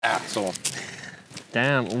So.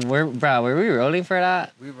 Damn, were we rolling for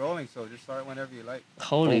that? We're rolling, so just start whenever you like.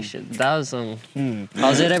 Holy shit, that was some...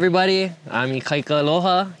 How's it, everybody? I'm Ikaika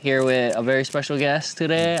Aloha, here with a very special guest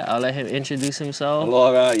today. I'll let him introduce himself.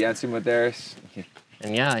 Aloha, Yancy Medeiros.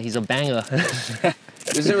 And yeah, he's a banger.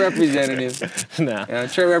 Just a representative. Nah. Yeah, I'm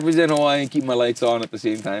trying to represent Hawaii and keep my lights on at the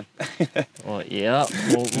same time. Well, yeah.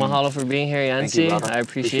 Well, mahalo for being here, Yancy. I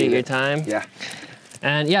appreciate your time. Yeah.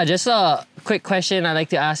 And yeah, just a quick question I like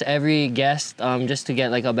to ask every guest, just to get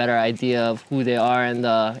like a better idea of who they are and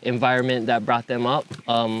the environment that brought them up.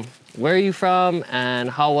 Where are you from, and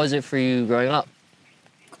how was it for you growing up?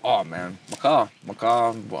 Oh man, Macau.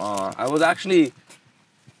 I was actually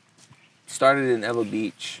started in Eva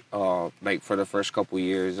Beach, like for the first couple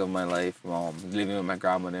years of my life, living with my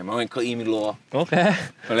grandmother. I went Ka'imi Okay.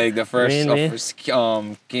 for like the first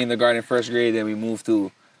kindergarten, first grade. Then we moved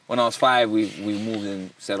to. When I was 5, we moved and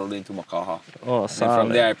settled into Makaha. Oh, solid. And from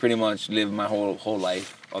there, I pretty much lived my whole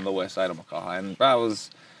life on the west side of Makaha. And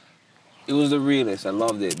it was the realest. I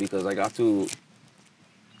loved it because I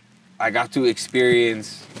got to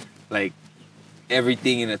experience like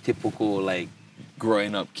everything in a typical like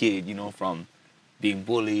growing up kid, you know, from being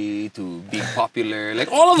bullied to being popular,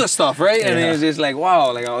 like all of the stuff, right? Yeah. And it was just like,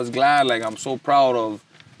 wow, like I was glad, like I'm so proud of,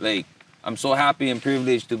 like, I'm so happy and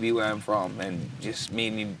privileged to be where I'm from, and just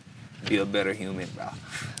made me be a better human, bro.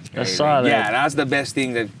 That's solid. Yeah, that's the best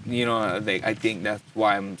thing that, you know, like, I think that's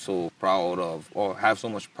why I'm so proud of, or have so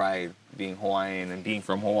much pride being Hawaiian and being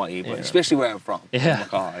from Hawaii, but especially where I'm from. Yeah.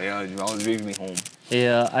 Makaha, you know, always brings me home.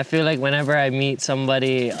 Yeah, I feel like whenever I meet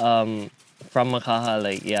somebody from Makaha,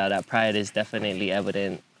 like, yeah, that pride is definitely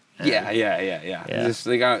evident. Yeah. Just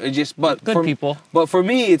like, but good people. But for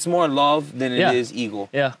me, it's more love than it is ego.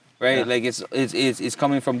 Yeah. Right, yeah. Like it's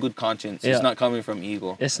coming from good conscience. Yeah. It's not coming from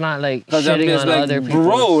ego. It's not like I'm shitting just on like, other people.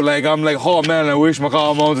 bro, like I'm like, oh man, I wish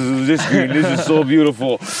Macau Mountains was this green. This is so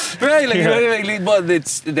beautiful, right? Like, but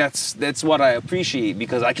that's what I appreciate,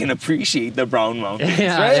 because I can appreciate the brown mountains,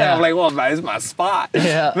 right? Yeah. I'm like, well, man, it's my spot.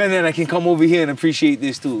 Yeah. And then I can come over here and appreciate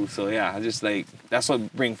this too. So yeah, just like that's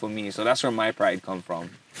what brings for me. So that's where my pride comes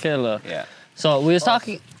from. Killer. Yeah. So we was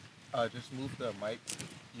talking. Just move the mic.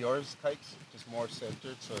 Yours, Kikes, just more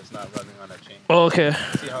centered so it's not running on a chain. Oh, okay.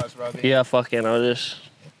 See how it's rubbing? Yeah, fucking. I'll just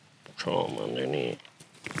throw them underneath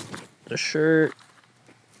the shirt.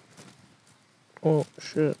 Oh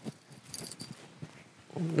shit.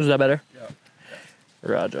 Is that better? Yeah.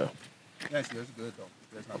 Roger. Yes, yours is good though.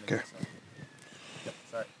 Yours not making sense. Yeah,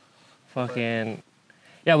 sorry. Fucking.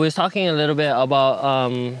 Yeah, we was talking a little bit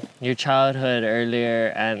about your childhood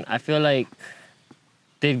earlier, and I feel like,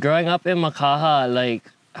 did growing up in Makaha like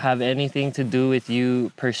have anything to do with you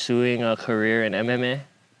pursuing a career in MMA?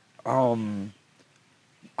 I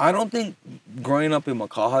don't think growing up in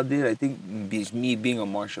Makaha did. I think it's me being a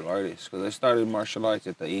martial artist, because I started martial arts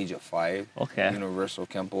at the age of 5. Okay. Universal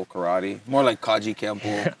Kempo karate, more like Kaji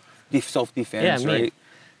Kempo, self-defense, right?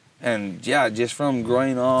 And yeah, just from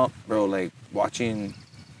growing up, bro, like watching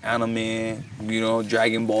anime, you know,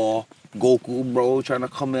 Dragon Ball, Goku, bro, trying to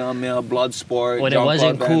come in blood sport. When it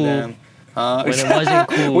wasn't cool. When it wasn't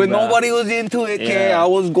cool. When nobody was into it, I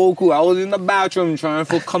was Goku. I was in the bathroom trying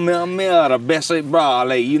to Kamehameha, the best, like, bro,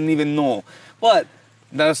 like, you didn't even know. But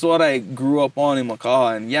that's what I grew up on in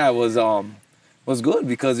Macau, and yeah, it was good,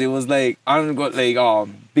 because it was like, I'm got like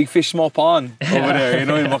big fish, small pond over there, you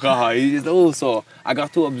know, in Macau. So I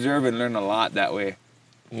got to observe and learn a lot that way.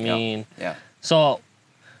 Yeah. So,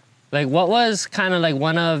 like, what was kind of like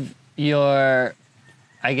one of your,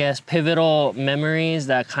 I guess, pivotal memories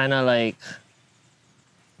that kind of like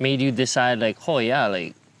made you decide, like, oh yeah,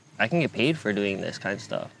 like I can get paid for doing this kind of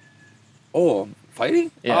stuff? Oh, fighting?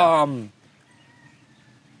 Yeah.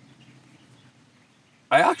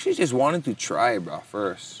 I actually just wanted to try, bro,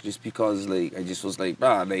 first, just because, like, I just was like,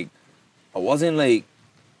 bro, like, I wasn't like,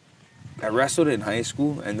 I wrestled in high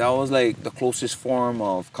school, and that was like the closest form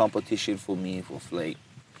of competition for me with like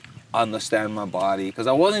understand my body, because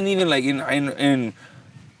I wasn't even like in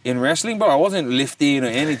wrestling, bro. I wasn't lifting or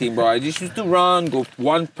anything, bro. I just used to run, go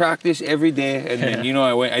one practice every day, and then, you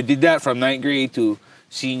know, I did that from 9th grade to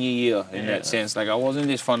senior year in that sense. Like, I wasn't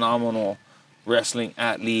this phenomenal wrestling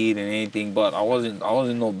athlete and anything, but I wasn't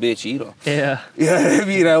no bitch either. Yeah. Yeah, I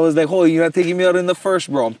mean, I was like, oh, you're not taking me out in the first,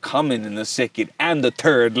 bro. I'm coming in the second and the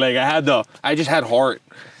third. Like, I just had heart.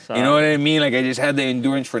 You know what I mean? Like, I just had the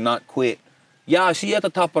endurance for not quit. Yeah, see you at the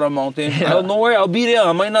top of the mountain. I don't know where I'll be there.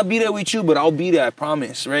 I might not be there with you, but I'll be there. I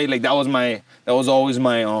promise, right? Like, that was always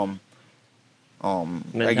my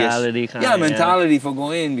mentality, I guess. Mentality for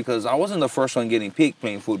going in, because I wasn't the first one getting picked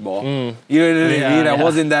playing football. You know what I mean? I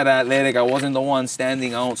wasn't that athletic. I wasn't the one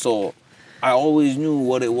standing out. So I always knew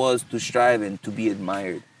what it was to strive and to be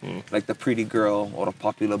admired. Like the pretty girl or the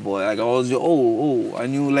popular boy. Like I always, I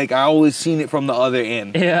knew, like I always seen it from the other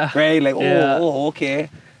end. Yeah. Right? Like, Yeah. Okay.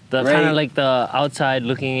 The right? kind of like the outside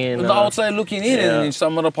looking in. The outside looking in, yeah. and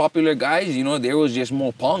some of the popular guys, you know, there was just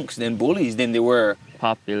more punks than bullies than they were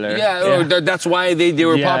popular. Yeah, that's why they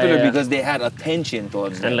were popular, yeah. because they had attention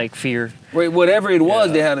towards them. And like fear. Right, whatever it was,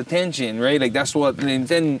 Yeah. they had attention, right? Like that's what. And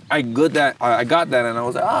then I got that, and I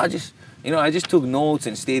was like, I just took notes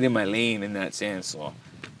and stayed in my lane in that sense. So,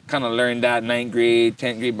 kind of learned that 9th grade,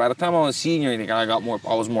 10th grade. By the time I was senior, I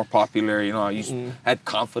was more popular. You know, I had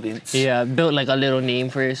confidence. Yeah, built like a little name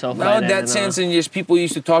for yourself. Well, that sense, and just people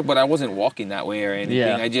used to talk, but I wasn't walking that way or anything.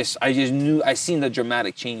 Yeah. I just knew, I seen the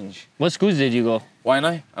dramatic change. What schools did you go?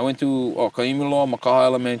 Waianae. I went to Kaimilo, Makaha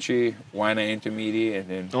Elementary, Waianae Intermediate, and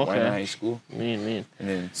then Waianae High School. Mean. And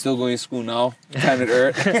then still going to school now, planet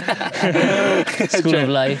Earth. School of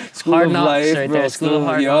life. School hard of knocks life, right bro. there. School of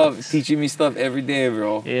hard yup, knocks. teaching me stuff every day,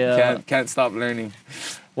 bro. Yeah. Can't stop learning.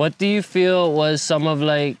 What do you feel was some of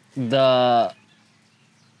like the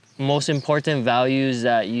most important values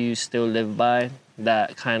that you still live by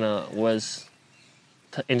that kind of was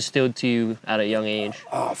instilled to you at a young age?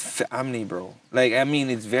 Oh, family, bro. Like, I mean,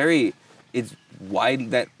 it's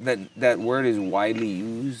wide, that word is widely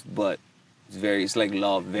used, but it's like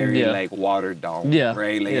love, very like watered down. Yeah.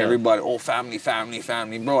 Right? Like Yeah. everybody,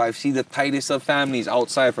 family. Bro, I see the tightest of families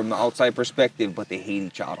outside from the outside perspective, but they hate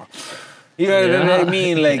each other. You know what I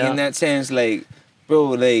mean? Like in that sense, like,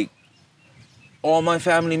 bro, like all my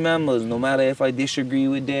family members, no matter if I disagree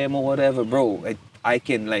with them or whatever, bro, I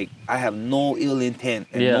can, like, I have no ill intent,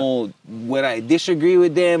 and whether I disagree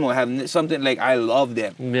with them or have something, like, I love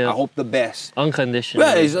them. Yeah. I hope the best. Unconditional.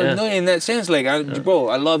 Right, no, in that sense, like, bro,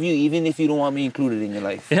 I love you even if you don't want me included in your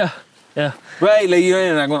life. Yeah. Right, like, you know,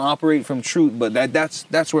 and I'm gonna operate from truth, but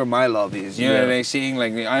that's where my love is. You know what I'm saying?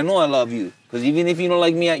 Like, I know I love you, because even if you don't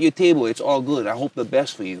like me at your table, it's all good. I hope the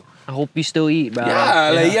best for you. I hope you still eat, bro.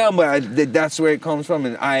 But that's where it comes from,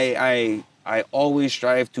 and I always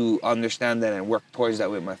strive to understand that and work towards that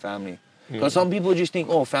with my family. Because some people just think,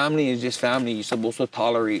 oh, family is just family. You're supposed to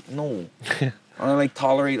tolerate. No. I don't like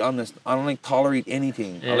tolerate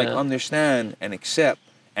anything. I like understand and accept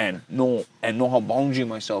and know how boundary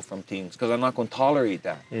myself from things. Because I'm not going to tolerate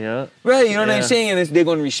that. Yeah. Right, you know what I'm saying? And they're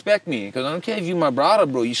going to respect me. Because I don't care if you're my brother,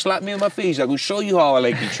 bro. You slap me in my face, I will show you how I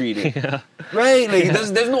like you treated. Right? Like,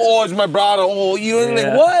 there's no, oh, it's my brother. Oh, you know,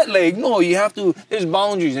 like, what? Like, no, you have to, there's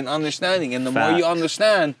boundaries and understanding. And the more you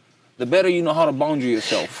understand, the better you know how to boundary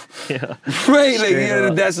yourself. Yeah. Right? Like, you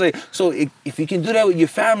know, that's like, so if you can do that with your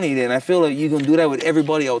family, then I feel like you can do that with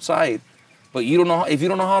everybody outside. But you don't know, if you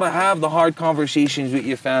don't know how to have the hard conversations with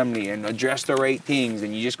your family and address the right things,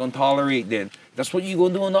 and you're just gonna tolerate them, that's what you're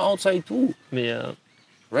gonna do on the outside too. Yeah.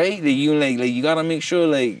 Right? Like you gotta make sure,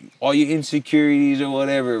 like, all your insecurities or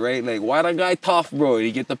whatever, right? Like, why that guy tough, bro? He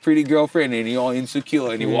get the pretty girlfriend and he all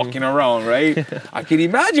insecure and he walking around, right? I can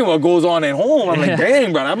imagine what goes on at home. I'm like,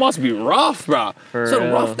 dang, bro, that must be rough, bro.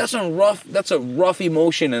 That's a rough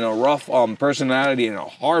emotion and a rough personality and a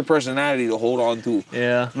hard personality to hold on to.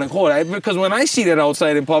 Yeah. I'm like, because when I see that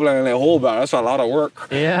outside in public, I'm like, bro, that's a lot of work.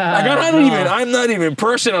 Yeah. Like, I'm not even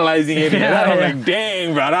personalizing it. I'm like,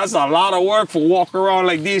 dang, bro, that's a lot of work for walking around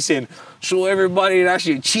like this and show everybody that's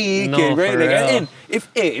your cheek, and right, like, and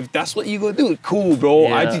if that's what you gonna do, cool, bro.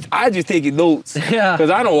 I just taking notes,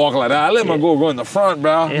 because I don't walk like that. I let my girl go in the front,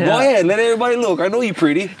 bro. Go ahead, let everybody look. I know you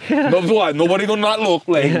pretty. Nobody gonna not look.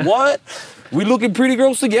 Like, what? We looking pretty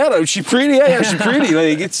girls together. She pretty? Yeah, she pretty.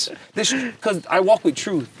 Like, it's this, because I walk with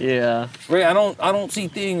truth. Yeah. Right. I don't see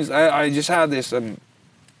things. I just had this.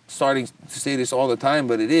 Starting to say this all the time,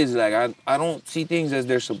 but it is like I don't see things as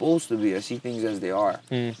they're supposed to be. I see things as they are.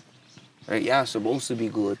 Right? Yeah, supposed to be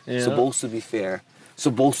good. Yeah. Supposed to be fair.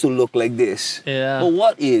 Supposed to look like this. Yeah. But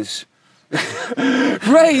what is?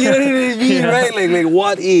 Right? You know what I mean? Right? Like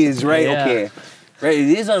what is? Right? Yeah. Okay. Right?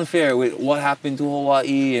 It is unfair with what happened to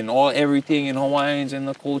Hawaii and everything in Hawaiians and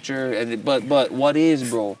the culture. But what is,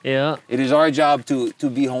 bro? Yeah. It is our job to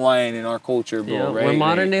be Hawaiian in our culture, bro. Yeah. Right? We're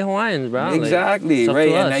modern day Hawaiians, bro. Exactly. Like,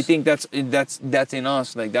 right. And I think that's in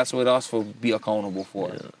us. Like, that's what us for be accountable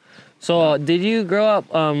for. Yeah. So did you grow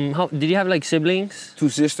up? Did you have like siblings? 2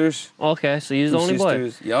 sisters. Okay, so you're the only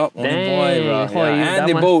boy. Yup, only boy, bro. Yeah. And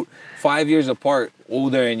they both 5 years apart,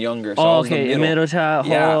 older and younger. So okay, middle child.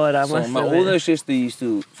 So my older sister used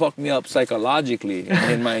to fuck me up psychologically, and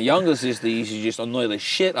then my younger sister used to just annoy the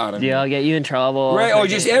shit out of me. Yeah, I'll get you in trouble. Right, or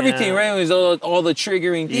just everything, right? It was all the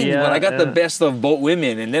triggering things. Yeah, but I got the best of both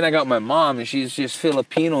women, and then I got my mom, and she's just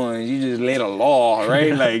Filipino, and she just laid a law,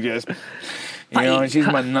 right? Like, just... You know,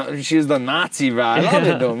 and she's the Nazi, bro. I love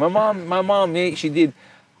it though. My mom, she did.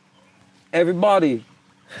 Everybody,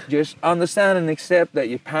 just understand and accept that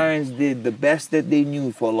your parents did the best that they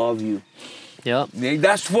knew for love you. Yep.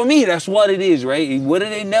 That's for me. That's what it is, right? Whether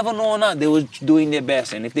they never know or not, they was doing their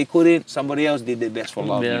best, and if they couldn't, somebody else did their best for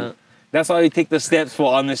love you. That's how you take the steps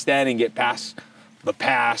for understanding, get past the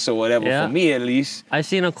past or whatever. For me, at least. I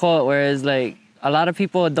seen a quote where it's like a lot of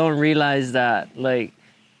people don't realize that like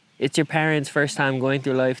it's your parents' first time going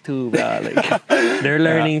through life too, bro. Like they're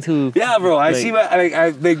learning too. Yeah, bro. I see.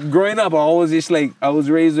 Like growing up, I always just like I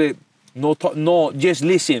was raised with no, just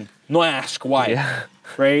listen, no ask why,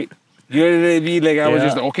 right? You know what I mean? Like I was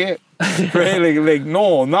just okay, right? Like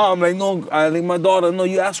no. Now I'm like no. I like my daughter. No,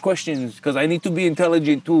 you ask questions because I need to be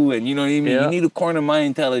intelligent too, and you know what I mean. You need to corner my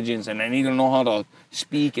intelligence, and I need to know how to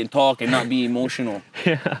speak and talk and not be emotional,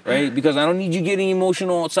 right? Because I don't need you getting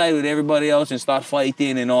emotional outside with everybody else and start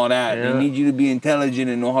fighting and all that. I need you to be intelligent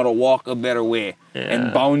and know how to walk a better way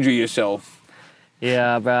and boundary yourself.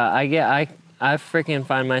 Yeah, bro. I freaking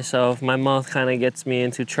find myself, my mouth kind of gets me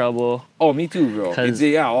into trouble. Oh, me too, bro.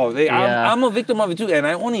 I'm a victim of it too, and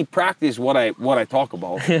I only practice what I talk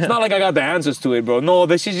about. It's not like I got the answers to it, bro. No,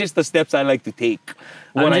 this is just the steps I like to take.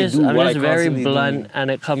 I'm just very blunt, and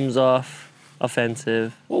it comes off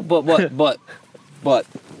offensive. Well, but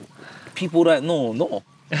people that know.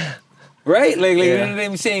 Right? Like you know what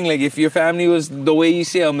I'm saying? Like if your family was the way you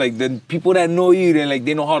say, I'm like the people that know you,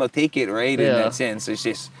 they know how to take it, right? In that sense. It's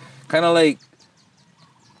just kind of like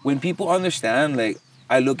when people understand, like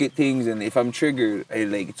I look at things and if I'm triggered,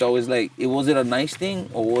 it's always like, was it a nice thing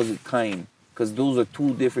or was it kind? Because those are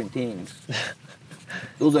two different things.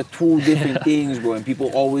 Those are two different things, bro, and people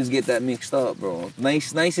always get that mixed up, bro.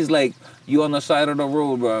 Nice is like you on the side of the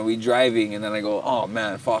road, bro, and we driving, and then I go, oh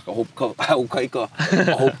man, fuck, I hope Kaika's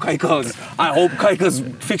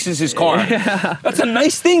fixes his car. That's a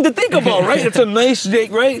nice thing to think about, right? It's a nice day,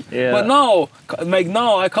 right? Yeah. But now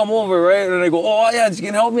I come over, right, and I go, oh yeah, you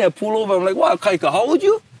can help me. I pull over. I'm like, wow, Kaika, how old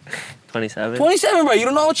you? 27. 27, bro. You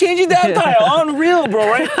don't know how to change your damn tire. Unreal, bro,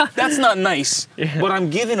 right? That's not nice. But I'm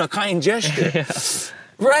giving a kind gesture.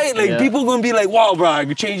 Right? Like, people gonna be like, wow, bro, I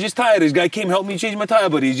could change this tire. This guy came help me change my tire,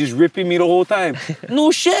 but he's just ripping me the whole time.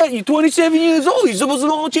 No shit. You're 27 years old. You're supposed to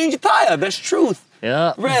know how to change your tire. That's truth.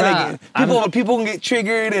 Yeah. Right? Like, people can get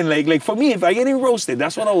triggered and like for me, if I get roasted,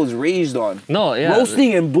 that's what I was raised on. No, yeah.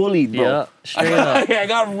 Roasting and bullied, bro. Yeah, straight up. I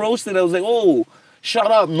got roasted. I was like, oh,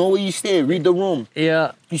 shut up, know where you stay, read the room.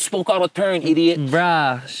 Yeah. You spoke out of turn, idiot.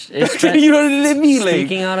 Bruh. You know what I mean? Like,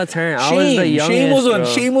 speaking out of turn. I was the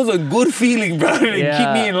youngest, shame was a good feeling, bro. Like,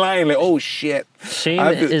 keep me in line. Like, oh, shit. Shame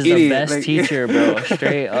is the best teacher, bro.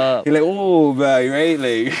 Straight up. You're like, oh, bro, right?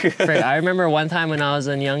 Like, I remember one time when I was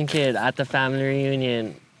a young kid at the family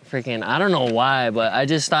reunion, freaking, I don't know why, but I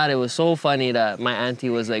just thought it was so funny that my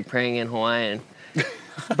auntie was like praying in Hawaiian.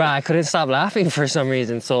 Bro, I couldn't stop laughing for some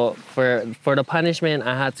reason. So for the punishment,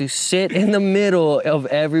 I had to sit in the middle of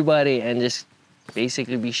everybody and just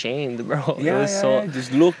basically be shamed, bro.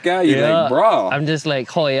 Just look at you like, bro. I'm just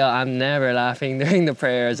like, oh yeah, I'm never laughing during the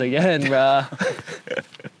prayers again, bro.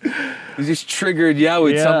 You just triggered,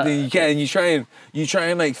 with something you can't. And you try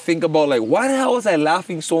and like think about like, why the hell was I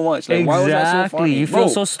laughing so much? Like, why was that so funny? You feel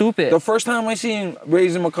so stupid. The first time I seen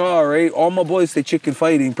raising my car, right? All my boys they chicken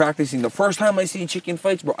fighting, practicing. The first time I seen chicken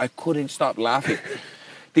fights, bro, I couldn't stop laughing.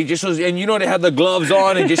 They just was, and you know they had the gloves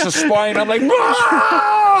on and just a sparring. I'm like,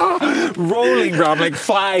 rolling, bro. I'm like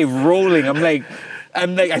 5 rolling. I'm like,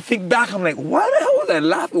 I think back. I'm like, why the hell was I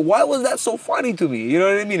laughing? Why was that so funny to me? You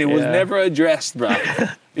know what I mean? It was never addressed, bro.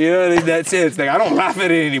 You know, in that sense, like I don't laugh at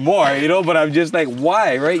it anymore. You know, but I'm just like,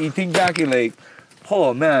 why, right? You think back and like,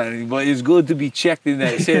 oh man, but it's good to be checked in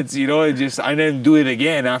that sense. You know, I didn't do it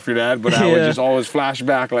again after that, but I would just always flash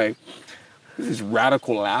back like. This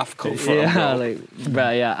radical laugh come from? I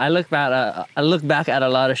look back at a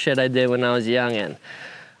lot of shit I did when I was young and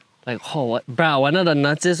like, one of the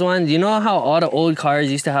nutsest ones. You know how all the old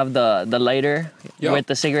cars used to have the lighter with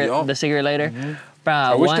the cigarette lighter? Mm-hmm. Bro,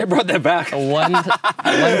 I wish they brought that back. One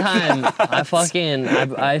time, I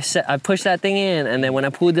pushed that thing in, and then when I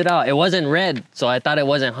pulled it out, it wasn't red, so I thought it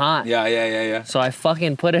wasn't hot. Yeah. So I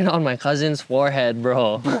fucking put it on my cousin's forehead,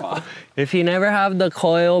 bro. If he never have the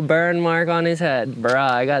coil burn mark on his head, bro,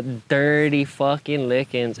 I got dirty fucking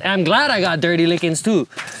lickings. And I'm glad I got dirty lickings too.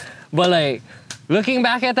 But like, looking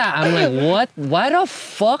back at that, I'm like, what? Why the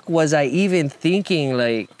fuck was I even thinking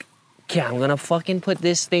like, yeah, I'm gonna fucking put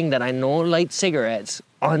this thing that I know lights cigarettes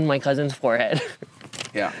on my cousin's forehead.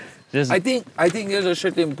 Yeah. I think there's a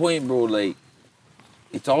certain point, bro, like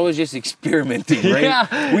it's always just experimenting, right?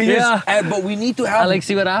 Yeah, We just, but we need to have. I like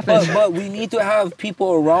see what happens. But we need to have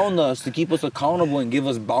people around us to keep us accountable and give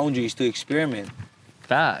us boundaries to experiment.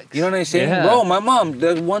 Facts. You know what I'm saying? Yeah. Bro, my mom,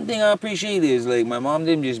 the one thing I appreciate is like my mom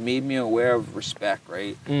didn't just made me aware of respect,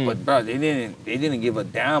 right? But bro, they didn't give a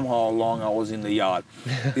damn how long I was in the yard.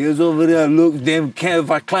 They was over there, look, them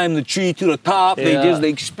if I climb the tree to the top, they just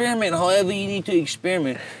experiment however you need to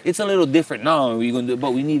experiment. It's a little different now, we're gonna do,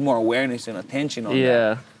 but we need more awareness and attention on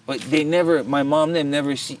that. But they never, my mom them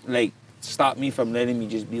never stopped me from letting me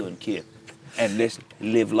just be a kid and just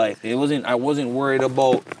live life. I wasn't worried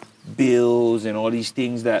about bills and all these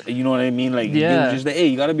things that, you know what I mean? Like, it was just like, hey,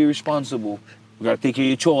 you gotta be responsible. You gotta take care of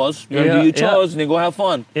your chores. You gotta do your chores and then go have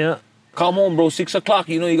fun. Yeah. Come home, bro. 6 o'clock.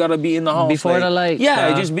 You know you gotta be in the house before the light.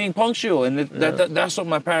 Yeah, just being punctual, and that's what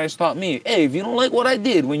my parents taught me. Hey, if you don't like what I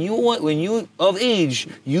did when you of age,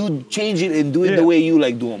 you change it and do it the way you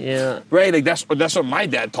like doing. Yeah. Right. Like that's what my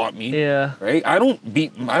dad taught me. Yeah. Right. I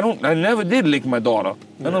never did lick my daughter.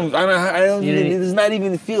 I don't even. It does not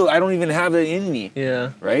even feel. I don't even have it in me.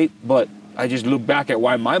 Yeah. Right. But I just look back at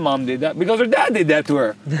why my mom did that because her dad did that to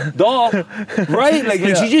her. Duh. Right? Like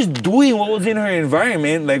she's just doing what was in her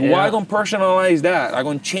environment. Like, why gonna personalize that? I'm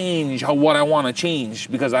gonna change what I want to change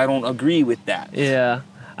because I don't agree with that. Yeah.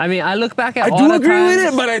 I mean, I look back at I do agree with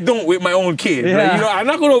it, but I don't with my own kid. Yeah. Like, you know, I'm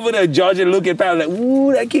not going over there judge and look at Pat like,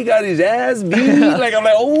 ooh, that kid got his ass beat. Like, I'm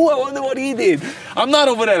like, oh, I wonder what he did. I'm not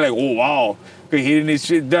over there like, oh, wow. He didn't his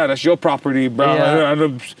shit down. That's your property, bro.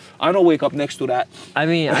 Yeah. I don't wake up next to that. I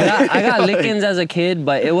mean, I got lickings as a kid,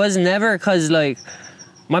 but it was never because, like,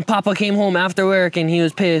 my papa came home after work and he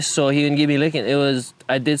was pissed, so he didn't give me licking. It was,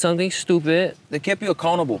 I did something stupid. They kept you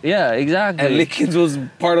accountable. Yeah, exactly. And lickings was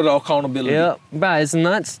part of the accountability. Yeah, but it's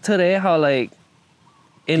nuts today how, like,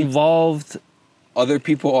 involved other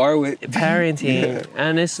people are with parenting.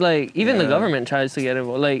 And it's like, even the government tries to get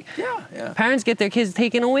involved. Like, parents get their kids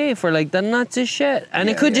taken away for, like, the nutsest shit. And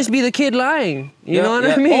it could just be the kid lying. You know what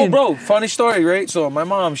I mean? Oh, bro, funny story, right? So my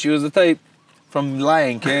mom, she was the type from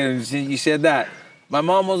lying, kid. You said that. My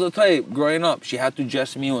mom was the type, growing up, she had to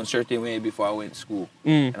dress me one certain way before I went to school.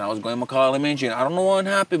 And I was going to McCall Elementary, and I don't know what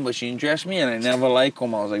happened, but she didn't dress me, and I never liked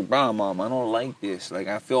them. I was like, bro, mom, I don't like this. Like,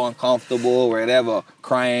 I feel uncomfortable or whatever,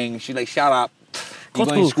 crying. She's like, shut up. You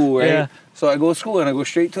going to school, right? Yeah. So I go to school, and I go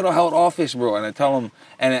straight to the health office, bro, and I tell them,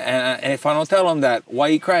 and if I don't tell them that, why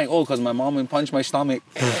are you crying? Oh, because my mom punched my stomach.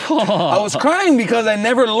 I was crying because I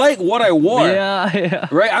never liked what I wore. Yeah.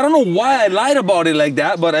 Right? I don't know why I lied about it like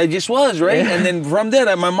that, but I just was, right? Yeah. And then from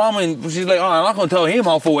there, my mom, she's like, oh, I'm not going to tell him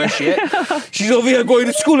how to wear shit. She's over here going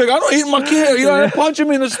to school, like, I don't hit my kid. You know, I punch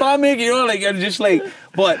him in the stomach, you know, like, I'm just like,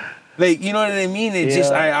 but... Like, you know what I mean? It's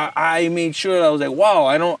just I made sure I was like, wow,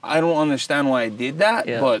 I don't understand why I did that,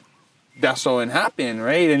 but that's how it happened,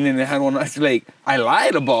 right? And then I had one like I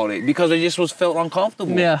lied about it because I just felt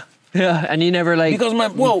uncomfortable. Yeah. And you never like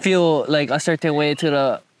feel like a certain way to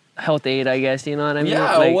the health aid, I guess. You know what I mean?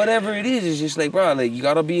 Yeah, like, or whatever it is. It's just like, bro, like you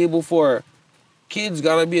gotta be able for. Kids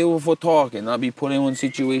gotta be able to talk and not be put in one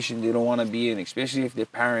situation they don't want to be in, especially if their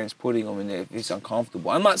parents putting them in there if it's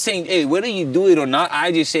uncomfortable. I'm not saying, hey, whether you do it or not,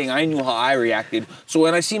 I just saying I knew how I reacted. So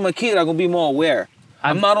when I see my kid, I'm gonna be more aware.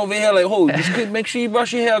 I'm not over here like, oh, just make sure you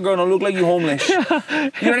brush your hair, girl, don't look like you're homeless. You know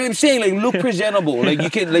what I'm saying? Like, look presentable. Like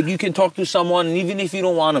you can talk to someone, even if you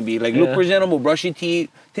don't want to be. Like, look presentable, brush your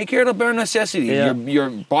teeth, take care of the bare necessities. Yeah. Your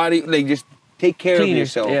body, like, just take care of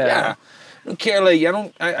yourself. Yeah. I don't care, like,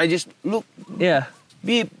 I just look,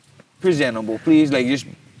 be presentable, please, like, just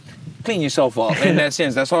clean yourself up, in that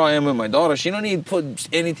sense. That's how I am with my daughter. She don't need to put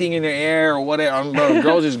anything in her hair or whatever.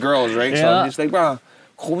 Girls is girls, right? So I'm just like, bro,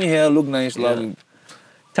 comb your hair, look nice, love me.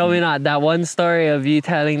 Tell me that one story of you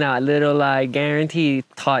telling that little lie, guarantee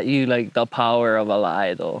taught you, like, the power of a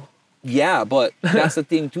lie, though. Yeah, but that's the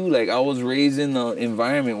thing, too. Like, I was raised in an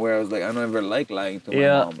environment where I was like, I never liked lying to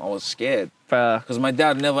my mom. I was scared. Because my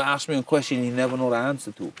dad never asked me a question he never know the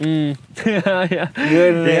answer to. You know what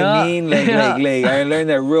I mean? Like, I learned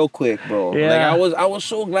that real quick, bro. Yeah. Like, I was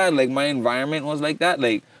so glad, like, my environment was like that.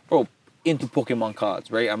 Like, bro, into Pokemon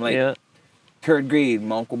cards, right? I'm like, third grade,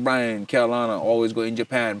 my Uncle Brian, Carolina, always go in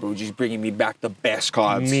Japan, bro, just bringing me back the best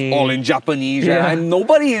cards. All in Japanese. Yeah. Right? And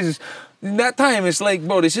nobody is... In that time, it's like,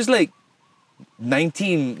 bro, this is like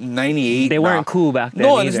 1998. They weren't cool back then.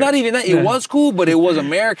 No, it's not even that. It was cool, but it was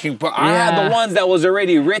American. But I had the ones that was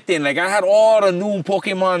already written. Like, I had all the new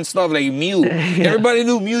Pokemon stuff, like Mew. Everybody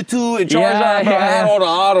knew Mewtwo and Charizard, but I had all the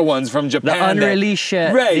other ones from Japan. The unreleased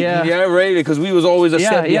shit. Right, right, because we was always a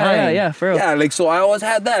step behind. For real. Yeah, like, so I always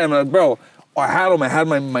had that. I'm like, bro, I had them. I had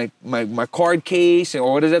my card case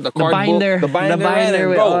or what is it? The card binder. book. The binder. The binder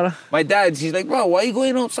with bro, all the- my dad, he's like, bro, why are you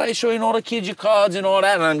going outside showing all the kids your cards and all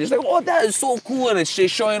that? And I'm just like, oh, that is so cool. And it's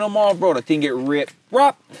just showing them all, bro. The thing get ripped.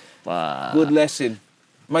 Good lesson.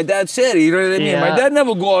 My dad said it, you know what I mean? Yeah. My dad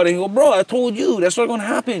never go out and go, bro, I told you, that's what's going to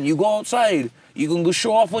happen. You go outside. You can go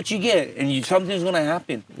show off what you get, and something's going to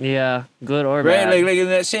happen. Yeah, good or Right? bad. Like in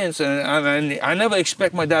that sense. And I never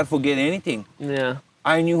expect my dad to forget anything. Yeah.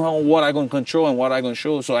 I knew what I gonna control and what I gonna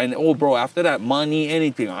show. So bro, after that, money,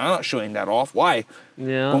 anything, I'm not showing that off. Why?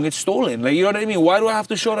 Yeah. Gonna get stolen. Like, you know what I mean? Why do I have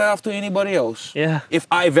to show that off to anybody else? Yeah. If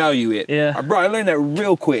I value it. Yeah. Bro, I learned that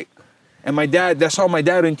real quick. And my dad, that's how my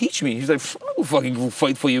dad didn't teach me. He's like, I don't fucking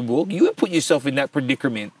fight for you, bro. You would put yourself in that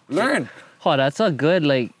predicament. Learn. Oh, that's a good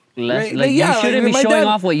Right, lesson. like, Like, yeah, you like, shouldn't be my showing dad-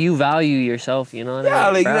 off what you value yourself, you know what Yeah,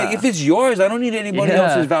 I mean? like if it's yours, I don't need anybody Yeah.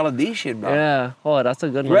 else's validation, bro. Yeah. Oh, that's a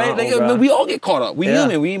good one. Right? Like, we all get caught up. We Yeah.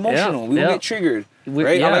 human. We emotional. Yeah. We Yeah. get triggered. We-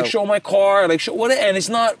 Right? I yeah. like show my car. I like show what, and it's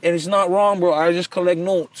not wrong, bro. I just collect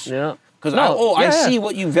notes. Yeah. Cause No, I yeah. see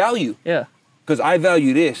what you value. Yeah. Cause I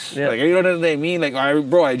value this. Yeah. Like, you know what I mean? Like,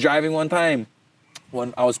 I driving one time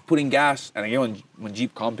when I was putting gas, and I get one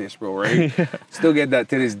Jeep Compass, bro. Right? Still get that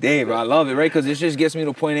to this day, bro. I love it, right? Cause it just gets me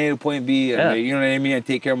to point A to point B, and Yeah. like, you know what I mean? I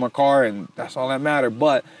take care of my car, and that's all that matters.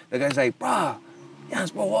 But the guy's like, bruh.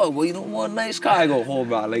 Yes, bro, what? Well, you know what? Nice car. I go, hold,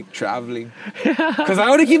 bro, I like traveling. Because I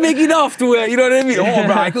want to keep making off to it. You know what I mean? Oh,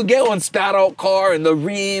 bro, I could get one spat out car and the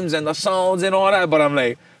rims and the sounds and all that. But I'm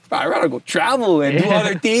like, bro, I'd rather go travel and do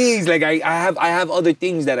other things. Like, I have other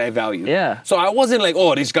things that I value. Yeah. So I wasn't like,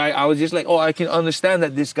 oh, this guy. I was just like, oh, I can understand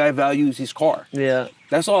that this guy values his car. Yeah.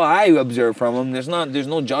 That's all I observe from him. There's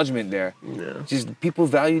no judgment there. Yeah. Just people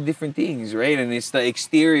value different things, right? And it's the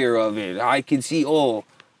exterior of it. I can see, oh,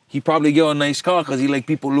 he probably get a nice car because he like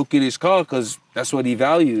people look at his car because that's what he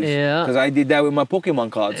values. Yeah. Because I did that with my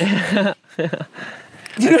Pokemon cards.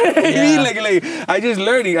 You know what I mean? Like I just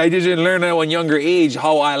didn't learn at one younger age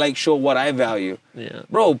how I like show what I value. Yeah.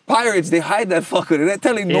 Bro, pirates, they hide that fucker. They're not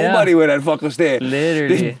telling Yeah. nobody where that fucker's there.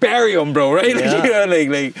 Literally. They bury them, bro, right? Like, Yeah. you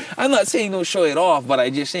know, like I'm not saying don't show it off, but I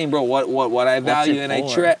just saying, bro, what I value it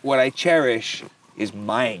and for? what I cherish is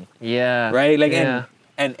mine. Yeah. Right? Like, yeah.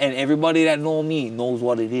 and everybody that know me knows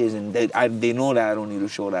what it is, and they know that I don't need to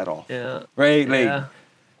show that off. Yeah. Right? Like, Yeah.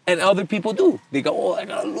 and other people do. They go, oh, I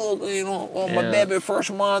gotta look, you know, oh, my Yeah. baby,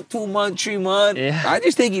 first month, 2 months, 3 months. Yeah. I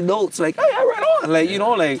just taking notes, like, oh, yeah, right on. Like, you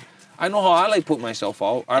know, like, I know how I like put myself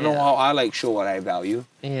out. I know Yeah. how I like show what I value.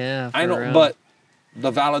 Yeah. I for know, real. but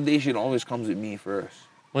the validation always comes with me first.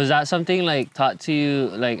 Was that something like taught to you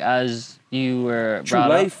like as you were True brought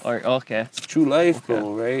life. up? Or okay. True life, Okay.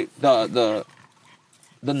 bro, right?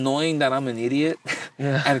 The knowing that I'm an idiot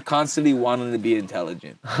Yeah. and constantly wanting to be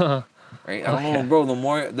intelligent. Right? I don't know, Okay. bro. The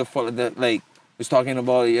more like I was talking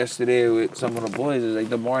about it yesterday with some of the boys. It's like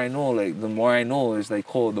the more I know, it's like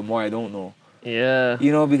cold. The more I don't know, Yeah.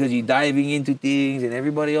 you know, because you're diving into things and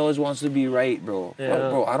everybody always wants to be right, bro. Yeah.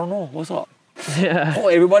 Bro, I don't know what's up. Yeah. Oh,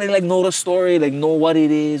 everybody like know the story, like know what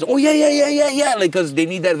it is. Oh yeah, like because they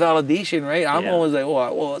need that validation, right? I'm Yeah. always like,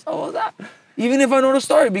 what's that? Even if I know the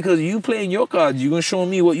story, because you playing your cards, you gonna show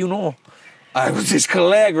me what you know. I would just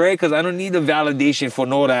collect, right? Because I don't need the validation for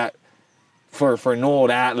know that, for know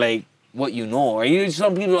that, like, what you know. Right? You know,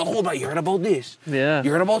 some people are like, hold on, you heard about this? Yeah.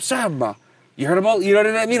 You heard about Samba? You heard about, you know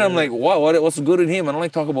what I mean? I'm like, what's good in him? I don't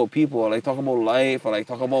like talk about people. I like talk about life. I like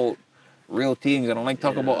talk about real things. I don't like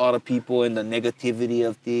talk about other people and the negativity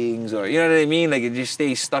of things, or, you know what I mean? Like, it just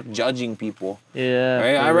stays stuck judging people. Yeah.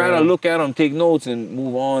 Right? for I'd rather real. look at them, take notes, and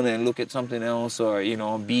move on and look at something else, or, you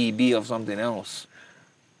know, be of something else.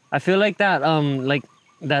 I feel like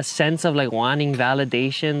that sense of like wanting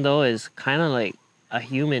validation though is kind of like a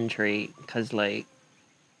human trait, cause like,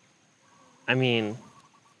 I mean,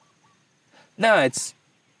 Nah,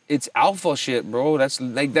 it's alpha shit, bro. That's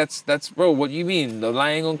bro. What you mean? The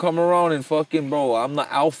lion gonna come around and fucking, bro, I'm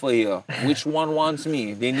the alpha here. Which one wants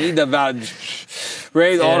me? They need the value,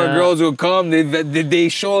 right? All the Yeah. girls will come. They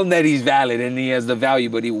show him that he's valid and he has the value,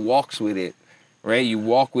 but he walks with it, right? You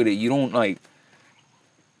walk with it. You don't like.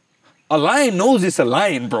 A lion knows it's a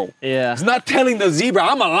lion, bro. yeah. It's not telling the zebra,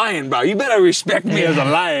 I'm a lion, bro. You better respect me as a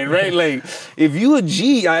lion, right? Like, if you a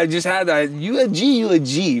G, you a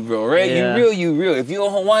G, bro, right? Yeah. You real. If you a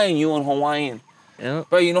Hawaiian, you a Hawaiian. Yeah.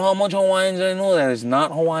 Bro, you know how much Hawaiians I know that is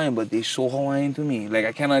not Hawaiian, but they so Hawaiian to me. Like,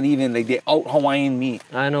 I cannot even, like, they out Hawaiian me.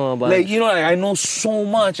 I know about. Like, you know, like, I know so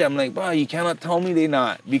much. I'm like, bro, you cannot tell me they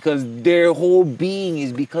not. Because their whole being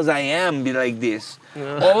is because I am be like this.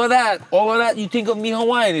 Yeah. All of that, you think of me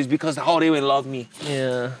Hawaiian is because how they would love me.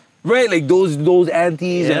 Yeah. Right, like those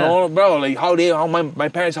aunties and Yeah. all, bro. Like how my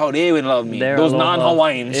parents, how they would love me. They're those aloha.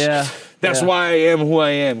 non-Hawaiians. Yeah. That's why I am who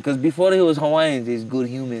I am. Because before they was Hawaiians, there's good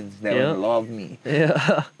humans that would love me.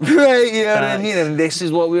 Yeah. Right? You know what I mean? And this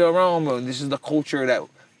is what we're around, bro. This is the culture that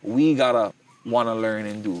we gotta want to learn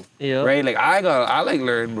and do. Yeah. Right? Like, I like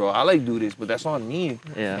learn, bro. I like do this, but that's on me.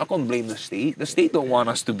 Yeah. I'm not gonna blame the state. The state don't want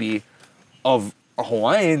us to be of a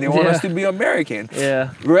Hawaiian. They want us to be American.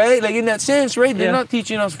 Yeah. Right? Like, in that sense, right? They're not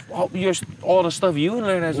teaching us all the stuff you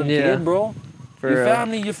learn as a kid, bro. Your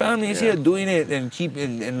family is here doing it and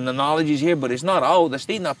and the knowledge is here, but it's not out. The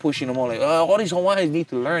state not pushing them all like, all these Hawaiians need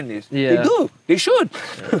to learn this. Yeah. They do. They should.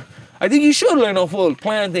 Yeah. I think you should learn how to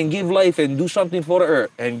plant and give life and do something for the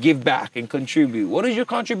earth and give back and contribute. What is your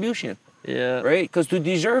contribution? Yeah. Right? Because to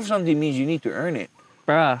deserve something means you need to earn it.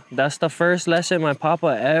 Bruh, that's the first lesson my papa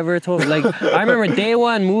ever told me. Like, I remember day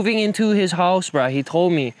one moving into his house, bruh. He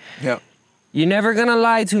told me, you're never gonna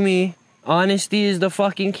lie to me. Honesty is the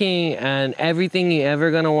fucking king, and everything you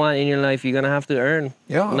ever gonna want in your life, you're gonna have to earn.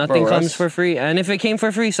 Yeah, nothing comes for free, and if it came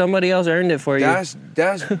for free, somebody else earned it for you.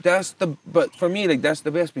 But for me, like, that's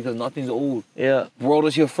the best because nothing's old. Yeah. World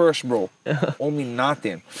is here first, bro. Owe me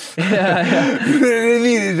nothing. Yeah. You know what I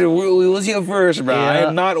mean? The world was here first, bro. I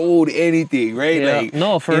am not owed anything, right? Yeah. Like,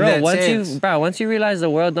 no, for real. Once you realize the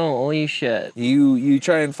world don't owe you shit. You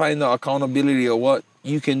try and find the accountability of what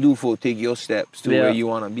you can do for take your steps to where you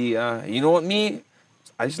want to be. You know what, me?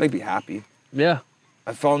 I just like be happy. Yeah.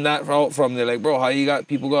 I found that out from there. Like, bro, how you got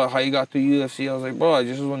to UFC? I was like, bro, I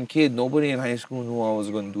just was one kid. Nobody in high school knew I was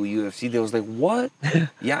going to do UFC. They was like, what?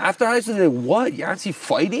 Yeah, after high school, they're like, what? Yancy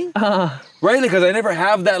fighting? Right? Because I never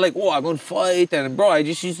have that, like, oh, I'm going to fight. And, bro, I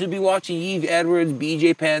just used to be watching Eve Edwards,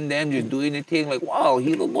 BJ Pandem, just doing the thing. Like, wow, he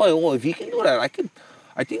little boy. Oh, if he can do that, I think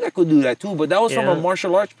I could do that too. But that was from a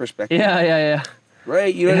martial arts perspective. Yeah.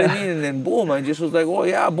 Right? You know what I mean? And then, boom, I just was like, oh,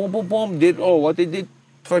 yeah, boom, boom, boom. What they did,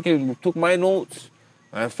 fucking took my notes.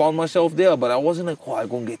 I found myself there, but I wasn't like, oh, I'm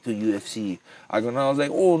going to get to UFC. I was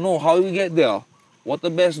like, oh, no, how do we get there? What the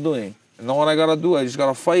best doing? And now what I got to do, I just got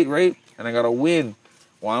to fight, right? And I got to win.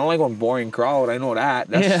 Well, I don't like a boring crowd. I know that.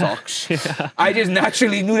 That sucks. Yeah. I just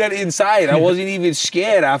naturally knew that inside. I wasn't even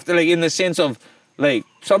scared after, like, in the sense of, like,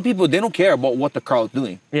 some people, they don't care about what the crowd's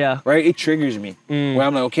doing. Yeah. Right? It triggers me. Where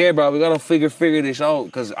I'm like, okay, bro, we got to figure this out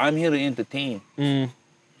because I'm here to entertain.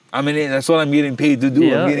 I mean, that's what I'm getting paid to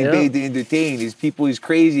do. I'm getting paid to entertain. These people is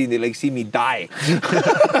crazy and they like see me die.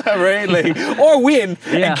 Right? Like, or win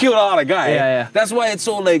and kill out a guy. Yeah. That's why it's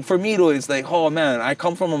so like, for me though, it's like, oh man, I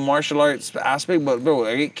come from a martial arts aspect, but bro,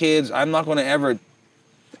 I get kids, I'm not gonna ever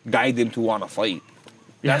guide them to want to fight.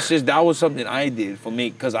 That was something I did for me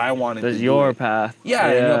because I wanted to do your path.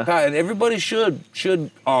 Yeah, your path. And everybody should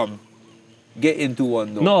get into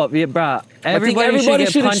one though. No, bruh. Everybody should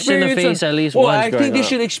get punched in the face at least once. Well, I think they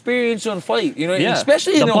should experience one fight. You know,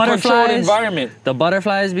 especially in a controlled environment. The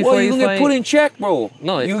butterflies before you fight. You get put in check, bro.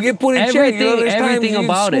 No, you get put in check. You know, there's everything times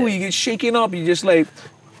about you get shaken up. You just like,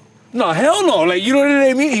 no, hell no. Like, you know what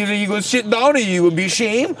I mean? Either you gonna sit down and you gonna be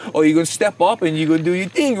ashamed, or you gonna step up and you gonna do your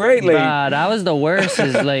thing, right? Like, that was the worst.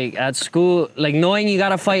 Is like at school, like knowing you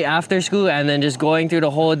gotta fight after school, and then just going through the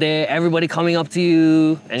whole day, everybody coming up to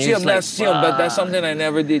you, and you're but that's something I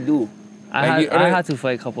never did do. I had to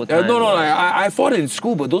fight a couple times. No, I fought in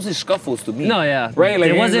school, but those are scuffles to me. No, yeah. Right?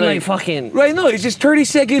 Like, it wasn't like fucking... Right, no, it's just 30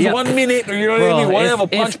 seconds, 1 minute, or you know what I mean? Whatever,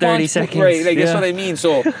 punch, 30 seconds. Right, like, that's what I mean.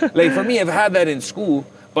 So, like, for me, I've had that in school,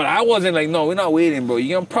 but I wasn't like, no, we're not waiting, bro.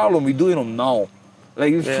 You got a problem, we're doing them now.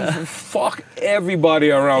 Like, fuck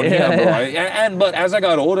everybody around here, bro. But as I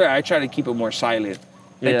got older, I try to keep it more silent.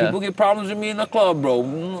 Like, people get problems with me in the club,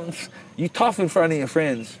 bro. You tough in front of your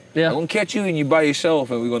friends. Yeah. I'm gonna catch you and you by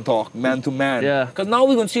yourself and we're gonna talk man to man. Yeah. Because now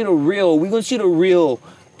we're gonna see the real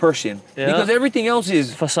person. Yeah. Because everything else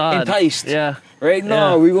is facade. Enticed. Yeah. Right?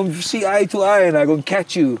 No, we're gonna see eye to eye and I'm gonna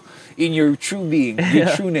catch you in your true being, your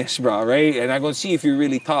trueness, bro, right? And I'm gonna see if you're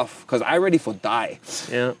really tough. Because I'm ready for die.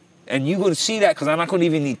 Yeah. And you're gonna see that because I'm not gonna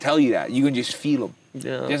even need to tell you that. You can just feel them.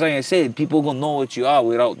 Yeah. Just like I said, people gonna know what you are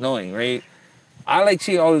without knowing, right? I like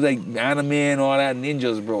seeing all the like anime and all that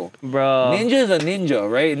ninjas, bro. Ninja's a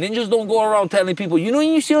ninja, right? Ninjas don't go around telling people, you know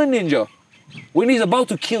when you see a ninja? When he's about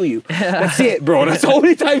to kill you. That's it, bro. That's the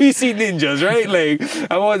only time you see ninjas, right?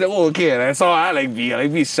 Like, I was like, oh, okay. And that's all I like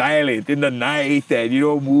be silent in the night and, you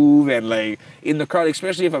know, move and like in the crowd,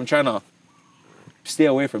 especially if I'm trying to stay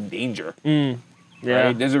away from danger. Yeah.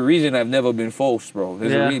 Right? There's a reason I've never been false, bro.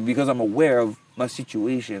 There's a reason because I'm aware of my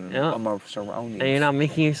situation, my surroundings. And you're not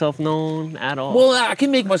making yourself known at all. Well, I can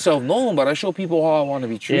make myself known, but I show people how I want to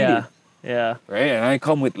be treated. Yeah. Right? And I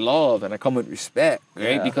come with love and I come with respect,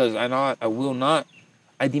 right? Yeah. Because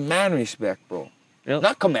I demand respect, bro. Yep.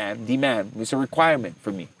 Not command, demand. It's a requirement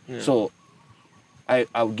for me. Yeah. So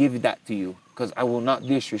I'll give that to you. because I will not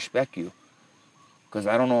disrespect you. Because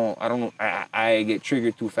I don't know, I get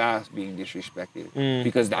triggered too fast being disrespected.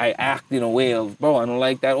 Because I act in a way of, bro, I don't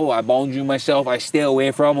like that. Oh, I boundary myself. I stay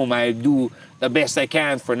away from them. I do the best I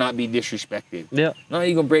can for not be disrespected. Yeah. Now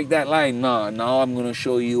you gonna break that line. Nah, now I'm gonna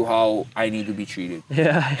show you how I need to be treated.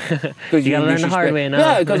 Yeah. Because you gotta learn the hard way now.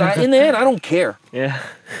 Yeah, because in the end, I don't care. Yeah.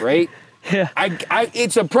 Right? Yeah.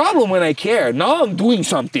 It's a problem when I care. Now I'm doing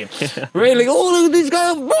something. Right? Like, oh, look at this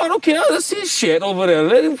guy. Bro, I don't care. That's his shit over there.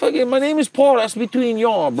 Let him fucking, my name is Paul. That's between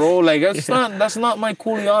y'all, bro. Like, that's not my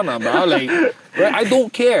kuliana, bro. Like, right? I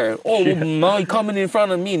don't care. Oh, now he coming in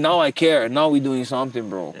front of me. Now I care. Now we doing something,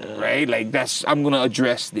 bro. Yeah. Right? Like, I'm going to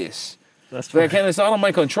address this. That's but it's out of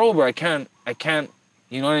my control, bro. I can't,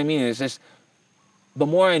 you know what I mean? It's just, the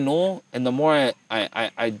more I know and the more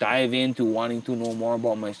I dive into wanting to know more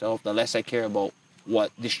about myself, the less I care about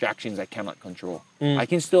what distractions I cannot control. I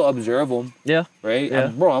can still observe them. Yeah. Right? Yeah.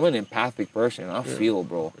 Bro, I'm an empathic person. I feel,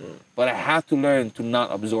 bro. Yeah. But I have to learn to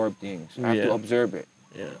not absorb things. I have to observe it.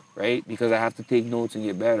 Yeah. Right? Because I have to take notes and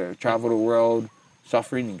get better. Travel the world.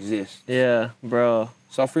 Suffering exists. Yeah, bro.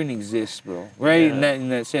 Suffering exists, bro. Right? Yeah. In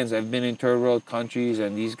that sense, I've been in third world countries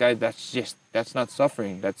and these guys, that's not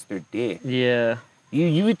suffering. That's their day. Yeah.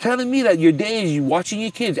 You were telling me that your day is you watching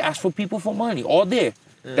your kids ask for people for money all day.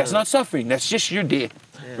 Yeah. That's not suffering. That's just your day.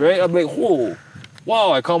 Yeah. Right? I'm like, whoa.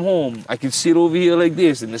 Wow, I come home. I can sit over here like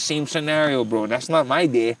this in the same scenario, bro. That's not my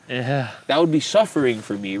day. Yeah. That would be suffering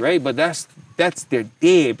for me, right? But that's their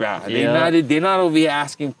day, bro. They're not over here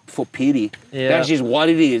asking for pity. Yeah. That's just what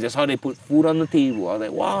it is. That's how they put food on the table. I was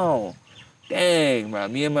like, wow. Dang, bro.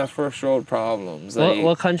 Me and my first world problems. Like,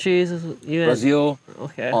 what countries you in? Brazil.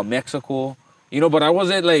 Okay. Or Mexico. You know, but I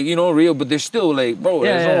wasn't like, real, but there's still like, bro,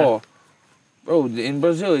 all, bro, in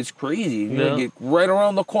Brazil, it's crazy. You know, get right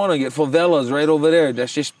around the corner, get favelas right over there.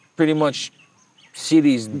 That's just pretty much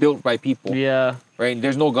cities built by people. Yeah. Right?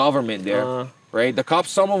 There's no government there. Right? The cops,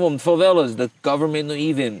 some of them, favelas, the government not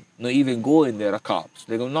even go in there, the cops.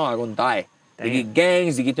 They go, no, I'm going to die. Dang. They get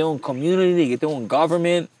gangs, they get their own community, they get their own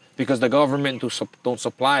government because the government don't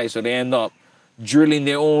supply, so they end up drilling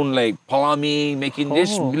their own like palami, making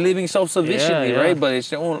this living self-sufficiently, right? But it's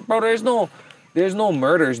their own. Bro, there's no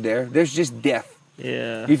murders there. There's just death.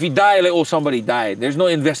 Yeah. If you die, like somebody died. There's no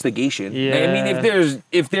investigation. Yeah. Like, I mean,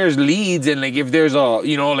 if there's leads and like if there's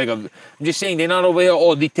I'm just saying they're not over here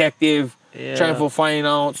all detective trying to find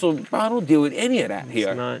out. So bro, I don't deal with any of that here.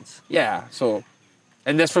 It's nuts. Yeah. So.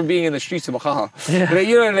 And that's from being in the streets of Baja. Yeah. Like,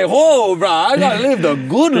 whoa, bro, I gotta live the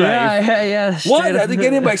good life. Yeah. What? I have to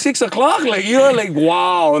get in by 6 o'clock? Like, like,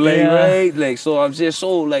 wow. Like, right? Like, so I'm just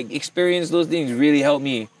so, like, experience those things really help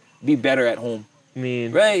me be better at home.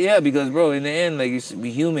 Right? Yeah, because, bro, in the end, like, we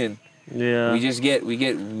human. Yeah. We just get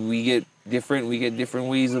different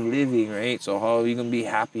ways of living, right? So how are you gonna be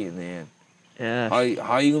happy in the end? Yeah. How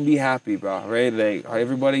you gonna be happy, bro? Right? Like how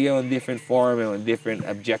everybody get on different form and on different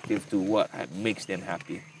objective to what makes them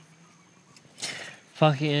happy.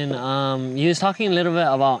 Fucking you was talking a little bit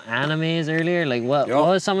about animes earlier. Like what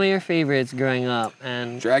was some of your favorites growing up?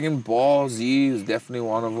 And Dragon Ball Z was definitely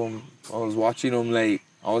one of them. I was watching them like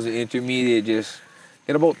I was an intermediate, just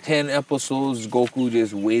get about 10 episodes, Goku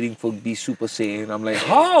just waiting for be Super Saiyan. I'm like,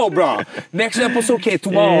 how, bro? Next episode, okay,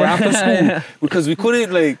 tomorrow after school. Because we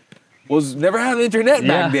couldn't never had internet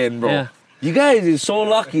back then, bro. Yeah. You guys is so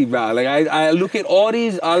lucky, bro. Like I look at all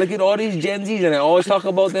these Gen Zs and I always talk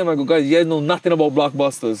about them. I go, guys, you guys know nothing about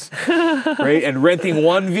blockbusters, right? And renting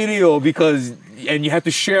one video and you have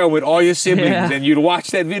to share with all your siblings, and you'd watch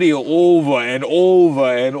that video over and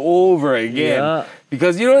over and over again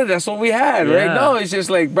because that's what we had, right? Now it's just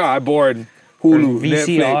like, bro, I'm bored. Hulu,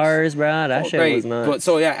 VCRs, bro. That shit was nuts. But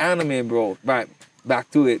so anime, bro. Right,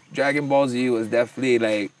 back to it. Dragon Ball Z was definitely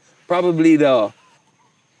like. Probably the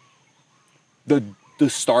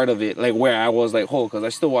start of it, like where I was like, because I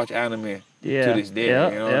still watch anime to this day,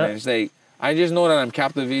 And it's like I just know that I'm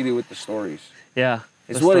captivated with the stories. Yeah,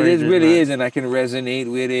 it's what it is, really is, and I can resonate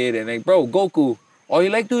with it. And like, bro, Goku, all you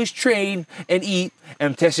like to do is train and eat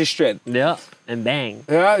and test his strength. Yeah, and bang.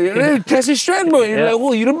 Yeah, test his strength, bro. You're like,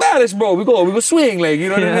 well, you're the baddest, bro. We go swing, like you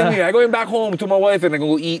know what I mean. I go back home to my wife and I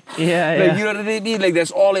go eat. Yeah, you know what I mean. Like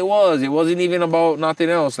that's all it was. It wasn't even about nothing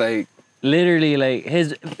else. Like literally, like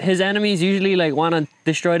his enemies usually like want to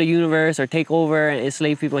destroy the universe or take over and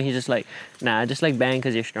enslave people. And he's just like, nah, just like bang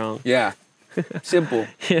because you're strong. Yeah, simple.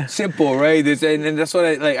 Simple, right? And that's what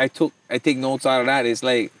I take notes out of that. It's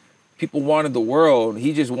like. People wanted the world.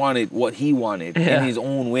 He just wanted what he wanted in his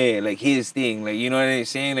own way, like his thing. Like, you know what I'm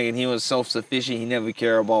saying? Like, and he was self-sufficient. He never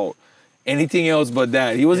cared about anything else but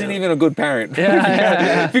that. He wasn't Yeah. even a good parent.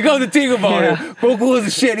 Yeah. If you come to think about Yeah. it, Goku was a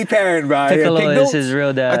shitty parent, bro. Piccolo take is notes. his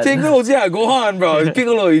real dad. I take notes, yeah. Gohan, bro. It's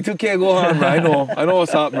Piccolo, you took care of Gohan, bro. I know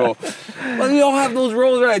what's up, bro. But we all have those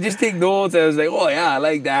roles, right? I just take notes. I was like, oh yeah, I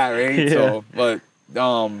like that, right? Yeah. So, but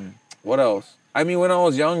what else? I mean, when I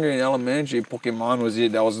was younger in elementary, Pokemon was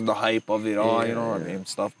it. That was the hype of it all, you know, and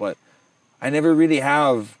stuff. But I never really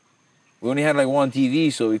have. We only had like one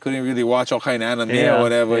TV, so we couldn't really watch all kind of anime Yeah. or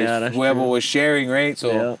whatever. Yeah, that's whoever true. was sharing, right?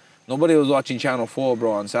 So Yeah. nobody was watching Channel 4,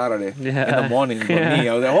 bro, on Saturday in Yeah. the morning. But Yeah. me,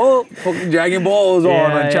 I was like, oh, fucking Dragon Ball was on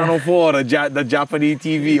Yeah, Channel 4, the Japanese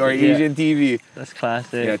TV or Yeah. Asian TV. That's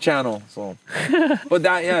classic. Yeah, channel. So, but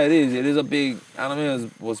that, yeah, it is. It is a big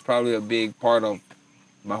anime was probably a big part of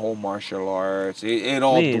my whole martial arts. It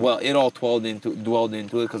all Neat. dwelled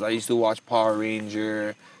into it because I used to watch Power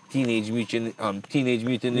Ranger, Teenage Mutant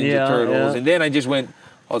Ninja Yeah, Turtles, yeah. and then I just went.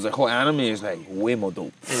 I was like, oh, anime is like way more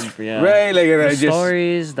dope. Yeah. Right? Like, and The I just.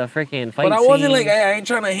 stories, the freaking fight But I wasn't like, scenes. I ain't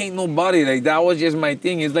trying to hate nobody. Like, that was just my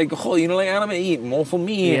thing. It's like, oh, you know, like anime eat more for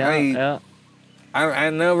me. Yeah. I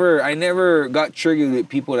never got triggered with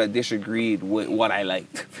people that disagreed with what I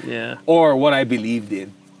liked Yeah. or what I believed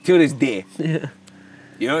in till this day. Yeah.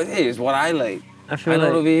 You know, it is what I like. I I feel know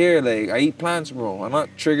like. over here, like, I eat plants, bro. I'm not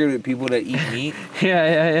triggered with people that eat meat.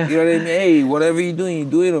 Yeah. You know what I mean? Hey, whatever you're doing,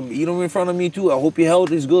 eat them in front of me too. I hope your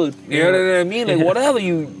health is good. You know what I mean? Like, whatever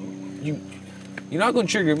you're not gonna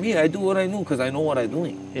trigger me. I do what I do because I know what I'm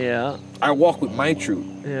doing. Yeah. I walk with my truth.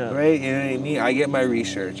 Yeah. Right? You know what I mean? I get my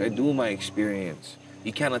research. I do my experience.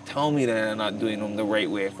 You cannot tell me that I'm not doing them the right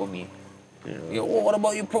way for me. Yeah. You know, oh, what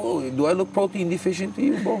about you, do I look protein deficient to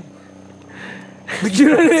you, bro? You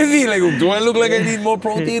know what I mean? Like, do I look like I need more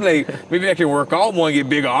protein? Like, maybe I can work out more and get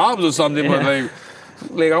bigger arms or something. But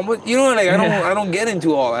like I'm, you know, like I don't get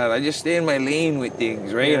into all that. I just stay in my lane with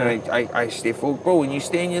things, right? Yeah. And I stay focused, bro. When you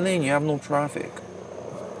stay in your lane, you have no traffic.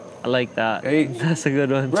 I like that. Hey. That's a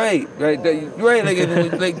good one. Right. Like,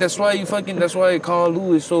 like that's why Carl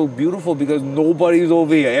Lou is so beautiful because nobody's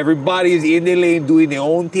over here. Everybody is in their lane doing their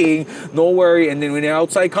own thing. No worry. And then when they're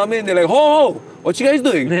outside come in, they're like, ho, what you guys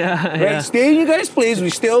doing? Yeah, Right? yeah. Stay in you guys' place.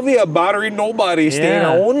 We stay over here bothering nobody. Stay in Yeah.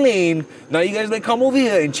 our own lane. Now you guys like come over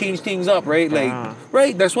here and change things up, right? Like,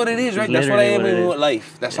 right. That's what it is, right? That's what I am Literally what it with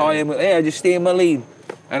life. That's how I am. Hey, I just stay in my lane.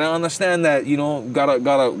 And I understand that, you know,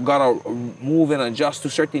 gotta move and adjust to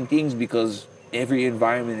certain things because every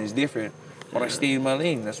environment is different. But I stay in my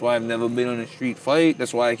lane. That's why I've never been on a street fight.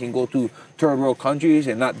 That's why I can go to third world countries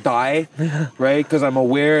and not die, right? Because I'm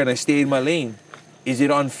aware and I stay in my lane. Is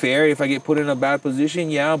it unfair if I get put in a bad position?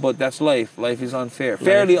 Yeah, but that's life. Life is unfair.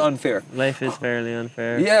 Fairly unfair. Life is fairly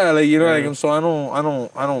unfair. Yeah, like, you know, Right. like, so I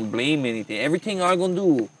don't blame anything. Everything I gonna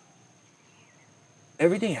do,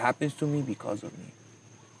 everything happens to me because of me.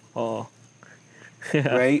 Oh.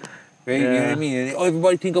 Yeah. Right? You know what Yeah. I mean? And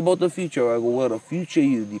everybody think about the future. I go, well, the future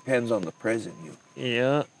you depends on the present you.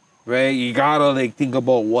 Yeah. Right? You gotta like think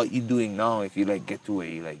about what you're doing now if you like get to where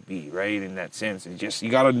you like be, right? In that sense. It's just you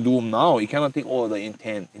gotta do them now. You cannot think, oh, the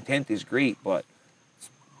intent. Intent is great, but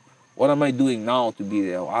what am I doing now to be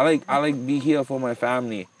there? I like be here for my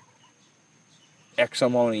family X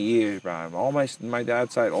amount of years, bro. All my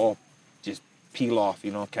dad's side all just peel off,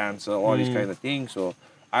 you know, cancer, all these kind of things. So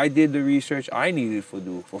I did the research I needed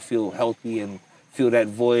for feel healthy and fill that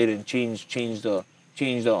void and change the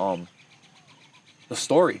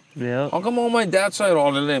story. Yeah. How come on my dad's side,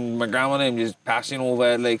 all of them, my grandma and them just passing over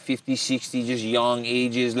at like 50, 60, just young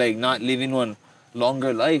ages, like not living one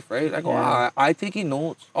longer life, right? Like, I taking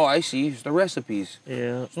notes. Oh, I see. It's the recipes. Yeah.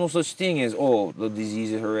 There's no such thing as, oh, the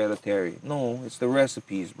disease is hereditary. No, it's the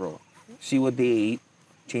recipes, bro. See what they ate,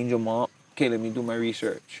 change them up. Okay, let me do my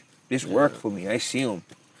research. This worked for me. I see them.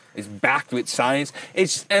 It's backed with science.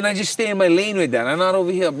 And I just stay in my lane with that. I'm not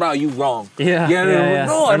over here, bro, you wrong. Yeah.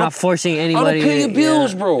 No, I'm not forcing I anybody. don't pay your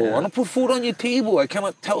bills, bro. Yeah. I don't put food on your table. I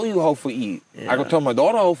cannot tell you how to eat. Yeah. I can tell my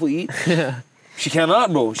daughter how to eat. Yeah. She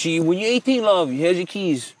cannot, bro. When you're 18, love, here's your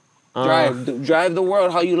keys. Drive the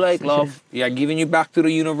world how you like, love. Yeah, giving you back to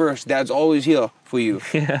the universe. Dad's always here for you.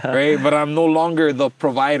 Yeah. Right? But I'm no longer the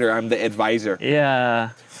provider. I'm the advisor. Yeah.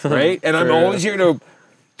 Right? And I'm For always here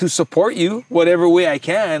to support you whatever way I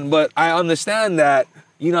can. But I understand that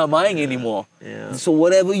you're not mine anymore. Yeah. So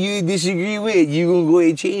whatever you disagree with, you gonna go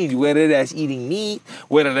and change. Whether that's eating meat,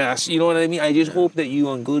 whether that's, you know what I mean? I just hope that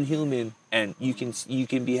you're a good human and you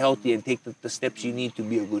can be healthy and take the steps you need to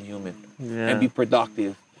be a good human. Yeah. And be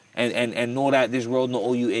productive. And know that this world don't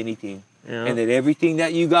owe you anything. Yeah. And that everything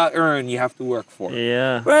that you got earned, you have to work for.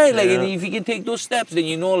 Yeah. Right? Like, Yeah. and if you can take those steps, then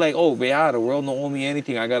you know, like, oh, yeah, the world don't owe me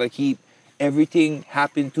anything. I gotta keep everything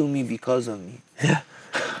happen to me because of me.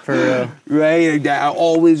 For for real. Right? Like that, I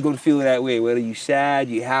always gonna feel that way. Whether you sad,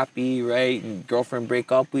 you happy, right? And girlfriend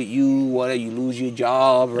break up with you, whether you lose your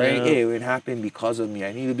job, right? Yeah. Hey, it happened because of me.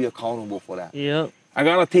 I need to be accountable for that. Yep. I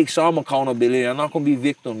gotta take some accountability. I'm not gonna be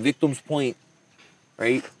victim. Victim's point,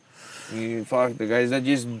 right? Fuck the guys that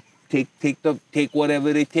just take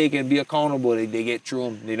whatever they take and be accountable. They get through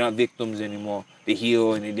them. They're not victims anymore. They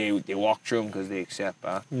heal and they walk through them because they accept.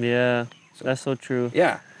 Yeah, that's so true.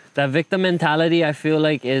 Yeah. That victim mentality, I feel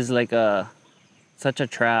like, is like such a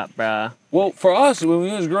trap, bruh. Well, for us, when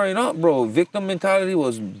we was growing up, bro, victim mentality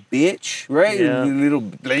was bitch, right? Yeah.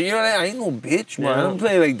 Little, like, you know what I ain't no bitch, man. I Yeah. don't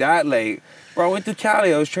play like that. Like, bro, I went to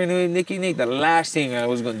Cali. I was training with Nick. The last thing I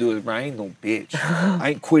was gonna do is, bro, I ain't no bitch. I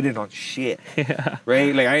ain't quitting on shit, Yeah.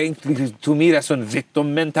 right? Like, I ain't, because to me, that's on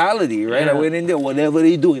victim mentality, right? Yeah. I went in there, whatever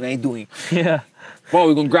they doing, I ain't doing. Yeah. Bro,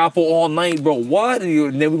 we're gonna grapple all night, bro. What?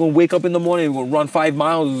 And then we're gonna wake up in the morning, we're gonna run 5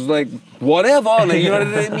 miles, like, whatever. Like, you know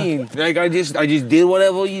what I mean? Like, I just did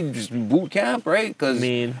whatever, you just boot camp, right? Because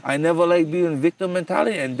I never like being victim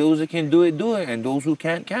mentality, and those that can do it, and those who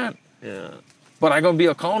can't. Yeah. But I'm gonna be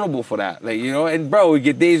accountable for that, like, you know. And bro, we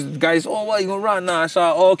get these guys. Oh, what, you gonna run? Nah,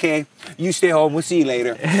 okay. You stay home. We'll see you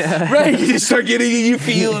later. Right? You just start getting in your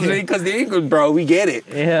feels, right? Because they ain't good, bro. We get it.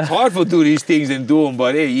 Yeah. It's hard for do these things and do them,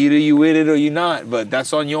 but hey, either you with it or you not. But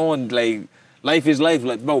that's on your own. Like, life is life.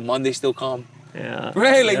 Like, bro, Monday still come. Yeah.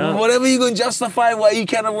 Right? Like, Yeah. whatever you gonna justify why you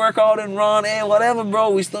can't work out and run. Hey, whatever, bro.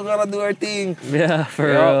 We still gotta do our thing. Yeah, for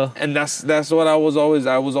You know? real. And that's what I was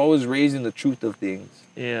always raised in the truth of things.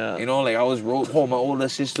 Yeah. You know, like I was my older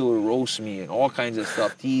sister would roast me and all kinds of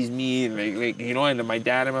stuff, tease me, and like you know, and then my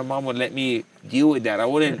dad and my mom would let me deal with that. I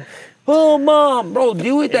wouldn't. Oh, mom, bro,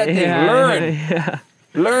 deal with that thing. Learn, Yeah.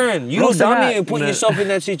 learn. You Most don't of dummy that, and put no. yourself in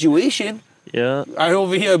that situation. Yeah. I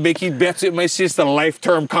over here making bets with my sister,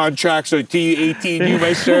 life-term contracts, so till you 18, you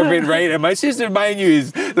my servant, right? And my sister, mind you,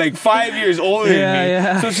 is like 5 years older than me.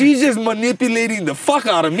 Yeah. So she's just manipulating the fuck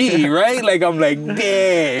out of me, right? Like, I'm like,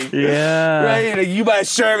 dang. Yeah. Right? Like, you my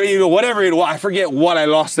servant, you know, whatever it was. I forget what I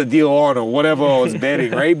lost the deal on or whatever I was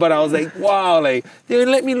betting, right? But I was like, wow, like, they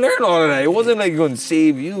didn't let me learn all of that. It wasn't like going to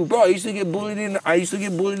save you. Bro, I used to get bullied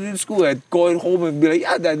in school. I'd go home and be like,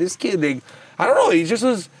 yeah, dad, this kid, like, I don't know, he just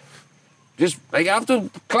was... Just like after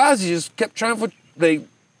class, he just kept trying for like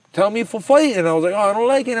tell me for fight, and I was like, oh, I don't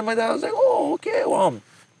like it. And my dad was like, oh, okay, well,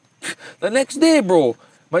 the next day, bro,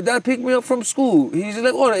 my dad picked me up from school. He's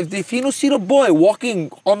like, oh, if he don't see the boy walking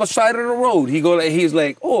on the side of the road, he's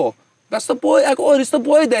like, oh, that's the boy. I go, oh, this the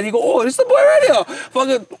boy, dad. He go, oh, this the boy right here.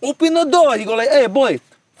 Fucking open the door. He go like, hey, boy,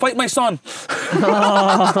 fight my son.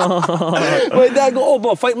 My dad go, oh,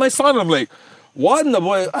 boy, fight my son. I'm like, what? And the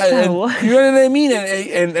boy, What? you know what I mean?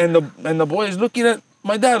 And the boy is looking at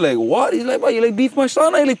my dad like, what? He's like, what? You like beef my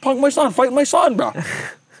son? I like punk my son, fight my son, bro.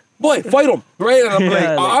 Boy, fight him, right? And I'm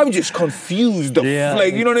like, I'm just confused.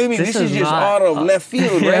 Like, you know what I mean? This is just out of left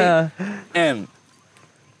field, right? And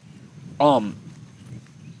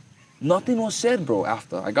nothing was said, bro.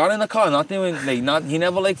 After I got in the car, nothing went like he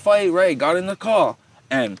never like fight, right? Got in the car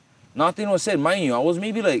and. Nothing was said, mind you. I was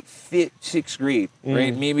maybe like sixth grade,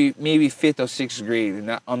 right? Maybe fifth or sixth grade,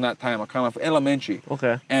 on that time, I kind of elementary.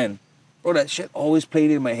 Okay. And bro, that shit always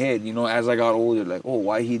played in my head, you know, as I got older. Like, oh,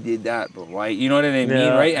 why he did that, bro? Why, you know what I mean,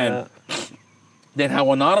 right? And then how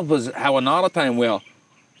another time, well,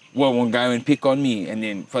 one guy went pick on me, and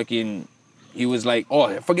then fucking, he was like, oh,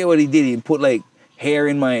 I forget what he did. He put like hair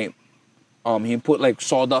in my. He put like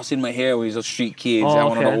sawdust in my hair when he was a street kid,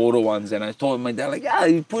 one of the older ones. And I told my dad, like, yeah,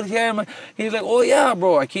 he put hair in my... He's like, oh yeah,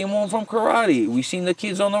 bro, I came home from karate. We seen the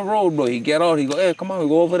kids on the road, bro. He get out, he go, hey, come on, we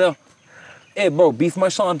go over there. Hey, bro, beef my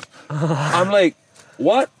son. I'm like,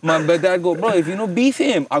 what? My dad go, bro, if you don't beef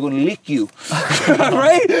him, I'm gonna lick you.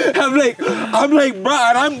 Right? I'm like, bro,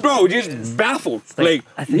 and I'm, bro, just baffled. Like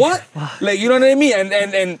what? Like, you know what I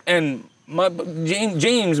mean? And my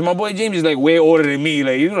James, my boy James is like way older than me.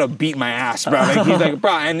 Like, you're gonna beat my ass, bro. Like, he's like,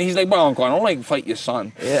 bro, and he's like, bro, Uncle, I don't like fight your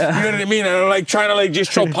son. Yeah. You know what I memean? And I'm like trying to like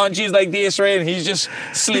just throw punches like this, right? And he's just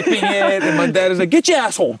slipping it. And my dad is like, get your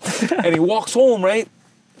ass home. And he walks home, right?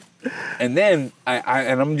 And then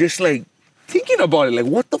I'm just like thinking about it, like,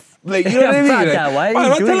 what the like, you know what I mean? Like, Dad, why are you I'm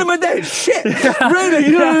not doing telling my dad shit, right? Like,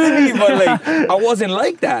 you know what I mean? But like, I wasn't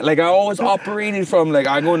like that. Like, I always operated from like,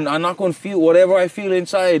 I'm not gonna feel whatever I feel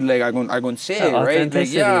inside. Like, I'm gonna say it, right?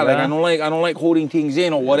 Like, yeah, like I don't like holding things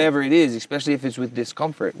in or whatever it is, especially if it's with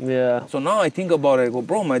discomfort. Yeah. So now I think about it. I go,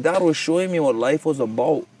 bro, my dad was showing me what life was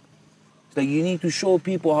about. It's like, you need to show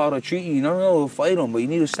people how to treat you. You don't know to fight them, but you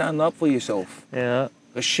need to stand up for yourself. Yeah.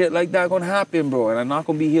 Cause shit like that gonna happen, bro. And I'm not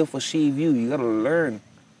gonna be here for save you. You gotta learn.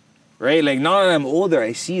 right? Like now that I'm older,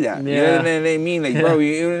 I see that. You know what I mean? Like, bro,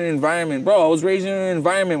 you're in an environment. Bro, I was raised in an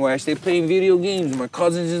environment where I stay playing video games. My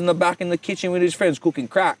cousin's in the back in the kitchen with his friends cooking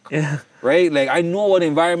crack. Yeah. Right? Like, I know what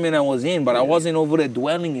environment I was in, but I wasn't over there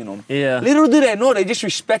dwelling in them. Yeah. Little did I know, they just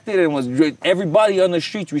respected it and was everybody on the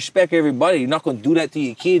streets respect everybody. You're not gonna do that to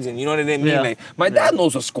your kids, and you know what I mean? Yeah. Like, my dad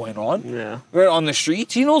knows what's going on. Yeah. Right on the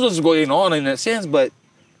streets, he knows what's going on in that sense, but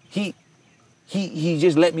he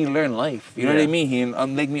just let me learn life. You know what I mean? He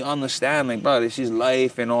make me understand, like, bro, this is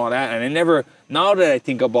life and all that. And I never, now that I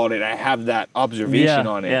think about it, I have that observation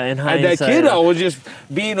on it. Yeah, in As hindsight. that kid, I was just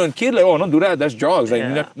being a kid, like, oh, don't do that, that's drugs.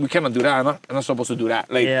 Like, we cannot do that. I'm not supposed to do that.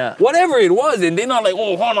 Like, whatever it was, and they're not like,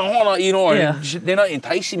 oh, hold on, you know, or they're not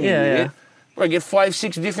enticing me with it. Bro, I get 5,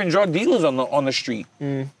 6 different drug dealers on the street.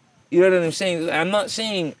 You know what I'm saying? I'm not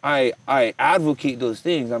saying I advocate those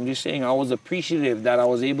things. I'm just saying I was appreciative that I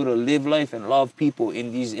was able to live life and love people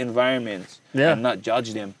in these environments and not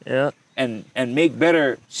judge them. Yeah. And make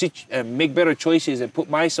better choices and put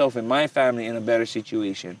myself and my family in a better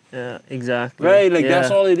situation. Yeah, exactly. Right? Like, that's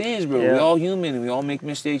all it is, bro. Yeah. We're all human and we all make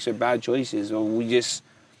mistakes or bad choices. Or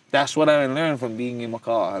that's what I learned from being in my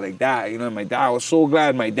car. Like that, you know, I was so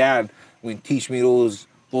glad my dad would teach me those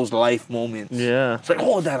life moments. Yeah. It's like,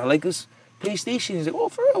 oh, Dad, I like this PlayStation. He's like, oh,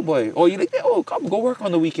 for real, boy. Oh, you like that? Oh, come, go work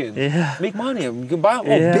on the weekend. Yeah. Make money. You can buy. Oh,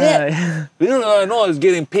 bet. Little I know I was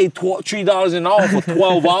getting paid $3 an hour for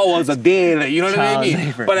 12 hours a day. Like, you know what I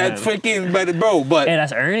mean? But that's freaking, but hey,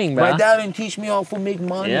 that's earning, bro. My dad didn't teach me how to make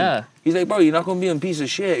money. Yeah. He's like, bro, you're not gonna be a piece of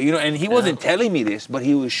shit. You know, and he wasn't telling me this, but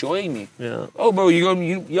he was showing me. Yeah. Oh, bro,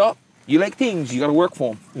 you like things, you gotta work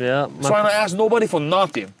for them. Yeah. So I don't ask nobody for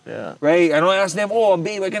nothing. Yeah. Right? I don't ask them, oh,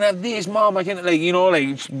 babe, I can have this, mom, I can, like, you know,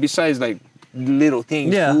 like, besides, like, little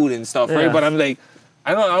things, food and stuff, right? But I'm like,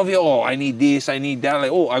 I'll be, oh, I need this, I need that.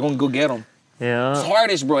 Like, oh, I'm gonna go get them. Yeah. It's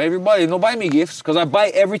hardest, bro. Everybody, don't buy me gifts, because I buy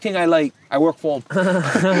everything I like. I work for them.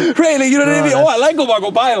 Right? Like, you know what I mean? Oh, I like them, I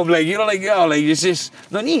go buy them. Like, you know, like, yo, like, it's just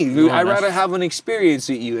no need. I'd rather have an experience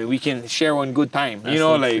with you and we can share one good time. You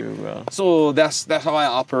know, so like, true, bro. So that's how I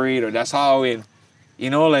operate, or that's how I win.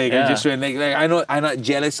 You know, like, I just like I know I'm not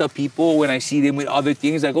jealous of people when I see them with other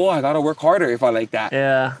things. Like, oh, I gotta work harder if I like that.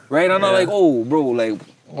 Yeah. Right? I'm not like, oh, bro, like,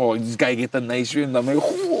 oh, this guy get the nice rims. I'm like,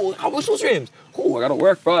 oh, how much those rims? Oh, I gotta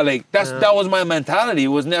work, bro. Like, that was my mentality. It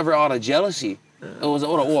was never out of jealousy. It was,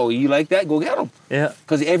 oh, you like that? Go get them. Yeah.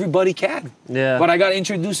 Because everybody can. Yeah. But I got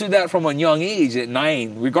introduced to that from a young age at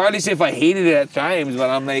 9. Regardless if I hated it at times, but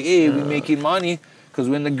I'm like, hey, we're making money. Because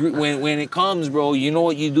when it comes, bro, you know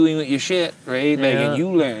what you're doing with your shit, right? Like, and you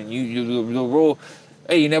learn. You bro.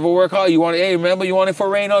 Hey, you never work hard. Hey, remember you want it for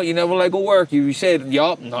rain out? You never like go work. You said,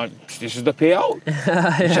 yup, no, this is the payout.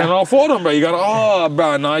 You send off for them, bro. You gotta,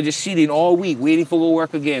 bro, no, I just sitting all week waiting for go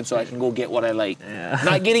work again so I can go get what I like. Yeah.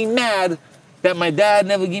 Not getting mad that my dad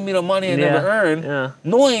never gave me the money I never earned,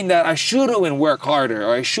 knowing that I should have went work harder,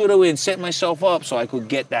 or I should have went set myself up so I could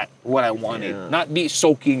get that what I wanted. Not be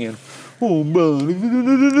soaking in, oh, bro, like,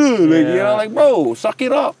 you know, like, bro, suck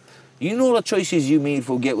it up. You know the choices you made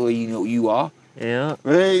for get where you know you are. Yeah.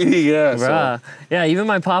 Right? Yeah. Bruh. So. Yeah, even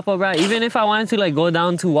my papa, bruh, even if I wanted to, like, go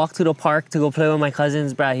down to walk to the park to go play with my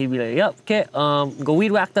cousins, bruh, he'd be like, yep, okay, go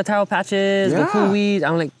weed whack the taro patches, go pull weed.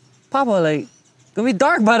 I'm like, Papa, like, it's gonna be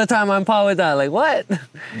dark by the time I'm pot with that. Like, what?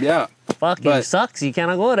 Yeah. Fuck, it sucks. You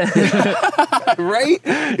cannot go there. Right?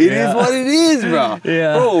 It is what it is, bro.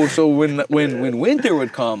 Yeah. Bro, so when winter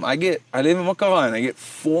would come, I live in Macau and I get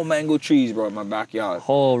 4 mango trees, bro, in my backyard.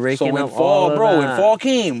 Oh, raking so when up fall, all bro, of when that. fall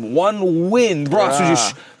came, one wind, bro.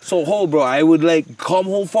 Bro, I would like come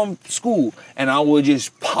home from school and I would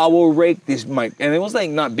just power rake this and it was like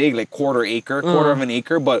not big, like quarter of an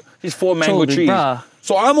acre, but just 4 mango trees. Bruh.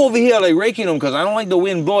 So I'm over here like raking them because I don't like the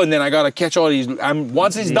wind blowing. Then I gotta catch all these.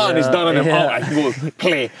 Once it's done, it's done, and I'm out. I can go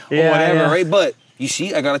play or whatever, right? But you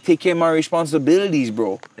see, I gotta take care of my responsibilities,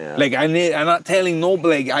 bro. Yeah. Like I'm not telling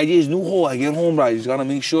nobody. Like I just knew, I get home, bro. I just gotta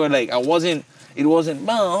make sure, like it wasn't, I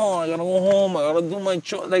gotta go home. I gotta do my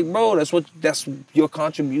chore. Like, bro, that's your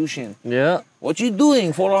contribution. Yeah. What you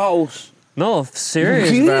doing for the house? No, serious,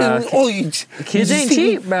 bro. Kids ain't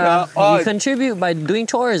cheap, bro. You contribute by doing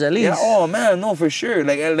chores at least. Yeah, oh man, no, for sure.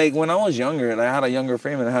 Like when I was younger, I had a younger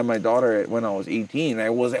frame and I had my daughter when I was 18. I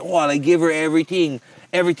was like, I give her everything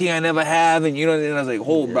I never have, and you know, and I was like,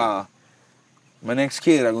 bro. My next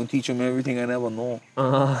kid, I'm going to teach them everything I never know.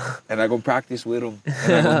 Uh-huh. And I'm going to practice with them.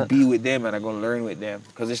 And I'm going to be with them and I'm going to learn with them.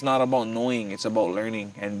 Because it's not about knowing, it's about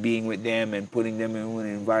learning and being with them and putting them in an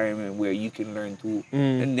environment where you can learn too.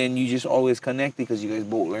 And then you just always connect because you guys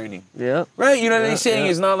both learning. Yeah. Right? You know what I'm saying?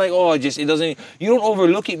 It's not like, oh, it doesn't, you don't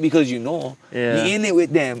overlook it because you know. Yeah. You're in it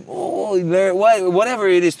with them. Oh, learn, whatever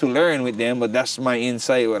it is to learn with them, but that's my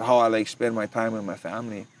insight with how I like spend my time with my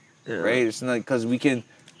family. Yeah. Right? It's not because we can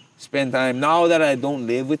spend time now that I don't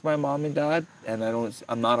live with my mom and dad, and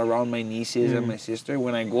I'm not around my nieces and my sister.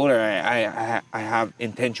 When I go there, I have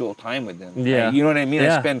intentional time with them. Yeah. Like, you know what I mean?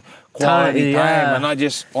 Yeah. I spend quality time. I'm not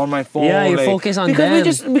just on my phone. Yeah, you like, focus on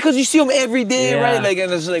because them. because you see them every day, Yeah. right? Like,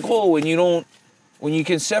 and it's like, oh, when you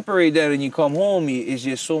can separate that and you come home, it's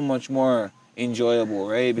just so much more enjoyable,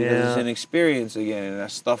 right? Because it's an experience again, and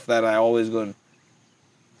that's stuff that I always go.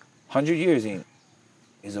 100 years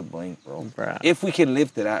is a blink, bro. Bruh. If we can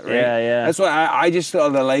live to that, right? Yeah, yeah. That's why I just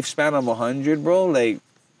thought the lifespan of 100, bro. Like,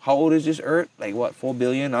 how old is this Earth? Like, what, 4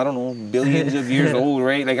 billion? I don't know. Billions of years old,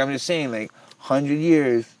 right? Like, I'm just saying, like, 100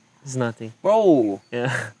 years. It's nothing. Bro,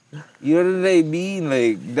 Yeah. you know what I mean?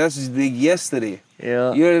 Like, that's like yesterday.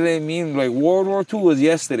 Yeah. You know what I mean? Like, World War II was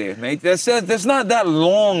yesterday. Like, that's not that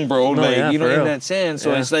long, bro. No, like, yeah, you know, for in real. that sense.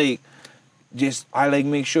 So Yeah. it's like, just, I like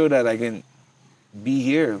make sure that I can be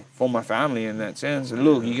here for my family in that sense. And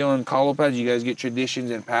look, you go on Kalo Pads, you guys get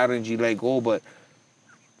traditions and patterns you like go, but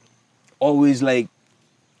always like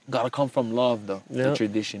gotta come from love though. The Yep.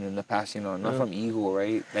 tradition and the passing on, not from ego,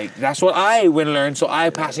 right? Like that's what I learned, so I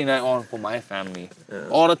passing that on for my family.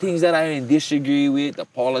 All the things that I disagree with, the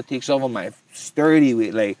politics of them, I sturdy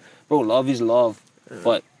with. Like, bro, love is love,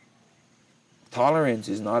 but tolerance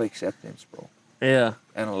is not acceptance, bro. Yeah.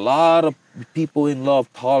 And a lot of people in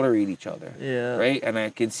love tolerate each other. Yeah. Right? And I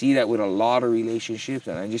can see that with a lot of relationships.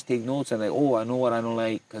 And I just take notes and like, oh, I know what I don't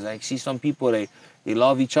like. Because I see some people, they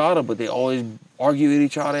love each other, but they always argue with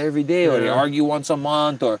each other every day. Or they argue once a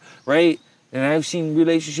month. Or, right? And I've seen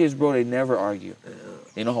relationships, bro, they never argue.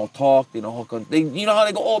 They know how to talk. They know how you know how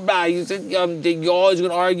they go, oh, bad. You said you're always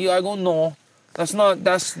going to argue. I go, no.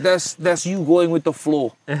 That's you going with the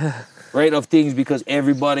flow. Right, of things because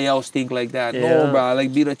everybody else think like that. Yeah. No, bro, I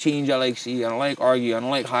like be the change I like see. I don't like argue. I don't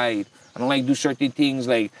like hide. I don't like do certain things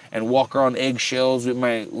like and walk around eggshells with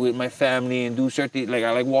my family and do certain like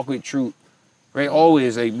I like walk with truth. Right,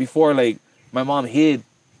 always like before like my mom hid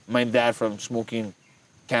my dad from smoking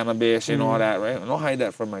cannabis and all that. Right, I don't hide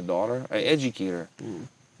that from my daughter. I educate her.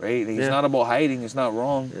 Right, like, it's not about hiding. It's not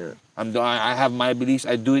wrong. Yeah. I have my beliefs.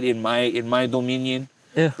 I do it in my dominion.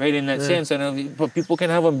 Yeah. Right, in that sense. And but people can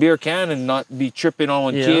have a beer can and not be tripping on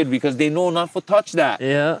one kid because they know not to touch that.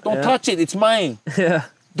 Yeah. Don't touch it. It's mine. Yeah.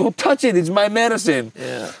 Don't touch it. It's my medicine.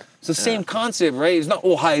 Yeah. It's the same concept, right? It's not,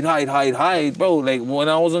 oh, hide. Bro, like, when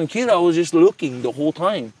I was a kid, I was just looking the whole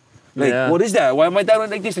time. Like, what is that? Why am I doing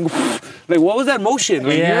like this? And go, like, what was that motion?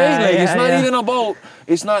 Like, right? Like, it's not even about,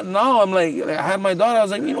 it's not, now I'm like, I had my daughter, I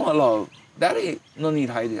was like, you know what, love? That ain't, no need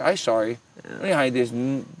to hide it. I'm sorry. Let me hide this.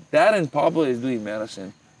 Dad and Papa is doing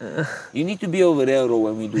medicine. You need to be over there though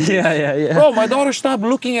when we do this. Yeah. Bro, my daughter stopped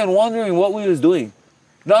looking and wondering what we was doing.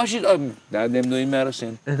 Now she's, Dad, them doing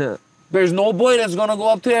medicine. There's no boy that's gonna go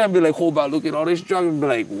up there and be like, hold on, look at all this drug and be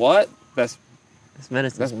like, what? That's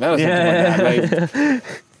medicine. That's medicine to my dad. Like,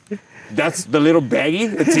 that's the little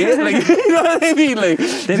baggie. That's it. Like, you know what I mean? Like,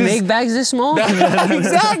 they make bags this small.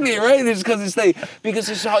 Exactly, right? It's because it's like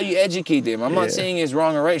it's how you educate them. I'm not saying it's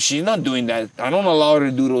wrong or right. She's not doing that. I don't allow her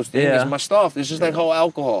to do those things. It's my stuff. It's just like how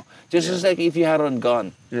alcohol. Just like if you had a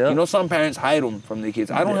gun. Yeah. You know, some parents hide them from their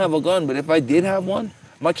kids. I don't have a gun, but if I did have one,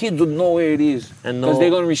 my kids would know where it is because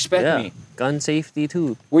they're gonna respect me. Gun safety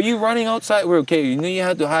too. Were you running outside? We're okay. You knew you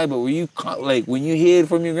had to hide, but were you like when you hid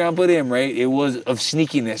from your grandpa? Them right? It was of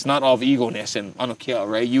sneakiness, not of egoness and I don't care,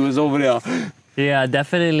 right? You was over there. Yeah,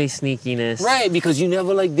 definitely sneakiness. Right, because you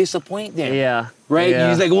never like disappoint them. Yeah. Right? Yeah. You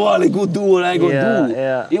was like, well, like go do what I go do.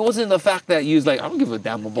 Yeah. It wasn't the fact that you was like, I don't give a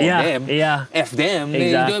damn about them. Yeah. F them.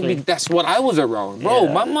 Exactly. That's what I was around. Bro,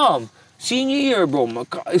 my mom, senior year, bro,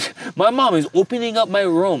 my mom is opening up my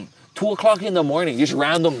room 2:00 in the morning, just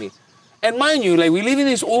randomly. And mind you, like we live in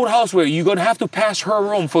this old house where you're gonna have to pass her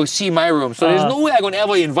room for see my room. So there's no way I'm gonna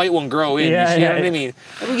ever invite one girl in. You see what I mean?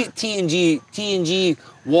 Let me get TNG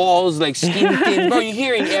walls, like skin thin. Bro, you're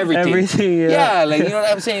hearing everything. Everything, Yeah, like you know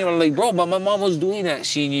what I'm saying? Like, bro, but my mom was doing that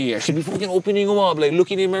senior year. She'd be fucking opening them up, like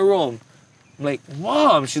looking in my room. I'm like,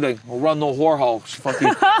 Mom, she's like, I'll run no whorehouse.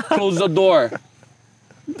 Fucking close the door.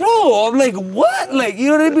 Bro, I'm like, what? Like, you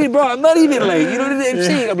know what I mean, bro? I'm not even like, you know what I'm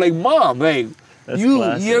saying? I'm like, Mom, like,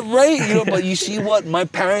 you're right, you know, but you see what my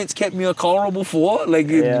parents kept me accountable for? Like,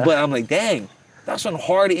 but I'm like, dang, That's one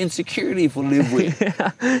hard insecurity for live with.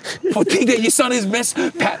 For think that your son is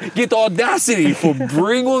get the audacity for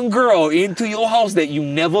bring one girl into your house that you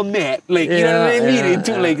never met. Like, you know what I mean?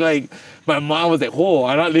 Into like my mom was like, oh,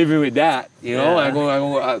 I'm not living with that. You know, I'm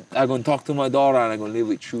going to talk to my daughter and I'm going to live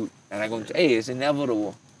with truth. And I'm going to, hey, it's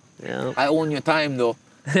inevitable. Yeah. I own your time though.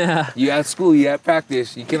 You at school, you at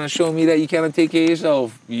practice. You cannot show me that you cannot take care of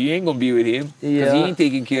yourself. You ain't going to be with him. Because he ain't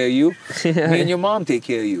taking care of you. Me and your mom take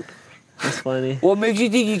care of you. That's funny. What makes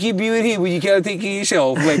you think you can be with him when you can't take care of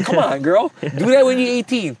yourself? Like, come on, girl. Do that when you're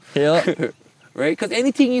 18. Yeah. Right? Because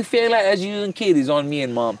anything you fail at as a young kid is on me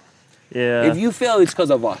and mom. Yeah. If you fail, it's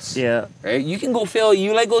because of us. Yeah. Right? You can go fail.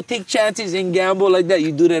 You like go take chances and gamble like that.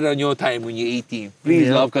 You do that on your time when you're 18. Please,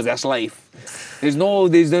 love, because that's life. There's no,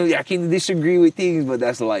 I can disagree with things, but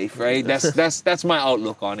that's life, right? That's my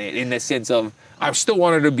outlook on it in the sense of I still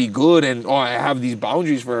want her to be good and I have these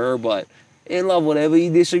boundaries for her, but in love, whatever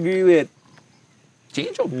you disagree with,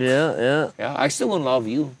 change them. Yeah. I still gonna love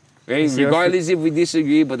you, right? Regardless if we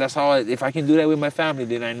disagree, but that's how if I can do that with my family,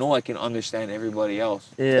 then I know I can understand everybody else.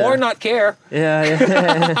 Yeah. Or not care.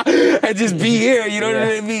 Yeah. And just be here, you know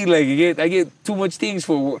what I mean? Like I get too much things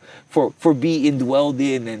for being dwelled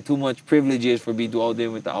in and too much privileges for being dwelled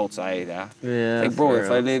in with the outside. Yeah. Like, bro,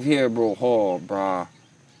 if I live here, bro, brah.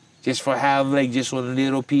 Just for have like just one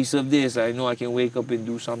little piece of this, I know I can wake up and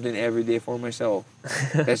do something every day for myself.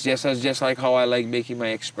 That's just like how I like making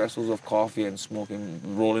my espressos of coffee and smoking,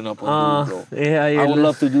 rolling up on bro. Yeah, I would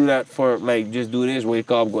love to do that for like just do this,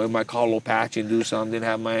 wake up, go in my Carlo patch and do something,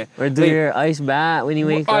 have my or do your ice bath when you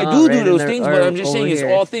wake up. I do those things, but I'm just saying it's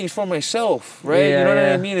all things for myself, right? Yeah, you know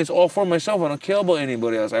what I mean? It's all for myself. I don't care about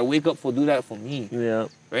anybody else. I wake up for do that for me. Yeah.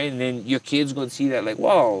 Right? And then your kids gonna see that like,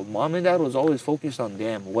 wow, mom and dad was always focused on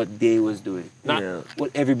them, what they was doing. Not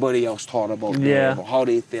what everybody else thought about them or how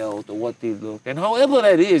they felt or what they looked. And however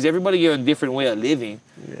that is, everybody get a different way of living.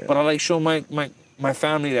 Yeah. But I like show my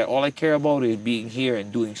family that all I care about is being here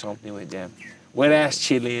and doing something with them. Whether that's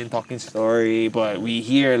chilling, talking story, but we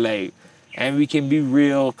here like and we can be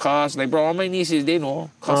real, cuss. Like, bro, all my nieces, they know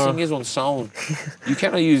cussing is on sound. You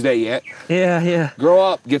cannot use that yet. Yeah. Grow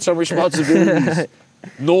up, get some responsibilities.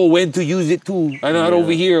 Know when to use it too. I'm not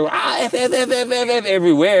over here F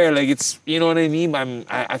everywhere. Like it's, you know what I mean?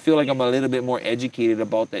 I feel like I'm a little bit more educated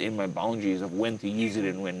about that in my boundaries of when to use it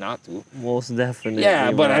and when not to. Most definitely.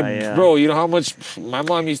 Yeah, but bro, you know how much my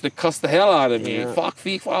mom used to cuss the hell out of me. Yeah. Fuck,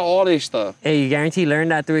 all this stuff. Hey, you guarantee learn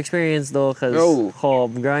that through experience though, because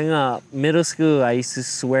growing up, middle school, I used to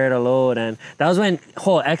swear to load, and that was when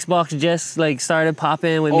Xbox just like started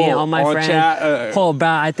popping with me and all my friends. Chat, bro,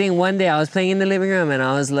 I think one day I was playing in the living room and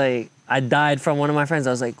I was like, I died from one of my friends.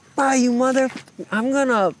 I was like, "Bye, you mother! I'm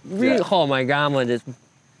gonna." My grandma just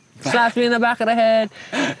slapped me in the back of the head.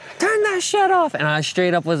 Turn that shit off! And I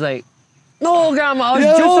straight up was like, "No, grandma, I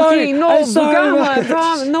was joking. Grandma, I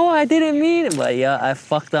promise. No, I didn't mean it." But yeah, I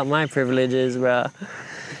fucked up my privileges, bro.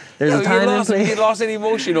 There's a time and place. We get lost in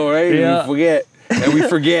emotional, right? Yeah. We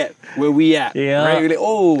forget where we at. Yeah. Right?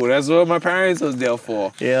 We're like, that's what my parents was there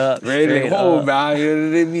for. Yeah. Right? Like, man,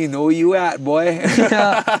 you didn't mean know where you at, boy.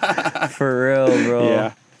 For real, bro.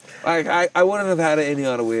 Yeah. I wouldn't have had it any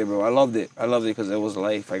other way, bro. I loved it because it was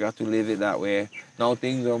life. I got to live it that way. Now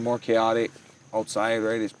things are more chaotic outside,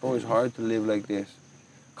 right? It's always hard to live like this.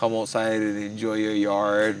 Come outside and enjoy your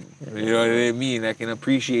yard. You know what I mean? I can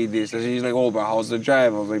appreciate this. And she's like, bro, how's the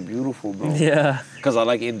drive? I was like, beautiful, bro. Yeah. Because I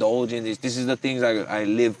like indulging this. This is the things I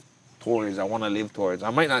live towards. I want to live towards. I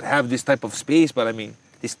might not have this type of space, but I mean,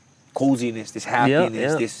 this coziness, this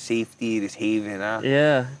happiness, this safety, this haven.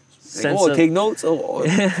 Yeah. Like, take notes. But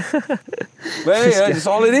hey, that's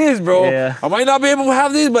all it is, bro. Yeah. I might not be able to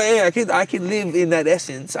have this, but hey, I can live in that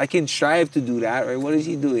essence. I can strive to do that, right? What is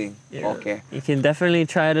he doing? Yeah. Okay. You can definitely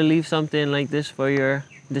try to leave something like this for your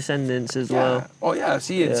descendants as well. Oh yeah,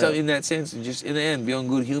 see it. So in that sense, just in the end, be a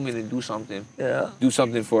good human and do something. Yeah. Do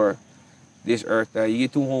something for this earth. You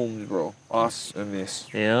get two homes, bro. Us and this.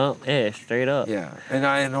 Yeah. Hey, straight up. Yeah.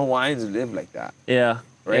 And Hawaiians live like that. Yeah.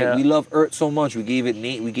 Right? Yeah. We love earth so much. We gave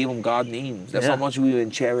them God names. That's how much we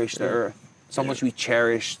even cherish the earth. So much we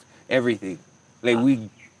cherished everything. Like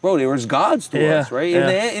they was gods to us, right? Yeah.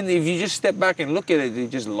 And if you just step back and look at it, they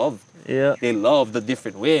just loved. Yeah. They loved the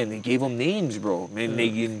different way, and they gave them names, bro. Man, they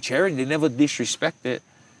didn't cherish. They never disrespected.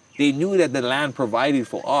 They knew that the land provided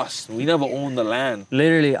for us. We never owned the land.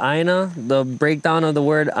 Literally, Aina, the breakdown of the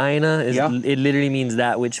word Aina, it literally means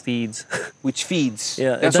that which feeds. Which feeds.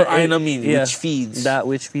 Yeah. That's what Aina means, which feeds. That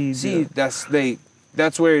which feeds. See, that's like,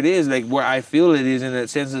 that's where it is, like where I feel it is in that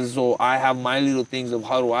sense. Is so I have my little things of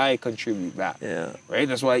how do I contribute back. Yeah. Right.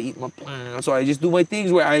 That's why I eat my plants. So I just do my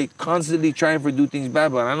things where I constantly try and do things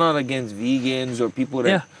bad. But I'm not against vegans or people that.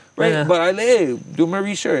 Yeah. Right. Yeah. But I do my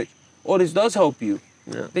research. Oh, this does help you.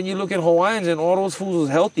 Yeah. Then you look at Hawaiians and all those foods was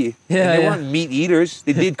healthy. Yeah, And they yeah. weren't meat eaters.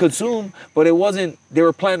 They did consume, but it wasn't. They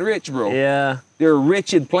were plant rich, bro. Yeah. They were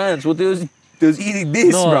rich in plants. What they was eating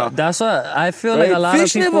this, No, bro. that's what I feel like. Right? A lot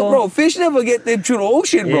Fish of people. fish never get them through the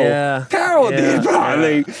ocean, bro. Yeah. Taro did, bro. Yeah.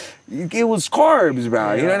 Like it was carbs,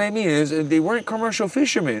 bro. You know Yeah. what I mean? They weren't commercial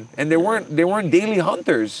fishermen, and they weren't daily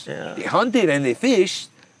hunters. Yeah. They hunted and they fished,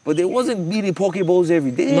 but they wasn't eating poke bowls every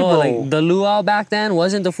day, No, bro. like the luau back then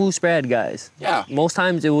wasn't the full spread, guys. Yeah. Most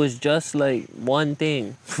times it was just like one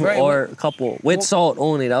thing Right, or a couple with well- salt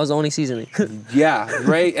only. That was the only seasoning. Yeah,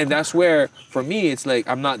 right. And that's where, for me, it's like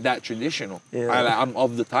I'm not that traditional. Yeah. I'm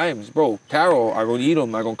of the times, bro. Taro, I'm gonna eat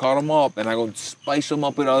them. I'm gonna cut them up, and I'm gonna spice them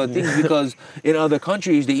up with other things because in other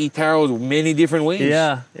countries they eat taros many different ways.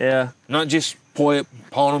 yeah, yeah. Not just poi,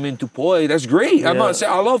 pound them into poi. That's great. I'm Yeah. not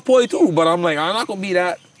saying I love poi too, but I'm like I'm not gonna be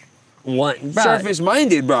that One bruh, surface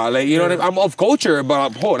minded, bro. Like you know what I mean? I'm of culture, but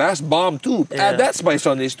that's bomb too. Yeah. Add that spice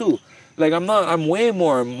on this too. Like I'm way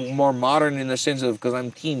more modern in the sense of because I'm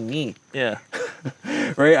team me. Yeah.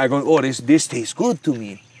 Right? I go, oh, this tastes good to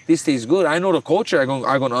me. This tastes good. I know the culture. I'm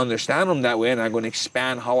gonna understand them that way, and I'm gonna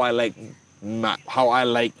expand how I like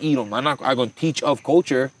eat them. I'm gonna teach of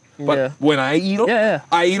culture, but Yeah. when I eat them, Yeah, yeah.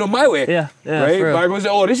 I eat them my way. Yeah, yeah, Right? for real. But I'm gonna say,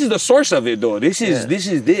 oh, this is the source of it, though. This is Yeah.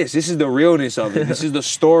 this is the realness of it. This is the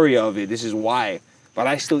story of it. This is why. But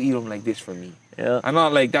I still eat them like this for me. Yeah. I'm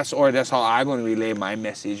not like that's how I'm gonna relay my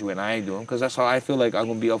message when I do them, because that's how I feel like I'm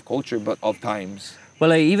gonna be of culture, but of times. But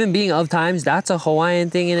like even being of times, that's a Hawaiian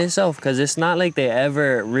thing in itself, because it's not like they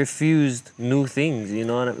ever refused new things. You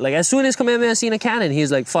know what I mean? Like as soon as Kamehameha seen a cannon,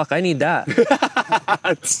 he's like, "Fuck, I need that."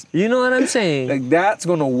 You know what I'm saying? Like that's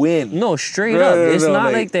gonna win. No, straight No, up. no, no, It's no, not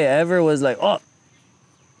like- like they ever was like, "Oh,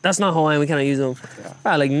 that's not Hawaiian. We cannot use them."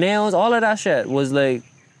 Right, like nails, all of that shit was like,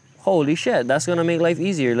 holy shit, that's gonna make life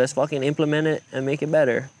easier. Let's fucking implement it and make it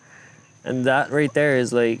better. And that right there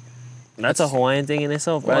is like, that's a Hawaiian thing in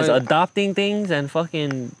itself. Right? It's Well, adopting things and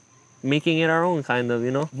fucking making it our own, kind of,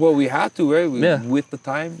 you know? Well, we have to, right? Yeah. With the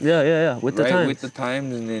time. Yeah. With the right? times. With the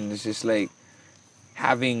times, and then it's just like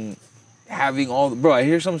having all the, bro. I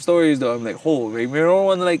hear some stories though. I'm like, oh, maybe you don't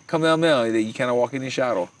want to like Kamehameha that you cannot walk in the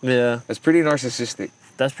shadow. Yeah, That's pretty narcissistic.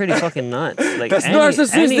 that's pretty fucking nuts. Like That's any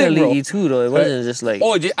narcissistic, bro. Ali'i too, though. It wasn't just like,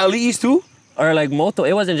 Oh, Ali's too? or like Moto.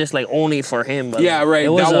 It wasn't just like only for him. But Yeah, like, right.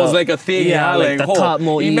 It That was like a thing. Yeah, like the oh, top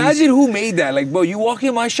Mo'is. imagine who made that. Like, bro, you walk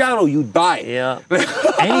in my shadow, you die. Yeah.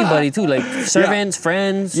 Anybody too, like servants,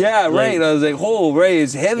 friends. Yeah, right. like, I was like, oh, right,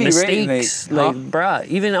 it's heavy, mistakes, right? like, bruh,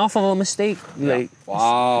 even off of a mistake, like,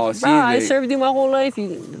 wow, see, bruh, I like- served you my whole life.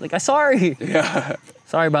 I'm sorry. Yeah.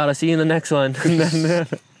 Sorry about it. See you in the next one.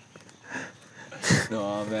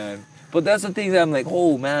 No, man. But that's the thing that I'm like,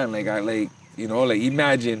 oh man, like I like, you know, like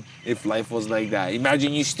imagine if life was like that.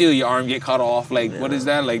 Imagine you steal, your arm get cut off. Like, what is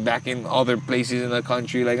that? Like back in other places in the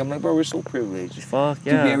country. Like I'm like, bro, we're so privileged. Fuck To be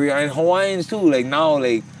yeah. every and Hawaiians too. Like now,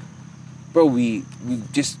 like, bro, we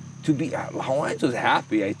just to be Hawaiians was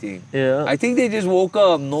happy. I think. Yeah. I think they just woke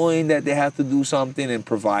up knowing that they have to do something and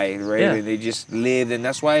provide, right? Yeah. And they just lived, and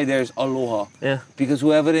that's why there's aloha. Yeah. Because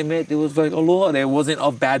whoever they met, it was like aloha. There wasn't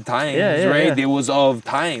of bad times, Yeah, right? yeah. There was of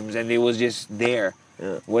times, and they was just there.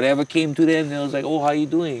 Yeah. Whatever came to them, they was like, oh, how you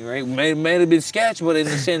doing, right? Might have been sketch, but in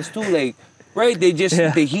a sense too, like, right? They just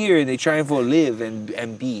Yeah. they here and they trying for live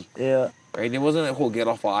and be, Yeah. right? It wasn't like, oh, get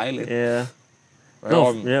off an island, Yeah. right? No,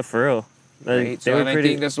 Or- yeah, for real. Like, right? they So were and I pretty.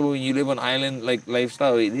 think that's when you live on island like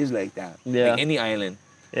lifestyle, it is like that. Yeah. Like any island.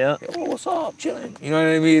 Yeah. Oh, what's up, chilling? You know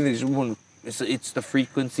what I mean? It's the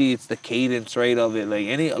frequency, it's the cadence, right, of it. Like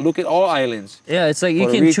look at all islands. Yeah. It's like you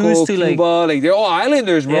Puerto can Rico, choose to Cuba, like they're all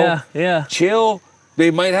islanders, bro. Yeah. Yeah. Chill. They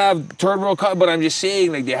might have third world cut, but I'm just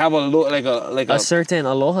saying, like they have A certain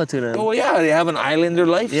aloha to them. oh yeah, they have an islander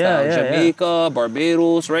lifestyle. Yeah, yeah, Jamaica,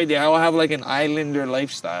 Barbados, right? They all have like an islander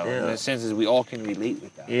lifestyle. Yeah. In the sense is we all can relate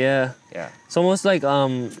with that. Yeah. Yeah. It's almost like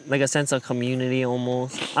a sense of community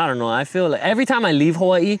almost. I don't know. I feel like every time I leave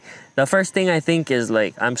Hawaii, the first thing I think is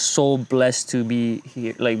like I'm so blessed to be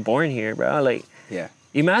here, like born here, bro. Like Yeah.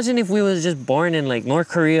 imagine if we was just born in like North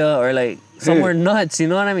Korea or like somewhere nuts, you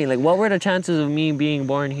know what I mean? Like what were the chances of me being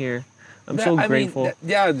born here? I'm so I mean, grateful.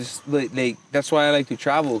 just like that's why I like to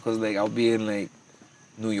travel, because like I'll be in like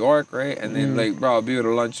New York, right? And then like bro, I'll be with a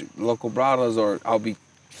lunch local brothers, or I'll be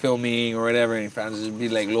filming or whatever, and fans just be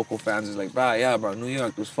like local fans is like, bro, yeah, bro, New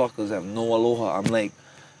York, those fuckers have no aloha. I'm like,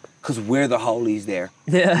 Because we're the haoles there.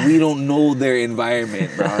 Yeah. We don't know their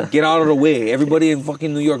environment, bro. Get out of the way. Everybody in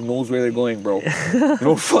fucking New York knows where they're going, bro. You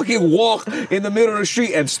don't fucking walk in the middle of the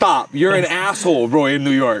street and stop. You're an asshole, bro, in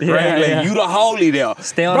New York, Yeah, right? Like, yeah. you the haole there.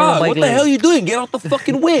 Stay on bro, the bike what the lane. hell you doing? Get out the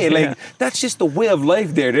fucking way. Like, Yeah. that's just the way of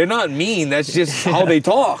life there. They're not mean. That's just how they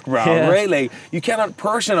talk, bro, Yeah. right? Like, you cannot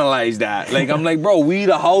personalize that. Like, I'm like, bro, we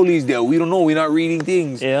the haoles there. We don't know. We're not reading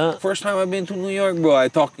things. Yeah. First time I've been to New York, bro,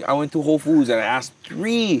 I went to Whole Foods and I asked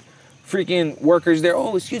 3 freaking workers there,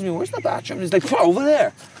 oh, excuse me, where's the bathroom? It's like, over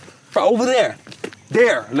there. Over there.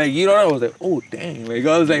 There. Like, you know, I was like, oh, dang. Like,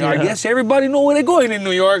 I was like, I Yeah. guess everybody know where they're going in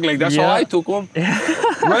New York. Like, that's how Yeah. I took them.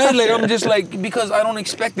 Right? Like, I'm just like, because I don't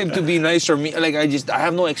expect them to be nice or me. Like, I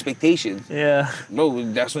have no expectations. Yeah.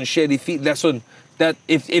 Bro, that's when shitty feet, that's when, that,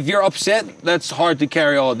 if you're upset, that's hard to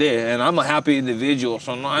carry all day. And I'm a happy individual,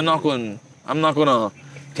 so I'm not going to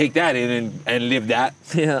take that in and live that,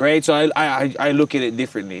 Yeah. right? So I look at it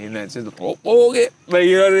differently in that sense. Oh, okay, like,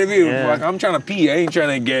 you know what I mean? Yeah. Like, I'm trying to pee. I ain't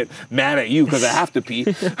trying to get mad at you because I have to pee,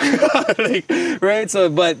 like, right? So,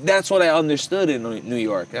 but that's what I understood in New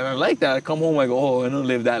York, and I like that. I come home, I go, oh, I don't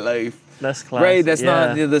live that life. That's class. Right, that's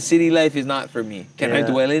yeah. not, the city life is not for me. Can I Yeah.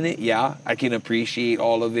 dwell in it? Yeah, I can appreciate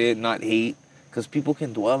all of it, not hate, because people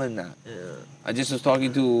can dwell in that. Yeah. I just was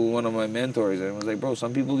talking to one of my mentors, and I was like, bro,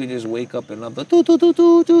 some people can just wake up and love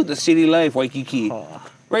the city life, Waikiki. Oh.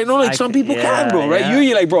 Right? No, like, some people can, bro, right? Yeah.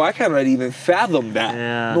 You're like, bro, I cannot even fathom that.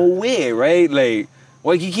 Yeah. No way, right? Like,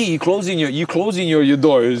 Waikiki, you closing your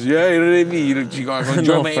doors, yeah? You know what I mean? You gotta go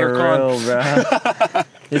enjoy No, my for aircon. real, bro.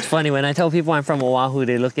 It's funny when I tell people I'm from Oahu,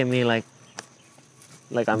 they look at me like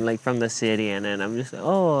I'm like from the city, and then I'm just like,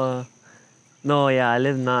 oh, no, yeah, I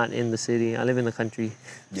live not in the city. I live in the country.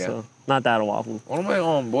 Yeah. So not that Oahu. One of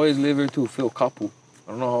my boys live here too, Phil Kapu.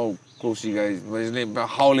 I don't know how close you guys, but his name,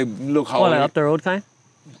 how they look, how Oh, like up the road kind?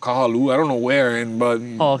 Kahalu, I don't know where, but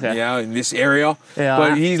Oh, okay. yeah, in this area. Yeah.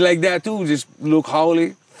 But he's like that too, just look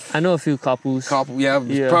Howley. I know a few couples. Yeah,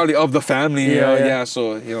 Yeah. probably of the family. Yeah, yeah. Yeah.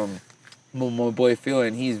 So, my boy Phil,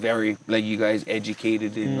 and he's very, like, you guys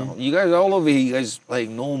educated in, you guys all over here, you guys, like,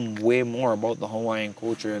 know way more about the Hawaiian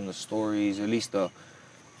culture and the stories, at least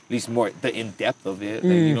more the in-depth of it.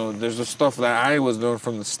 Like, there's the stuff that I was learning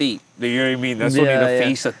from the state. You know what I mean? That's only Yeah, the yeah.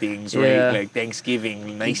 face of things, right? Yeah. Like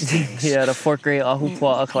Thanksgiving, nice things. Yeah, the 4th grade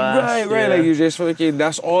Ahupua'a class. Right. Yeah. Like, you just fucking,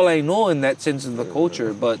 that's all I know in that sense of the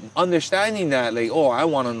culture. But understanding that, like, oh, I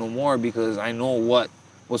want to know more because I know what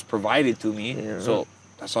was provided to me. Yeah. So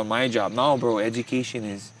that's on my job. Now, bro, education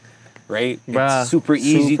is, right? Bruh, It's super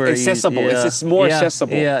easy, super easy, accessible. yeah. It's just more Yeah,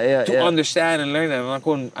 accessible yeah, to yeah. understand and learn that.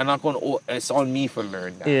 I'm not going. Oh, it's on me for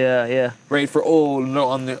learn that. Yeah, yeah. Right? For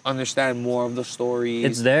understand more of the stories.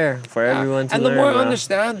 It's there for Yeah. everyone to and learn. the more I bro.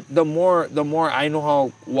 understand, the more I know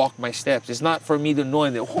how to walk my steps. It's not for me to know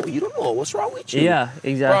and oh, you don't know what's wrong with you. Yeah, Bro, I'm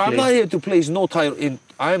exactly. not here to place no title in.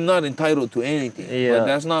 I'm not entitled to anything. Yeah.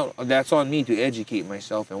 But that's on me to educate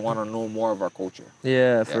myself and want to know more of our culture.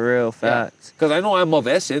 Yeah, for real, facts. Because I know I'm of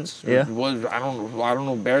essence. Yeah. I don't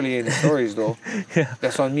know barely any stories though. Yeah.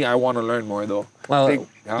 That's on me. I want to learn more though. Well,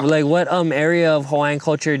 Yeah. like what area of Hawaiian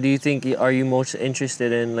culture do you think are you most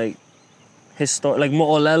interested in? Like like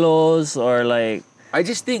mo'olelos or like I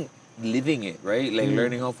just think living it, right? Like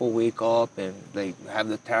learning how to wake up and like have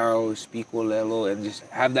the Taro, speak Olelo, and just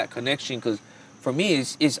have that connection. Because for me,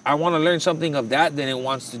 it's I want to learn something of that, then it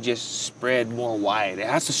wants to just spread more wide. It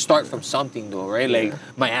has to start from something though, right? Like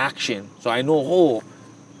my action. So I know,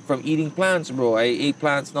 from eating plants, bro. I ate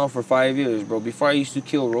plants now for 5 years, bro. Before I used to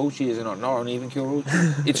kill roaches, and now I don't even kill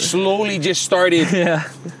roaches. It slowly just started. yeah,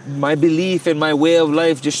 My belief and my way of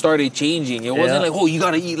life just started changing. It wasn't Yeah. like, you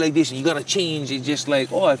gotta eat like this and you gotta change. It's just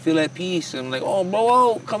like, I feel at peace. I'm like,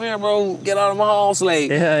 bro, come here, bro, get out of my house. Like,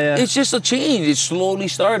 Yeah. it's just a change. It slowly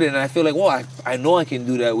started, and I feel like, I know I can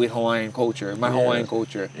do that with Hawaiian culture, my Hawaiian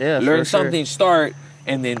culture. Yeah, learn for sure. something, start,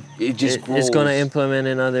 and then it just grows. it's gonna implement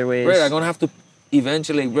in other ways. Right, I'm gonna have to.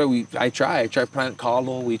 Eventually, bro, I try plant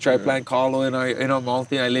kalo. We try plant kalo in our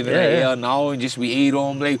mountain. I live in Yeah, area now, and just we ate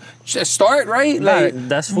them. Like, just start, right? Nah, Like,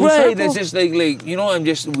 that's full right. circle. That's just like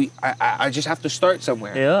I just have to start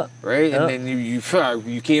somewhere. Yeah. Right, Yeah. and then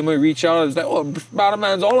you came and reach out. It's like, bottom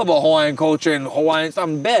man's all about Hawaiian culture and Hawaiian.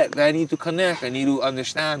 I'm bet I need to connect. I need to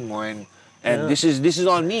understand more, and Yeah. this is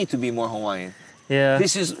on me to be more Hawaiian. Yeah.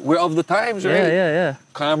 We're of the times, right? Yeah.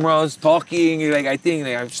 Cameras, talking. Like, I think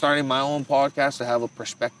I'm starting my own podcast to have a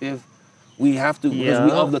perspective. We have to because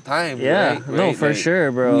we Yeah. of the time. Yeah. right? No, for Like,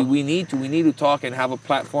 sure, bro. We need to talk and have a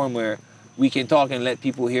platform where we can talk and let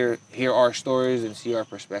people hear our stories and see our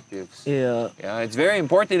perspectives. Yeah. Yeah, it's very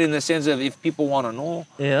important in the sense of if people want to know.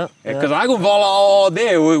 Yeah. Because I can follow all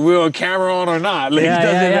day, we're on camera on or not. Like,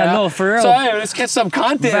 No, for real. So hey, let's get some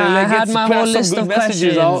content. Bruh, And I like, had my whole list of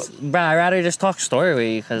questions. out. Bruh, I'd rather just talk story with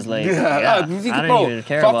you because, like, I don't even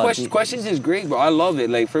care talk about questions is great, bro. I love it.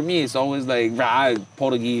 Like, for me, it's always like, bro, I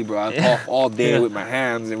Portuguese, bro. I talk all day with my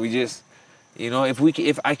hands, and we just, you know, if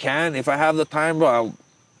I have the time, bro,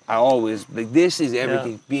 I always, like, this is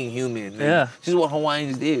everything, being human. Like, this is what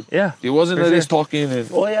Hawaiians did. Yeah. It wasn't just talking and,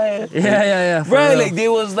 Yeah. Right, like, they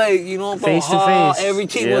was like, you know, face to face.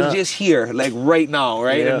 Everything was just here, like, right now,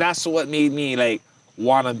 right? And that's what made me, like,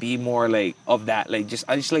 want to be more, like, of that. Like,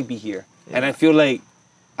 I just, like, be here. And I feel like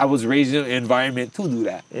I was raised in an environment to do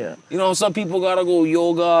that. Yeah. You know, some people gotta go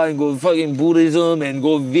yoga and go fucking Buddhism and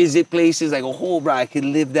go visit places. Like, oh, bro, I could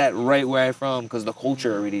live that right where I'm from because the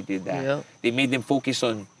culture already did that. Yeah. They made them focus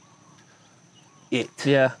on it.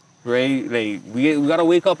 Yeah. Right? Like, we gotta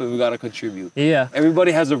wake up and we gotta contribute. Yeah.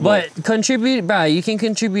 Everybody has a role. But contribute, bro, you can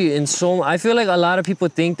contribute in so... I feel like a lot of people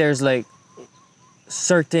think there's, like,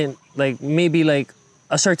 certain, like, maybe, like,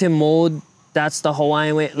 a certain mode that's the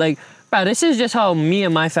Hawaiian way. Like, bro, this is just how me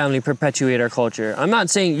and my family perpetuate our culture. I'm not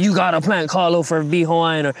saying you gotta plant kalo for be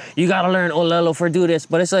Hawaiian or you gotta learn olelo for do this,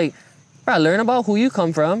 but it's like, bro, learn about who you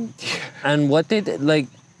come from and what they did. Like,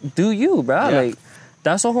 do you, bro? Yeah. Like,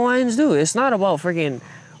 that's what Hawaiians do. It's not about freaking,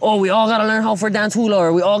 oh, we all gotta learn how for dance hula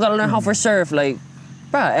or we all gotta learn how for surf. Like,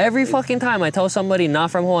 bro, every fucking time I tell somebody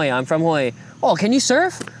not from Hawaii, I'm from Hawaii, oh, can you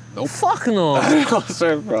surf? Nope. Fuck no. I don't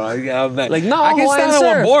surf, bro. Like, no, I can Hawaiian stand on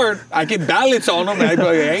surf. a board. I can balance on them.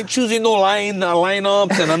 I ain't choosing no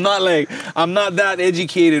lineups, and I'm not that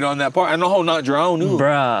educated on that part. I know how not drown, too.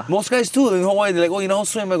 Bruh. Most guys, too, in Hawaii, they're like, oh, you know how to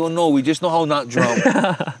swim? I go, no, we just know how not drown.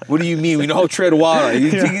 What do you mean? We know how to tread water.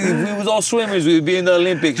 You think if we was all swimmers, we'd be in the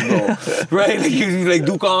Olympics, bro. Right? Like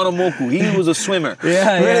Duka Anamoku. He was a swimmer. Yeah, right?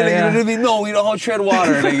 yeah, Like, yeah. you know what I mean? No, we know how to tread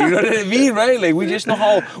water. Like, you know what I mean? Right? Like,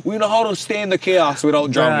 we know how to stay in the chaos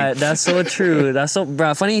without drowning. Bruh, that's so true. That's so,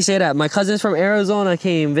 bruh, funny you say that. My cousins from Arizona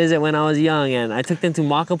came visit when I was young, and I took them to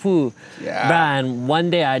Makapu. Yeah. Bruh, and one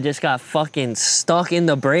day I just got fucking stuck in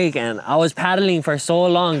the break, and I was paddling for so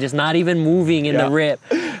long, just not even moving in the rip.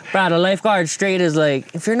 Bruh, the lifeguard straight is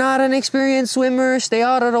like, if you're not an experienced swimmer, stay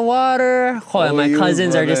out of the water. And my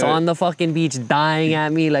cousins are just on the fucking beach dying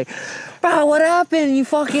at me like, bro, what happened? You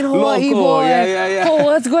fucking Hawaii Loco. boy. Yeah. Oh,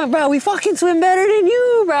 what's going, bro? We fucking swim better than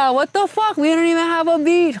you, bro. What the fuck? We don't even have a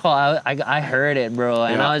beach. Oh, I heard it, bro,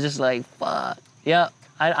 and I was just like, fuck. Yeah,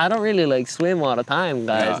 I don't really like swim all the time,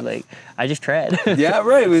 guys. Yeah. Like, I just tread. Yeah,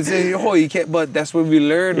 right. We say, oh, you can't, but that's what we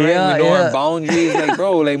learn, right? Yeah, we know yeah. our boundaries. Like,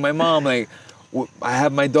 bro, like my mom, like, I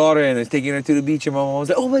have my daughter and I was taking her to the beach and my mom was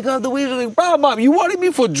like, oh my God, the waves are like, bro, mom, you wanted me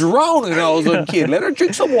for drowning. And I was a kid. Let her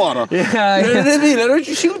drink some water. Yeah, you know what I mean? Let her,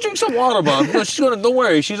 she will drink some water, mom. No, don't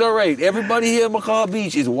worry, she's all right. Everybody here at Macaw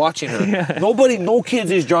Beach is watching her. Yeah. No kids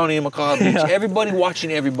is drowning in Macaw Beach. Yeah. Everybody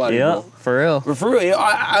watching everybody, Yeah, bro. for real. But for real,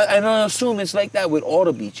 and I assume it's like that with all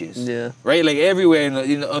the beaches. Yeah. Right? Like everywhere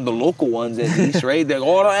in the local ones at least, right? Like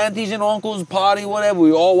all the aunties and uncles, party, whatever,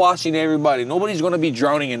 we're all watching everybody. Nobody's going to be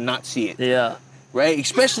drowning and not see it. Yeah. Right?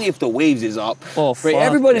 Especially if the waves is up. Oh, right? fuck,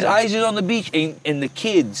 Everybody's yeah. eyes is on the beach and the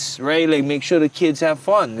kids, right? Like make sure the kids have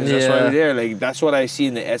fun. And that's why Yeah. we're there. Like that's what I see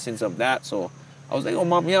in the essence of that. So I was like, oh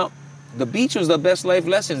mom, yeah. The beach was the best life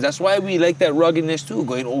lessons. That's why we like that ruggedness too,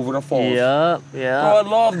 going over the falls. Yeah, Bro, yeah. I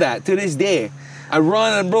love that to this day. I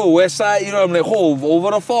run and bro, west side, you know, I'm like,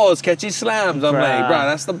 over the falls, catching slams. I'm like, Bruh. bro,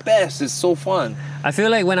 that's the best. It's so fun. I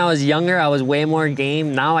feel like when I was younger, I was way more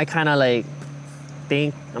game. Now I kind of like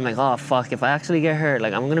think, I'm like, oh fuck, if I actually get hurt,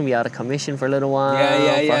 like I'm gonna be out of commission for a little while.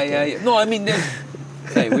 Yeah. No, I mean, there's,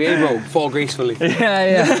 like, we ain't, bro, fall gracefully.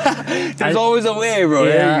 Yeah. There's always a way, bro.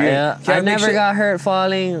 Yeah. Can't I make never sure- got hurt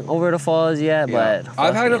falling over the falls yet, Yeah. but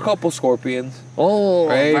I've had a fucking- couple scorpions. Oh,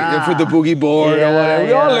 Right? bruh. For the boogie board or Yeah, whatever.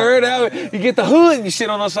 We all yeah. learn how you get the hood and you sit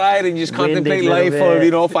on the side and you just Winded contemplate little life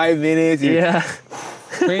bit. for, 5 minutes. Yeah.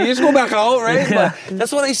 You just go back out, right? Yeah. But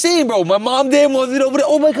that's what I say, bro. My mom damn was it over there.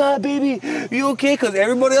 Oh my God, baby, you okay? Because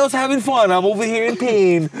everybody else having fun. I'm over here in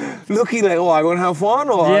pain, looking like, oh, I gonna have fun,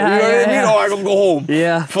 or Yeah, you know what I mean? yeah. Or I gonna go home.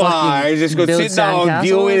 Yeah. Fine, fucking just go build sit down,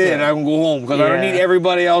 deal with sandcastles, it, and I'm gonna go home because I don't Yeah. need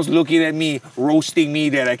everybody else looking at me, roasting me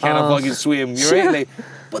that I cannot fucking swim. You right? yeah. Like,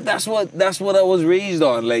 but that's what I was raised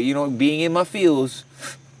on. Like, being in my fields.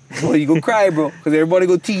 Well, you gonna cry, bro, because everybody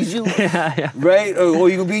gonna tease you. Yeah. Right? Or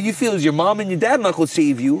you gonna be in your feelings. Your mom and your dad not gonna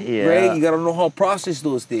save you. Yeah. Right? You gotta know how to process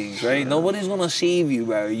those things, right? Nobody's gonna save you,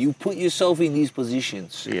 bro. You put yourself in these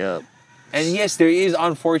positions. Yep. And yes, there is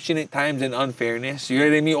unfortunate times and unfairness. You know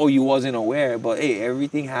what I mean? Oh, you wasn't aware, but hey,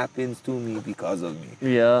 everything happens to me because of me.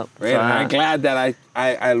 Yeah. Right? And I'm glad that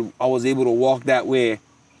I was able to walk that way,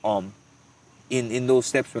 in those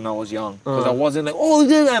steps when I was young. Because I wasn't like, oh,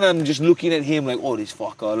 and I'm just looking at him like, oh, this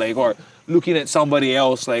fucker, like, or looking at somebody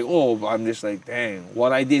else like, oh, I'm just like, dang,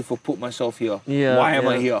 what I did for put myself here. Yeah. Why am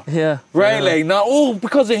I here? Yeah. Right? Yeah. Like, not, oh,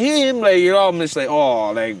 because of him. Like, you know, I'm just like,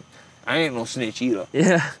 oh, like, I ain't no snitch either.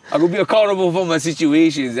 Yeah. I could be accountable for my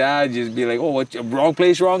situations. I just be like, oh, what? Wrong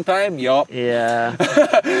place, wrong time. Yup. Yeah.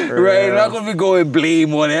 Right. I'm not gonna be going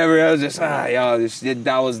blame whatever. I was just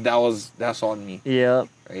that's on me. Yeah.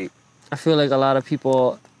 Right. I feel like a lot of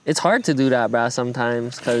people. It's hard to do that, bruh,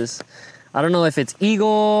 sometimes, because I don't know if it's ego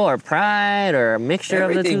or pride or a mixture of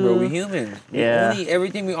the two. Everything, bro. We human. Yeah.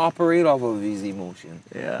 Everything we operate off of is emotion.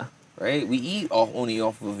 Yeah. Right. We eat only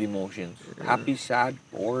off of emotions. Happy, sad,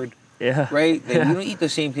 bored. Yeah. Right? Like, you don't eat the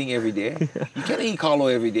same thing every day. You can't eat kalo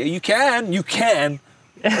every day. You can.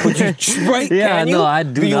 But you, right? Yeah, can you? no, I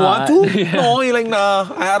do you not. want to? Yeah. No, you're like, nah,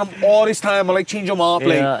 I had them all this time. I like change them up.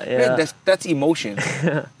 Like, Yeah. right, that's emotion.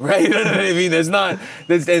 Right? You know what I mean?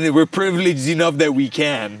 And we're privileged enough that we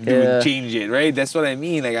can change it, right? That's what I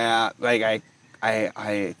mean. I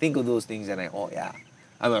think of those things and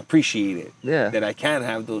I'm appreciated. Yeah. That I can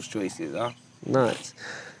have those choices, huh? Nice.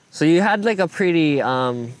 So you had like a pretty,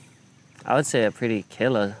 I would say a pretty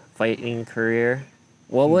killer fighting career.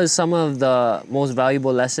 What was some of the most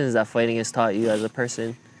valuable lessons that fighting has taught you as a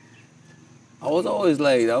person? I was always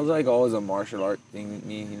a martial art thing with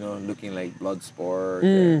me, you know, looking like blood sport,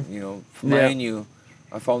 and, you know, mind you,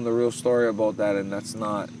 I found the real story about that, and that's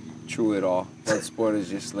not true at all. Blood sport is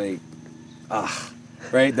just like,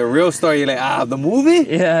 right? The real story, you're like, the movie?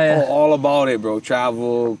 Yeah. Oh, all about it, bro.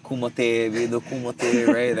 Travel, kumate, the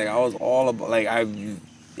kumate, right? Like, I was all about, like, I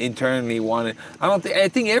internally wanted, I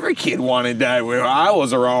think every kid wanted that where I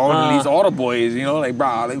was around, at least all the boys, you know, like,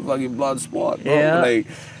 bro, like fucking blood sport, bro. Yeah. Like,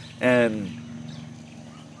 and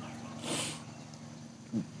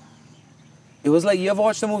it was like, you ever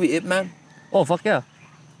watched the movie Ip Man? Oh, fuck yeah.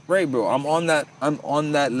 Right, bro. I'm on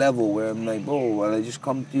that level where I'm like, bro, well, I just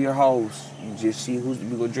come to your house and just see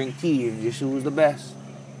we go drink tea and just see who's the best.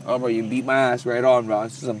 Oh, bro, you beat my ass right on, bro.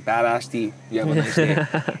 This is some badass tea. You have a nice day.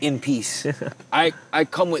 In peace. I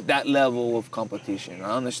come with that level of competition.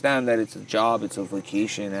 I understand that it's a job, it's a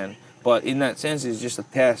vocation, but in that sense, it's just a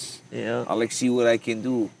test. Yeah. I like see what I can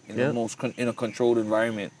do in in a controlled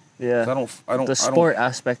environment. Yeah. I don't. The sport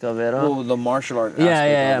aspect of it, huh? Well, the martial art.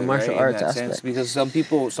 Yeah, of it, martial right? arts in that aspect. sense, because some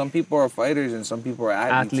people are fighters and some people are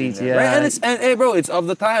athletes. Yeah. Right? And hey, bro, it's of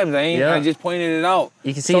the times. I just pointed it out.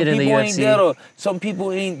 You can see it in the UFC. Some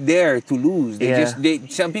people ain't there to lose.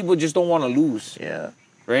 Some people just don't want to lose. Yeah.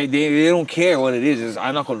 Right? They don't care what it is. It's,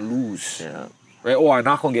 I'm not gonna lose. Yeah. Right? Or I'm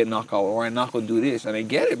not gonna get knocked out. Or I'm not gonna do this. And I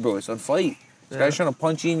get it, bro. It's a fight. This guy's trying to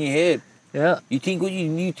punch you in your head. Yeah. You think what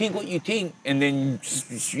you think, and then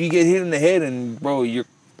you get hit in the head, and bro,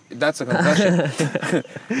 that's a concussion.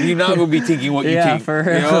 You're not gonna be thinking what you think. For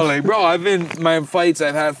real. You know, like, bro, I've had fights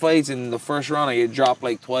in the first round, I get dropped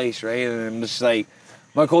like twice, right? And I'm just like,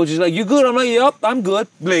 my coach is like, you good? I'm like, yep, I'm good.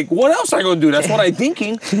 Like, what else I gonna do? That's what I'm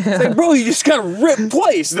thinking. It's like, bro, you just got ripped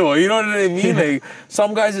twice, though. You know what I mean? Like,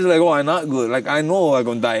 some guys is like, oh, I'm not good. Like, I know I'm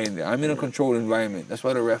gonna die in there. I'm in a controlled environment. That's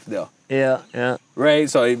why the ref there. Yeah. Right,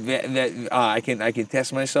 so I can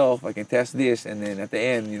test myself, I can test this, and then at the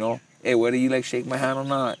end, you know, hey, whether you like shake my hand or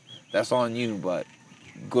not, that's on you, but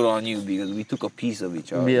good on you because we took a piece of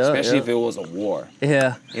each other, especially if it was a war.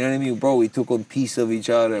 Yeah. You know what I mean, bro? We took a piece of each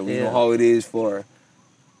other. We know how it is for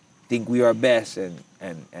think we are best and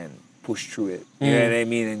push through it. You know what I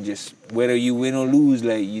mean? And just whether you win or lose,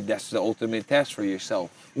 like that's the ultimate test for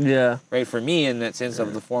yourself. Yeah. Right, for me, in that sense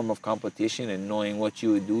of the form of competition and knowing what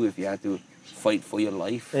you would do if you had to fight for your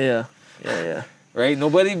life. Yeah. Right?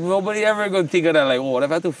 Nobody ever gonna think of that like, oh, what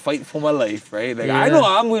if I have to fight for my life, right? Like, I know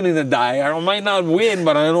I'm willing to die. I might not win,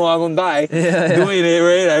 but I know I'm gonna die doing it,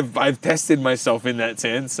 right? I've tested myself in that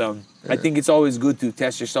sense. I think it's always good to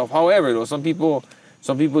test yourself. However, though, some people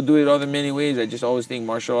do it other many ways. I just always think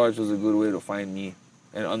martial arts was a good way to find me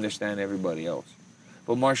and understand everybody else.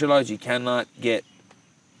 But martial arts, you cannot get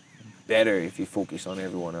better if you focus on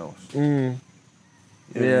everyone else. You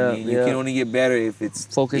know what I mean? You can only get better if it's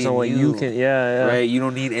focus on what you can. Yeah. Right? You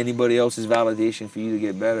don't need anybody else's validation for you to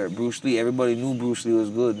get better. Bruce Lee, everybody knew Bruce Lee was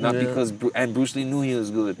good, and Bruce Lee knew he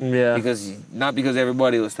was good. Yeah. Not because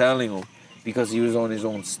everybody was telling him, because he was on his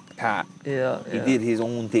own path. Yeah. He did his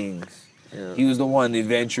own things. Yeah. He was the one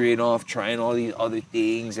adventuring off, trying all these other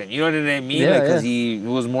things, and you know what I mean? Because he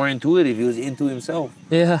was more intuitive. He was into himself.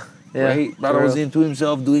 Yeah. Yeah, right? Brother for was real. into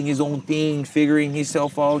himself, doing his own thing, figuring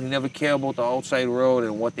himself out. He never cared about the outside world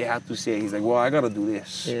and what they had to say. He's like, well, I gotta do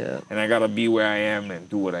this, Yeah. and I gotta be where I am and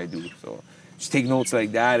do what I do. So just take notes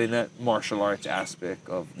like that in that martial arts aspect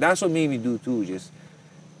of. That's what made me do too. Just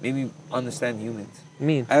made me understand humans.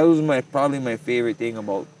 Me. That was probably my favorite thing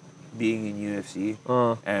about being in UFC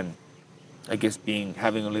and I guess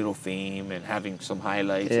having a little fame and having some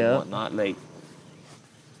highlights and Yeah. whatnot. Like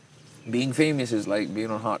being famous is like being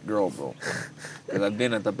a hot girl, bro. Because I've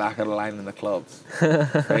been at the back of the line in the clubs,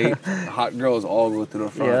 right? The hot girls all go to the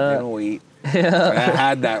front. Yeah. They don't wait. Yeah. And I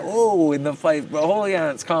had that. Oh, in the fight, bro. Oh yeah,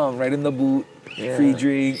 it's calm. Right in the boot. Yeah. Free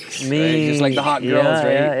drinks. Me. Right? Just like the hot girls, Yeah,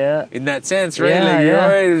 right? yeah, yeah. In that sense, right? Yeah, like you're yeah.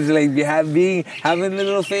 right. It's like having a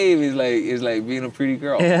little fame is like being a pretty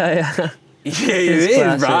girl. Yeah, yeah. Yeah, it is,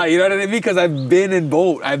 classic. bro. You know what I mean? Because I've been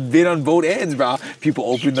on both ends, bro. People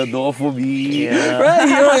open the door for me, Yeah. right?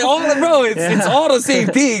 You know, like, it's all the same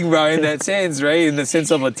thing, bro. In that sense, right? In the sense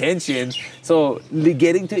of attention. So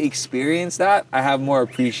getting to experience that, I have more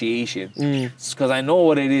appreciation because I know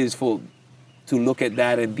what it is to look at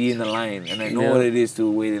that and be in the line, and I know what it is to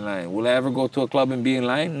wait in line. Will I ever go to a club and be in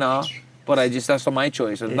line? Nah. But that's my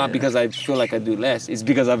choice. It's not because I feel like I do less. It's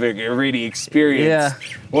because I've already experienced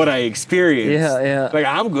what I experienced. Yeah, yeah. Like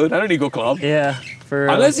I'm good. I don't need to go club. Yeah, for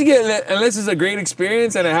real. Unless it's a great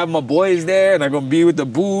experience and I have my boys there and I'm gonna be with the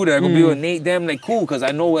boot and I'm gonna be with Nate them, like cool, because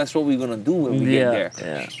I know that's what we're gonna do when we get there.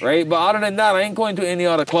 Yeah. Right? But other than that, I ain't going to any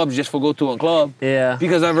other clubs just for go to a club. Yeah.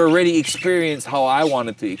 Because I've already experienced how I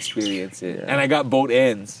wanted to experience it. Yeah. And I got both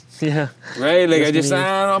ends. Yeah. Right? Like Just me.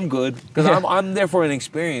 I'm good. Because Yeah. I'm there for an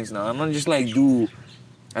experience now. I'm not just like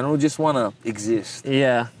I don't just wanna exist.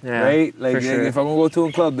 Yeah, yeah. Right? Like for sure. if I'm gonna go to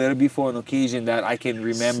a club, that'll be for an occasion that I can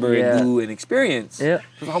remember Yeah. and do and experience. Yeah.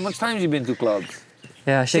 'Cause how much times you been to clubs?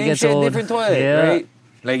 Yeah, shit Same gets shit, old. different toilet, Yeah. right?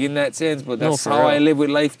 Like in that sense, but that's for how I real. live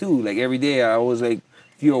with life too. Like every day I always like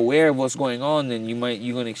if you're aware of what's going on, then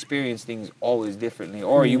you're gonna experience things always differently.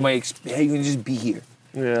 Or you might you can just be here.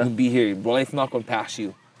 You Yeah. can be here. Life not gonna pass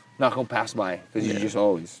you. Not gonna pass by. Because you're just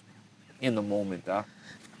always in the moment,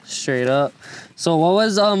 Straight up. So what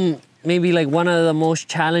was maybe like one of the most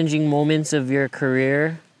challenging moments of your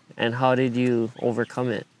career, and how did you overcome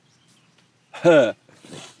it?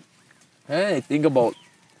 Hey, think about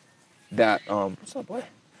that. What's up, boy?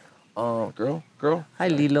 Girl. Hi,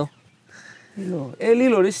 Lilo. Lilo. Hey,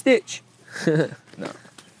 Lilo, this Stitch. No.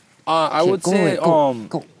 I would Go say away,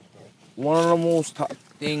 go. one of the most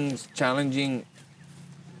challenging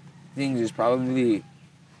things is probably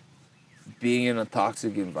being in a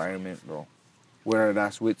toxic environment, bro. Whether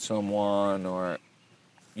that's with someone or,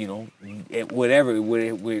 whatever,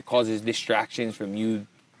 where it causes distractions from you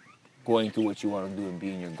going to what you want to do and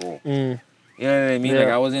being your goal. You know what I mean? Yeah. Like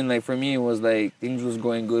I was in, like for me, it was like things was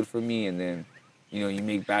going good for me, and then, you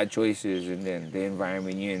make bad choices, and then the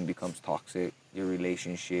environment you're in becomes toxic, your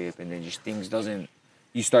relationship, and then just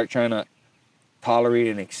you start trying to tolerate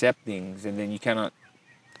and accept things, and then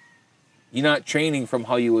you're not training from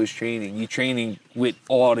how you was training. You're training with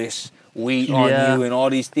all this weight on you and all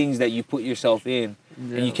these things that you put yourself in.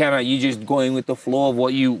 Yeah. And you just going with the flow of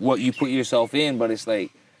what you put yourself in, but it's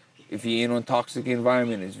like, if you're in a toxic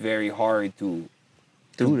environment, it's very hard to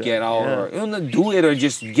get out or do it or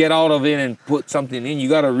just get out of it and put something in. You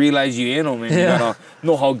gotta realize you're in them and you gotta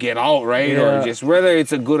know how to get out, right? Yeah. Or just whether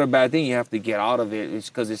it's a good or bad thing, you have to get out of it. It's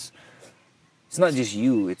because it's not just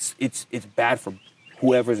you. It's bad for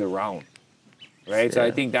whoever's around, right? So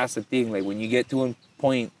I think that's the thing. Like when you get to a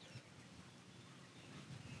point,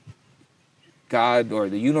 God or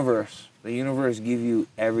the universe give you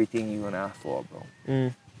everything you gonna ask for,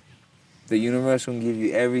 bro. The universe will give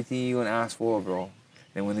you everything you gonna ask for, bro.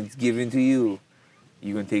 And when it's given to you,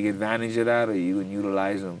 you gonna take advantage of that or you gonna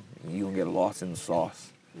utilize them. You gonna get lost in the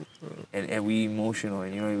sauce. And we emotional,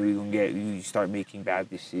 and you start making bad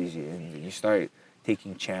decisions, and you start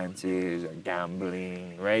taking chances or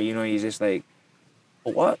gambling, right? You're just like,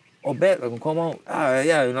 oh, what? Oh, bet I can come out. I'm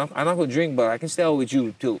not gonna drink, but I can stay out with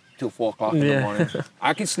you till 4 o'clock in the morning.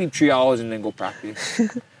 I can sleep 3 hours and then go practice.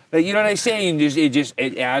 Like, you know what I'm saying?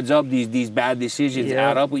 It adds up. These bad decisions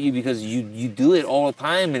add up with you because you do it all the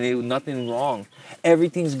time and nothing's wrong.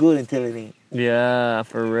 Everything's good until it ain't. Yeah,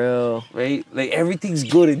 for real. Right? Like everything's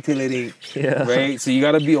good until it ain't. Yeah. Right? So you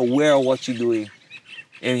gotta be aware of what you're doing,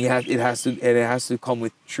 and it has to come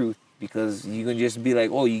with truth, because you can just be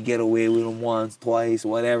like, oh, you get away with them once, twice,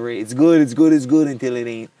 whatever. It's good until it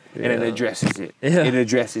ain't, and it addresses it. Yeah. It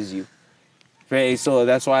addresses you. Right? So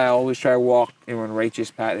that's why I always try to walk in one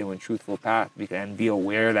righteous path and one truthful path, and be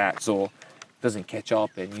aware of that, so it doesn't catch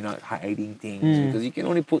up and you're not hiding things, because you can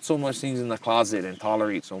only put so much things in the closet and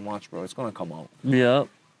tolerate so much, bro. It's gonna come out. Yep.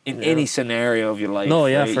 in any scenario of your life. No,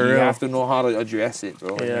 yeah, right? for you real. have to know how to address it,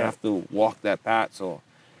 bro. And you Yeah. have to walk that path. So,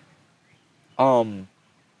 don't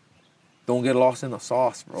get lost in the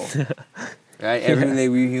sauce, bro. Right? Every day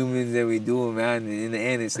we humans and we do it, man. And in the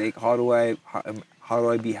end, it's like, how do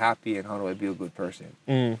I be happy and how do I be a good person?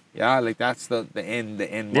 Yeah, like that's the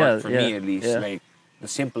end mark for me at least. Yeah. Like the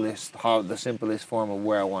simplest form of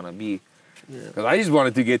where I want to be. Because I just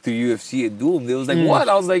wanted to get to UFC and do them. They was like, what?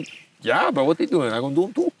 I was like, yeah, bro, what they doing? I'm gonna do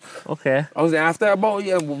them too. Okay. I was after about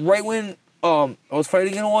right when I was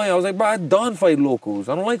fighting in Hawaii. I was like, bro, I'm done fighting locals.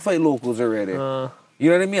 I don't like fight locals already. You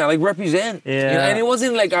know what I mean? I like represent. Yeah. You know, and it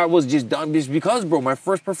wasn't like I was just done just because, bro. My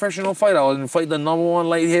first professional fight, I was in fight the #1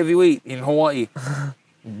 light heavyweight in Hawaii.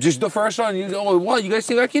 Just the first one. What? You guys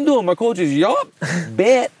think I can do it? My coach is, yup,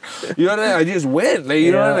 bet. You know what I mean? I just went. Like,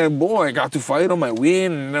 you know what I mean? Boy, I got to fight him. I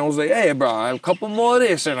win. And I was like, hey, bro, I have a couple more of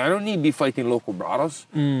this. And I don't need to be fighting local brothers.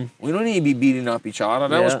 We don't need to be beating up each other.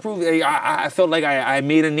 That was proof. I felt like I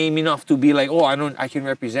made a name enough to be like, I can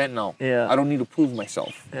represent now. Yeah. I don't need to prove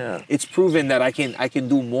myself. Yeah. It's proven that I can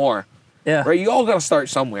do more. Yeah. Right? You all gotta start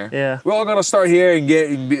somewhere. Yeah. We're all gonna start here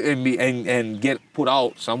and get put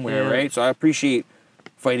out somewhere, Yeah. right? So I appreciate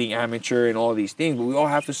fighting amateur and all these things, but we all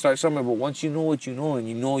have to start somewhere. But once you know what you know and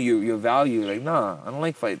you know your value, like, nah, I don't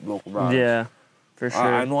like fight local brothers. Yeah. For sure.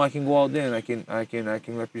 I know I can go out there and I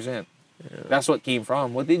can represent. Yeah. That's what came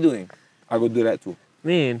from. What they doing? I go do that too.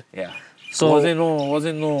 Mean. Yeah. So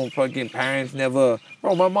wasn't no fucking parents never.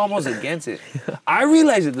 Bro, my mom was against it. I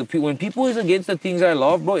realized that when people is against the things I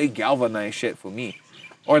love, bro, it galvanized shit for me.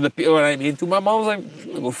 Or the people I'm into. My mom was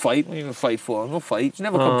like, go fight. What are you gonna fight for? No fight. It's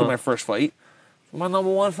never come to my first fight. My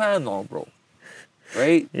 #1 fan now, bro.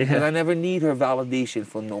 Right? Yeah. Because I never need her validation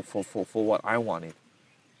for what I wanted.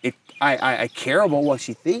 I care about what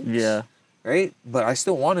she thinks. Yeah. Right? But I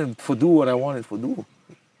still wanted to do what I wanted to do.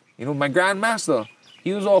 You know, my grandmaster,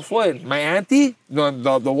 he was all for it. My auntie,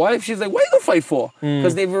 the wife, she's like, what are you gonna fight for?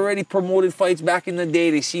 Because they've already promoted fights back in the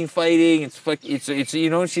day. They seen fighting. It's you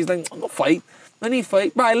know, she's like, I'm gonna fight. I need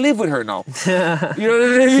fight. But I live with her now. You know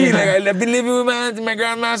what I mean? Like, I've been living with my auntie, my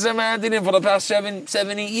grandmaster, and my auntie for the past 7,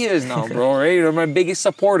 8 years now, bro, right? They're my biggest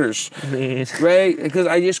supporters. Right? Because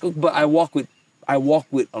I walk with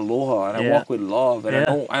aloha and I walk with love and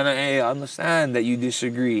I understand that you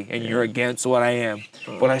disagree and you're against what I am,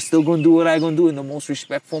 but I still gonna do what I gonna do in the most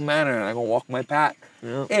respectful manner and I gonna walk my path.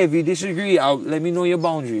 Hey, if you disagree, let me know your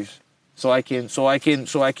boundaries so I can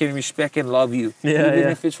respect and love you, even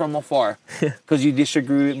if it's from afar, because you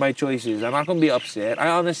disagree with my choices. I'm not gonna be upset.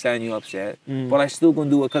 I understand you upset, but I still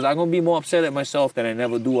gonna do it because I'm gonna be more upset at myself that I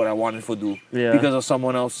never do what I wanted to do because of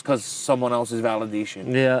someone else's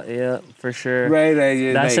validation. Yeah, for sure. Right,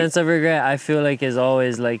 that sense of regret, I feel like, is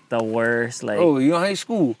always like the worst. Like, oh, you know, high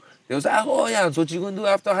school. They was like, oh yeah, so what you gonna do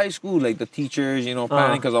after high school? Like the teachers, you know,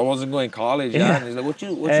 planning because I wasn't going to college. Yeah, and he's like, what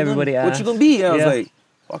you gonna be? I was like,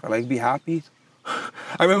 fuck, I like be happy.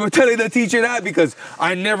 I remember telling the teacher that because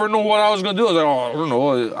I never know what I was gonna do. I was like, oh, I don't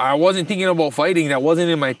know. I wasn't thinking about fighting. That wasn't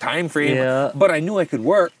in my time frame. Yeah. But I knew I could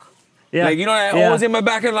work. Yeah. Like, you know, I was in my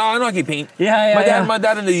back and I know I can paint. My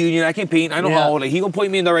dad in the union, I can paint. I know how, like, he gonna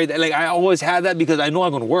point me in the right, like, I always had that because I know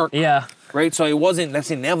I'm gonna work. Yeah. Right? So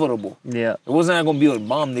that's inevitable. Yeah. It wasn't I'm gonna be like,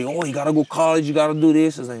 mom, they, you gotta go college, you gotta do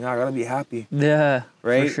this. I was like, I gotta be happy. Yeah.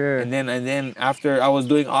 Right? For sure. And then after I was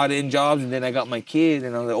doing odd end jobs and then I got my kid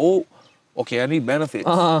and I was like, oh, okay, I need benefits.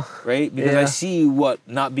 Right? Because I see what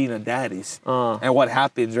not being a dad is. And what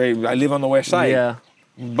happens, right? I live on the west side. Yeah.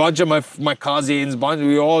 Bunch of my cousins,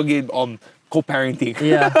 we all get co-parenting.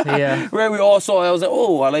 Yeah. Right? I was like,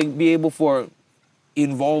 I like be able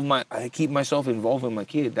I keep myself involved with my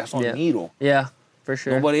kid. That's on me though. Yeah, for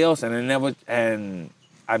sure. Nobody else. And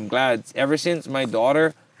I'm glad ever since my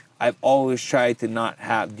daughter, I've always tried to not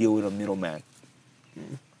deal with a middleman.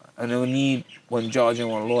 I never need one judge and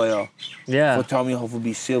one lawyer for tell me how to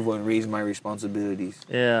be civil and raise my responsibilities.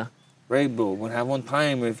 Yeah. Right, bro. When have one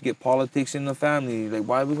time if you get politics in the family, like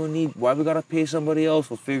why we gotta pay somebody else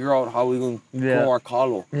to figure out how we gonna grow our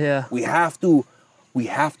kalo? Yeah. We have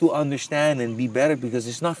to understand and be better because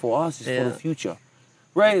it's not for us, it's for the future.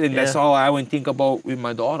 Right? And that's all I would think about with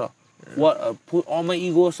my daughter. What put all my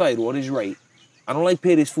ego aside, what is right? I don't like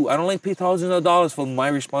pay this food. I don't like pay thousands of dollars for my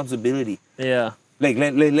responsibility. Yeah. Like,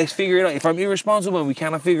 let's figure it out. If I'm irresponsible and we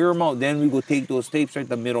cannot figure them out, then we go take those tapes right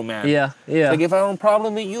the middleman. Yeah. Like, if I have a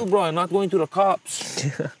problem with you, bro, I'm not going to the cops.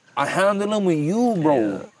 I handle them with you, bro.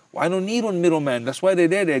 Yeah. I don't need one middleman. That's why they're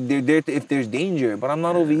there. They're there if there's danger. But I'm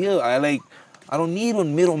not over here. I don't need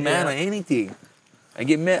one middleman or anything. I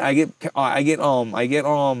get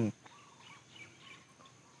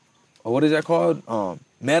what is that called?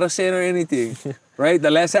 Medicine or anything. right?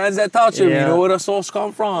 The less hands that touch him, you Yeah. know where the sauce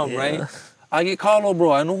come from, Yeah. right? I get Carlo,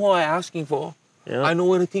 bro. I know who I asking for. Yeah. I know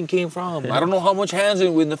where the thing came from. I don't know how much hands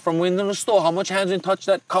from within the store, how much hands in touch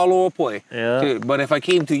that Carlo boy. Yeah. Okay, but if I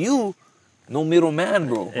came to you, no middleman,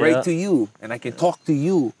 bro. Yeah. Right to you, and I can talk to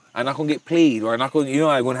you. I'm not gonna get played, or I'm not gonna,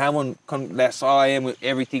 I'm gonna have one. That's all I am with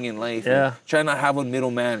everything in life. Yeah. Try not have a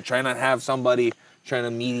middleman. Try not have somebody trying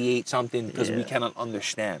to mediate something because we Yeah. cannot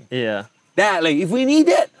understand. Yeah. That, like, if we need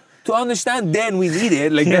it to understand, then we need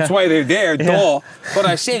it. Like, that's Yeah. why they're there, duh. But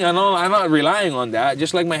I think I'm not relying on that.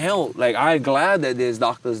 Just like my health. Like, I'm glad that there's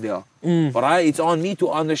doctors there. But it's on me to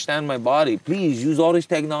understand my body. Please use all this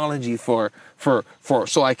technology for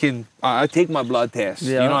so I can I take my blood test.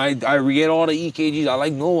 Yeah. I get all the EKGs. I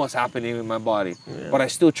like know what's happening in my body. But I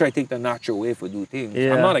still try to take the natural way for do things.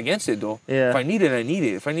 Yeah. I'm not against it though. Yeah. If I need it, I need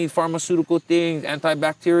it. If I need pharmaceutical things,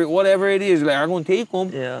 antibacterial, whatever it is, like I'm gonna take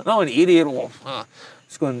them. Yeah. Not an idiot.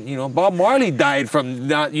 It's going. Bob Marley died from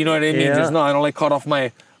that. You know what I mean? Yeah. Just I only cut off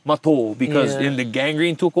my toe because Yeah. then the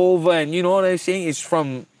gangrene took over, and you know what I'm saying? It's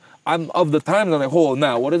from. I'm of the times I'm like, oh,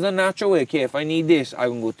 now what is a natural way? Okay, if I need this, I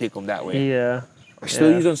can go take them that way. Yeah. I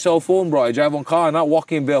still Yeah. use on cell phone, bro. I drive on car, not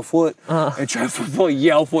walking barefoot, and try to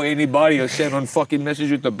yell for anybody or send on fucking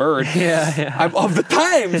message with the bird. Yeah, yeah. I'm of the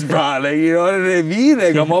times, bro. Like, you know what I mean?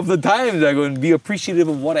 Like, I'm of the times. I'm going to be appreciative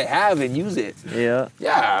of what I have and use it. Yeah.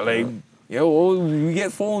 Yeah, like, we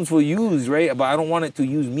get phones for use, right? But I don't want it to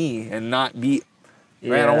use me and not be,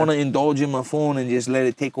 right? I don't Yeah. want to indulge in my phone and just let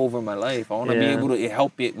it take over my life. I want to be Yeah. able to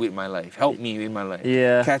help it with my life, help me in my life.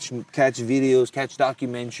 Yeah. Catch videos, catch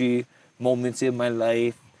documentary moments in my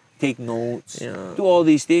life, take notes, Yeah. do all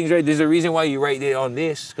these things, right? There's a reason why you write it on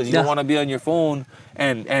this, because you don't Yeah. want to be on your phone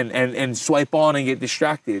and swipe on and get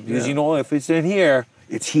distracted. Because Yeah. if it's in here,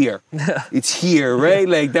 it's here. It's here, right?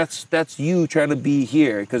 Like that's you trying to be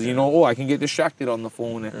here. Because I can get distracted on the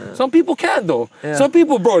phone. And some people can't though. Yeah. Some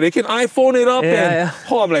people, bro, they can iPhone it up Yeah,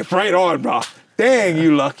 I'm like, right on, bro. Dang,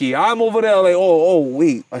 you lucky. I'm over there like,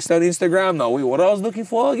 wait, I started Instagram now. Wait, what I was looking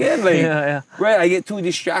for again? Like, Yeah. right, I get too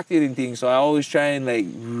distracted in things. So I always try and like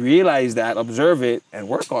realize that, observe it, and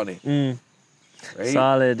work on it. Right?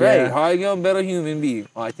 Solid, Right. yeah. How I get a better human being?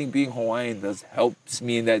 I think being Hawaiian helps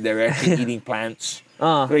me in that direction. Eating plants.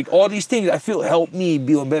 Like all these things I feel help me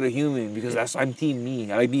be a better human because I'm team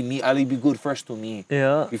me. I like be me. I like be good first to me.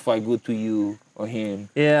 Yeah. Before I good to you or him.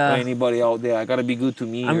 Yeah. Or anybody out there. I gotta be good to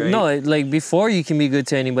me. I'm, right? No, like before you can be good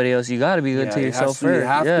to anybody else, you gotta be good to it yourself has to, first. You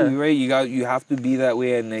have yeah. to, right? You have to be that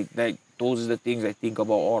way, and like those are the things I think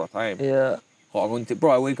about all the time. Yeah.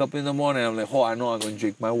 I wake up in the morning, I'm like, I know I'm gonna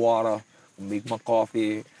drink my water, make my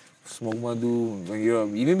coffee, smoke my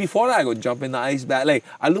even before that, I go jump in the ice bath. Like,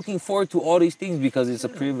 I'm looking forward to all these things because it's a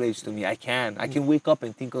privilege to me. I can wake up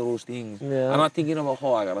and think of those things. Yeah. I'm not thinking about,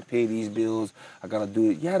 I gotta pay these bills, I gotta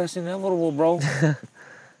do it. Yeah, that's inevitable, bro.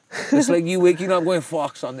 It's like you waking up going,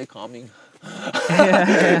 fuck, Sunday coming.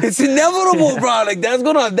 It's inevitable, bro. Like,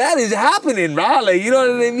 that is happening, bro. Like, you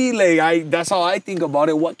know what I mean? Like, that's how I think about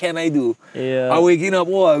it. What can I do? Yeah. I waking up,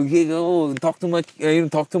 talk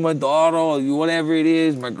to my daughter, or whatever it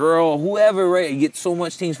is, my girl, whoever, right? You get so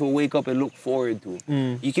much things to wake up and look forward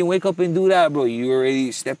to. You can wake up and do that, bro. You're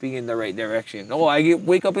already stepping in the right direction.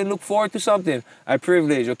 Wake up and look forward to something. I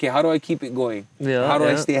privilege. Okay, how do I keep it going? Yeah, How do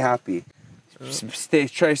I yeah. stay happy?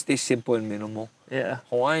 Try to stay simple and minimal. Yeah.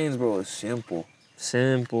 Hawaiians, bro, is simple.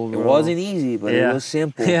 Simple, bro. It wasn't easy, but it Yeah. was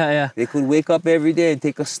simple. Yeah. They could wake up every day and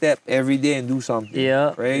take a step every day and do something.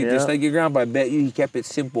 Yeah, Right? yeah. Just like your grandpa, I bet you he kept it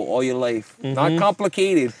simple all your life. Not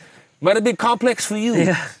complicated. Might have been complex for you.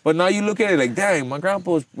 Yeah. But now you look at it like, dang, my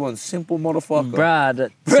grandpa was one simple motherfucker.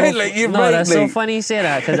 Brad, Right, like, you're no, right, that's so like- funny you say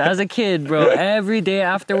that because as a kid, bro, every day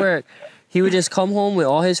after work, he would just come home with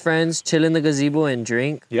all his friends, chill in the gazebo and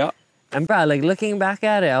drink. Yeah. And bro, like looking back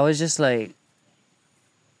at it, I was just like,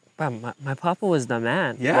 bro, my papa was the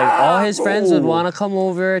man. Yeah, like all his friends would bro. want to come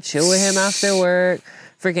over, chill with him after work.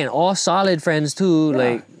 Freaking all solid friends too,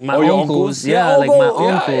 like my Oh, your uncles. uncles? Yeah, Yeah, like my bro.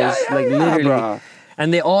 Yeah, uncles, yeah, like yeah, literally. bro.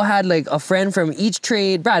 And they all had like a friend from each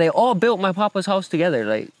trade. Bro, they all built my papa's house together,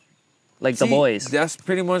 like the See, boys. That's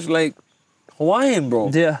pretty much like Hawaiian, bro.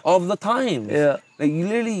 Yeah. Of the times. Yeah. Like you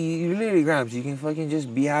literally, Grams, you can fucking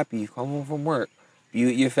just be happy. You come home from work. Be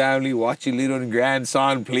with your family, watch your little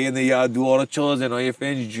grandson play in the yard, do all the chores, and all your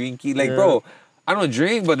friends drinking. Like, bro, I don't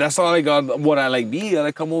drink, but that's all I got. What I like be. I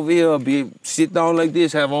like come over here, sit down like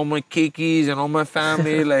this, have all my cakeys and all my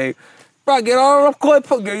family. Like, bro, get all up quick.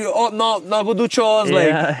 Not go do chores. Yeah.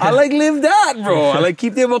 Like, I like live that, bro. I like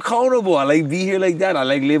keep them accountable. I like be here like that. I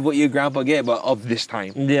like live what your grandpa get, but of this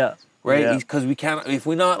time. Yeah. right? Yeah. Because we can't. If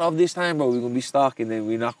we're not of this time, bro, we're gonna be stuck, and then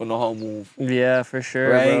we're not gonna know how to move. Yeah, for sure,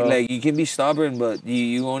 Right, bro. like you can be stubborn, but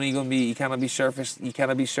you only gonna be you cannot be surface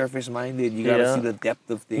minded. You gotta Yeah. see the depth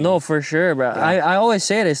of things. No, for sure, bro. Yeah. I always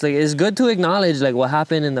say this, like, it's good to acknowledge, like, what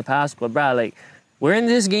happened in the past, but, bro, like, we're in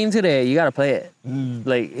this game today. You gotta play it.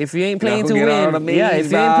 Like, if you ain't playing to gonna get out of win, the yeah, maze,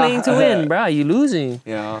 if you ain't brah. playing to win, bro, you losing.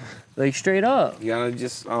 Yeah, Like, straight up. you gotta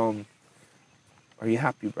just Are you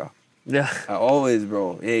happy, bro? Yeah. I always,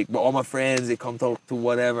 bro. Hey, but all my friends, they come talk to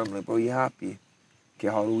whatever. I'm like, bro, you happy? Okay,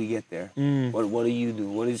 how do we get there? What do you do?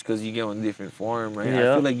 What is because you get on a different form, right? I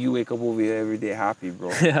Yeah. feel like you wake up over here every day happy, bro.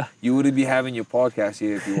 Yeah. You wouldn't be having your podcast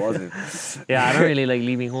here if you wasn't. Yeah, I don't really like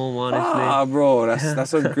leaving home, honestly. Ah, bro,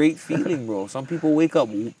 that's a great feeling, bro. Some people wake up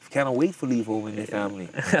cannot wait to leave home and their family,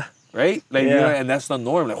 right? Like, you know, and that's the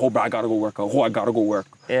norm. Like, oh, bro, I gotta go work. Oh, I gotta go work.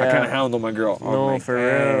 I Yeah. can't handle my girl. I'm No, like, for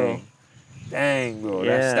dang, real. dang, bro.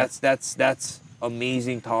 Yeah. That's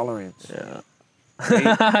amazing tolerance. Yeah.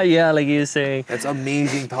 Right? Yeah, like you were saying. That's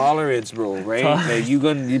amazing tolerance, bro. Right?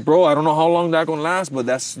 Like bro. I don't know how long that gonna last, but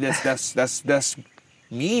that's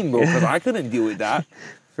mean, bro. Because I couldn't deal with that.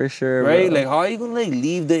 For sure, Right? bro. Like, how are you gonna like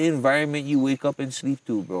leave the environment you wake up and sleep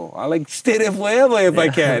to, bro? I like stay there forever if I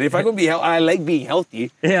can. If I can be I like being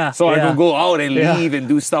healthy. Yeah. So I yeah. can go out and Yeah. leave and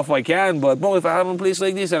do stuff I can. But bro, if I have a place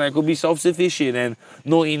like this and I could be self-sufficient and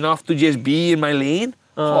know enough to just be in my lane,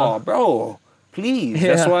 oh, bro, please.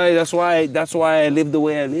 Yeah. That's why I live the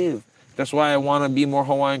way I live. That's why I want to be more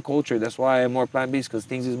Hawaiian culture. That's why I'm more plant-based, because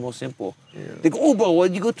things is more simple. Yeah. They go, oh, bro,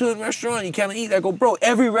 when you go to a restaurant, you can't eat. I go, bro,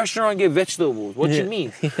 every restaurant get vegetables. What you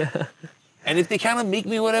mean? Yeah. And if they cannot make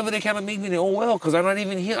me whatever they cannot make me, then oh well, because I'm not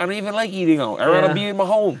even here. I don't even like eating out. I'd rather be in my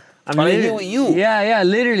home. But I'm here with you. Yeah,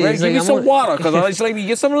 literally. Right? It's Give like me some water, because I just like me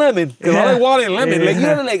get some lemon. Because I like water and lemon. Like, you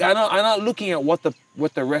know, like I'm not looking at what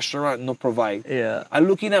the restaurant no provide. Yeah. I'm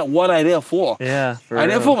looking at what I there for. Yeah. For I'm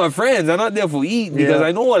there real. for my friends. I'm not there for eat because Yeah.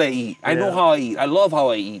 I know what I eat. I know Yeah. how I eat. I love how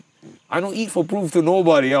I eat. I don't eat for proof to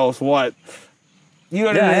nobody else what. You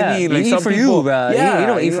know what I mean? You Like eat some for people, you, bro. You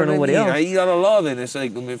don't eat know for what I nobody mean? else. I eat out of love, and it's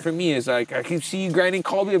like, I mean, for me, it's like I keep see you grinding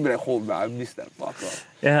coffee, but like, hold, bro, I miss that fucker.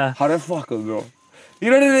 Yeah. How the fucker, bro? You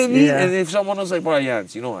know what I mean? Yeah. And if someone was like, bro,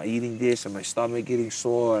 Yancy, you know, I'm eating this and my stomach getting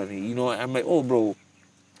sore, and you know, I'm like, oh, bro,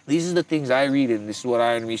 these are the things I read, and this is what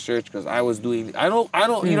I research because I was doing. I don't.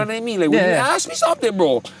 You know what I mean? Like, when you ask me something,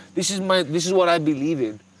 bro, this is what I believe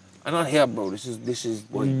in. I'm not here, bro. This is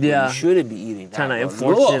what you shouldn't be eating. Trying to bro.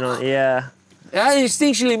 enforce Look. it on. Yeah. That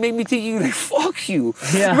instinctually make me think you like fuck you.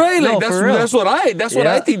 Yeah. Right? Like No, for real. that's what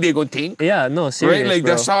I think they're gonna think. Yeah. No, serious, Right? Like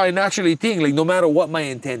bro. that's how I naturally think. Like no matter what my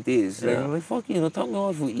intent is. Like Yeah. I'm like fuck you, tell me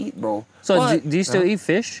what we eat, bro. So But- do you still eat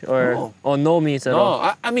fish or No. no meats at all?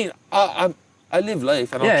 No, I mean I live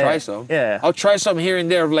life and I'll Yeah, try yeah. some. Yeah. I'll try some here and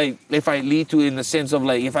there, like if I lead to in the sense of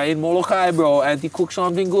like if I in Molokai, bro, and they cook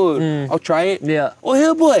something good, I'll try it. Yeah. Oh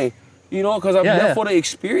hell boy. You know, because I'm Yeah, there yeah. for the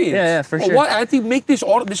experience. Yeah, for oh, sure. What, Auntie, make this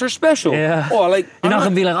order. This is special. Yeah. Oh, like You're I'm not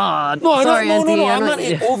gonna be like, No, sorry, no, auntie. I'm not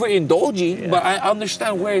yeah. overindulging, but I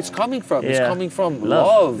understand where it's coming from. It's Yeah. coming from Love.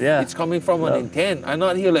 love. Yeah. It's coming from an Love. intent. I'm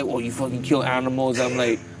not here like, oh, you fucking kill animals. I'm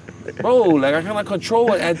like, bro, like I cannot control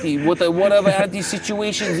whatever anti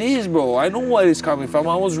situations is, bro. I know where it's coming from.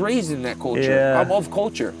 I was raised in that culture. Yeah. I'm of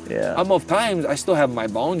culture. Yeah. I'm of times. I still have my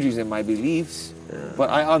boundaries and my beliefs, but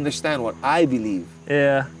I understand what I believe.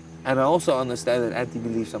 Yeah. And I also understand that Auntie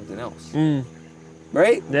believes something else. Mm.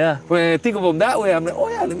 Right? Yeah. When I think of them that way, I'm like, oh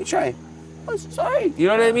yeah, let me try. Oh, sorry. You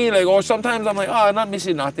know what I mean? Like, or sometimes I'm like, oh, I'm not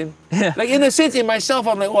missing nothing. Yeah. Like, in a sense, in myself,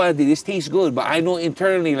 I'm like, oh, Auntie, this tastes good. But I know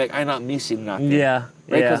internally, like, I'm not missing nothing. Yeah.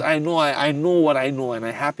 Right? Because Yeah. I know what I know, and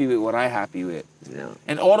I'm happy with what I'm happy with. Yeah.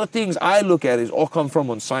 And all the things I look at is all come from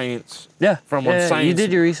on science. Yeah. From on You science.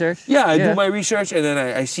 did your research. Yeah, I do my research, and then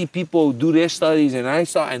I see people do their studies, and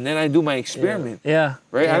and then I do my experiment. Yeah.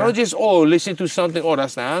 Right? Yeah. I don't just, listen to something,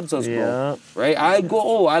 that's the answers, bro. Yeah. Right? I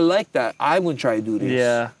go, I like that. I would try to do this.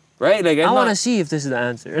 Yeah. Right? Like I want to see if this is the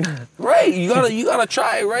answer. Right. You gotta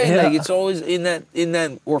try, right? Yeah. Like it's always in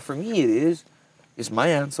that or for me it is. It's my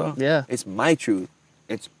answer. Yeah. It's my truth.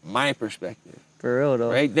 It's my perspective. For real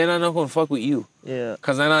though. Right? Then I'm not gonna fuck with you. Yeah.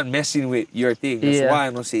 Cause I'm not messing with your thing. That's Yeah. why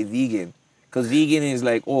I'm gonna say vegan. Cause vegan is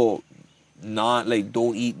like, not like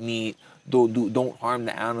don't eat meat. Don't harm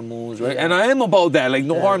the animals, right? Yeah. And I am about that, like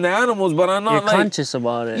don't harm the animals, but I'm not You're like conscious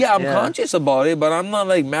about it. yeah, I'm conscious about it, but I'm not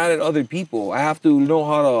like mad at other people. I have to know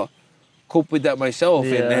how to cope with that myself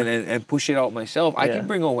and push it out myself. I can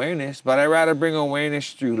bring awareness, but I'd rather bring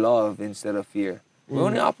awareness through love instead of fear. We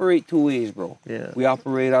only operate two ways, bro. Yeah. We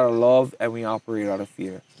operate out of love and we operate out of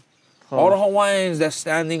fear. All the Hawaiians that's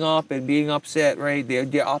standing up and being upset, right?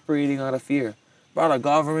 They're operating out of fear. bro, the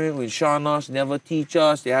government would shun us, never teach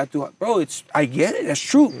us. They had to, bro. I get it. That's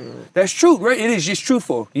true. That's true, right? It is just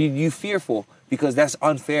truthful. You fearful because that's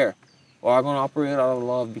unfair. Or I'm gonna operate out of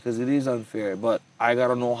love because it is unfair. But I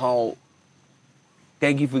gotta know how.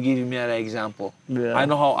 Thank you for giving me that example. Yeah. I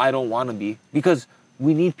know how I don't want to be because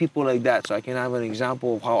we need people like that so I can have an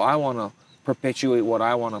example of how I want to perpetuate what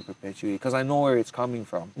I want to perpetuate because I know where it's coming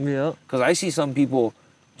from. Yeah. Because I see some people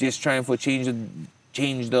just trying to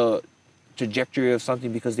change the trajectory of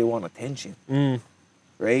something because they want attention.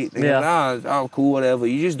 Right? They go, oh, cool, whatever.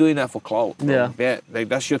 You're just doing that for clout. Bro. Yeah. Bet. Like,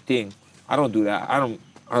 that's your thing. I don't do that.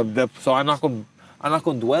 So I'm not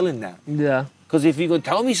gonna dwell in that. Yeah. Because if you're going to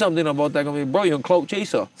tell me something about that, I'm going to be, bro, you're a clout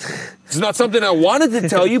chaser. It's not something I wanted to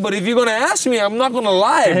tell you, but if you're going to ask me, I'm not going to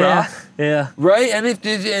lie, bro. Yeah. Right? And if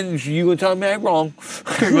you're going to tell me I'm wrong,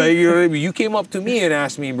 like, you know what I mean? You came up to me and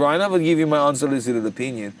asked me, bro, I never give you my unsolicited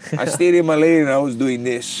opinion. I stayed in my lane and I was doing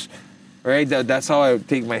this. Right? That's how I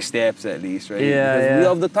take my steps, at least, right? Yeah, because yeah. we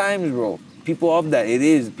of the times, bro. People of that. It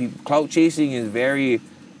is. Clout chasing is very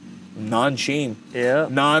non-shame. Yeah.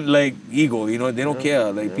 Non-like ego, you know? They don't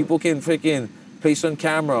care. Like, people can freaking place on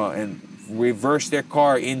camera and reverse their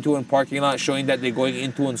car into a parking lot showing that they're going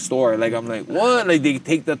into a store. Like, I'm like, what? Like, they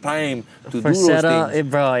take the time to do those things.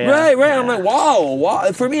 Bro, yeah. Right. Yeah. I'm like, wow.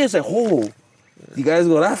 For me, it's like, oh, you guys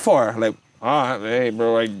go that far? Like, hey,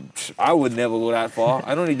 bro, I would never go that far.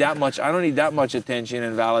 I don't need that much. I don't need that much attention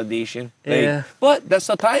and validation. Like, Yeah. But that's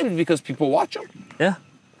the time because people watch them. Yeah.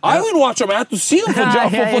 I would watch them. I had to see them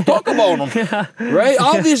for talk about them. Right?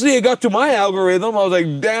 Obviously, it got to my algorithm. I was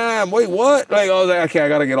like, damn, wait, what? Like, I was like, okay, I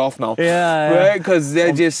got to get off now. Yeah. Right? Because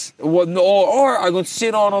they're just, or I'm going to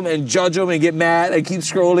sit on them and judge them and get mad and keep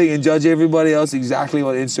scrolling and judge everybody else exactly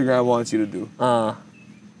what Instagram wants you to do.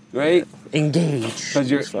 Right? Engage. Because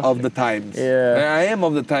you're of the times. Yeah. I am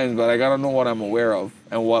of the times, but I got to know what I'm aware of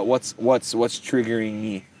and what's triggering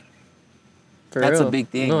me. That's a big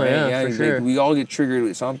thing, no, right? Yeah, for sure. Like, we all get triggered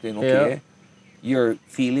with something, okay? Yeah. Your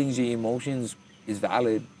feelings, your emotions is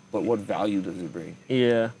valid, but what value does it bring?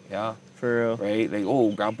 Yeah. Yeah. For real. Right? Like,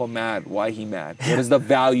 oh, grandpa mad. Why he mad? What is the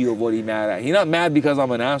value of what he mad at? He not mad because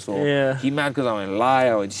I'm an asshole. Yeah. He mad because I'm a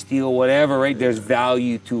liar and steal, whatever, right? There's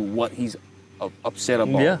value to what he's upset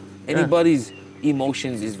about. Yeah. Anybody's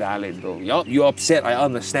emotions is valid, bro. You're upset, I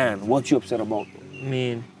understand. What you upset about?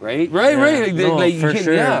 Mean. Right? Yeah. No, Like, for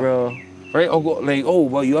sure, bro. Right, Uncle, like, oh,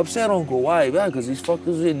 well, you upset, Uncle? Why? Yeah, because these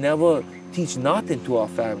fuckers did never teach nothing to our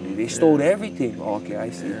family. They stole everything. Oh, okay,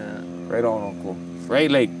 I see. Yeah. Right on, Uncle. Right,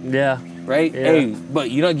 like, Yeah. right? Yeah. Hey,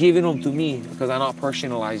 but you're not giving them to me because I'm not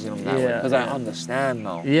personalizing them that way. Yeah, Because I yeah. understand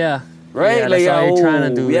now. Yeah. Right? Yeah, like, that's all you're trying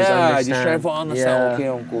to do is yeah, understand. just trying to understand. Yeah. Okay,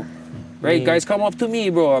 Uncle. Right, Me. guys come up to me,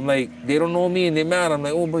 bro. I'm like, they don't know me and they're mad. I'm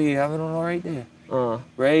like, oh, but you having it all right there.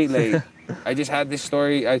 Right? Like, I just had this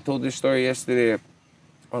story. I told this story yesterday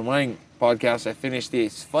on my podcast. I finished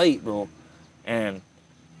this fight, bro, and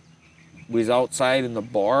we was outside in the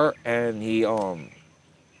bar, and he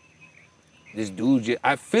this dude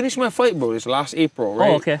I finished my fight, bro, this last April,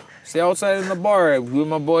 right? Oh, okay. Stay outside in the bar with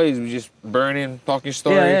my boys. We just burning, talking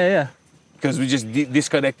story. Yeah. Because we just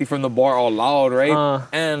disconnected from the bar all loud, right?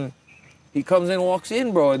 And he comes in, walks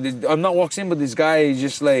in, bro. I'm not walks in, but this guy is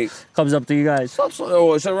just like, Comes up to you guys. what's up?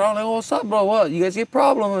 So it's around like, oh, what's up, bro? What? You guys get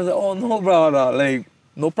problems? I was like, oh, no, bro. No. Like,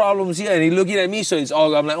 no problems here. And he looking at me, so it's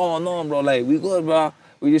all, I'm like, oh, no, bro. Like, we good, bro.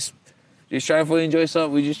 We just trying to enjoy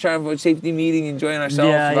something. We just trying for a safety meeting, enjoying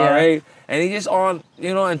ourselves, bro, right? And he just on,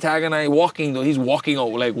 antagonize, walking, though. He's walking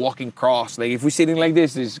out, like, walking cross. Like, if we're sitting like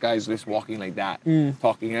this guy's just walking like that,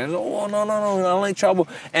 talking. And I was like, oh, no, I don't like trouble.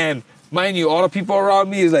 And mind you, all the people around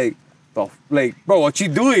me is like, bro, what you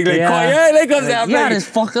doing? Like, this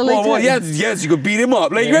fucker like that. Yes, you could beat him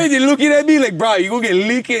up. Like, right, they're looking at me like, bro, you gonna get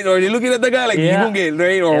leaking, or they're looking at the guy like, you gonna get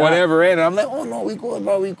right, or whatever, right? And I'm like, oh no, we good,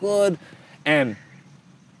 bro, we good. And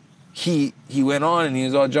he went on and he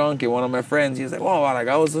was all drunk, and one of my friends, he was like, oh, like,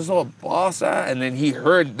 I was just all boss, and then he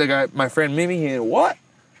heard the guy, my friend Mimi, he went, what?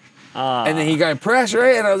 And then he got impressed,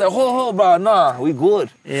 right? And I was like, hold, bro, nah, we good.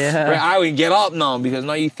 Yeah. Right? I would get up now because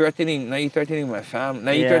now you threatening my family,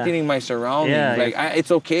 now you threatening my surroundings. Yeah, like,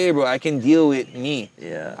 it's okay, bro. I can deal with me.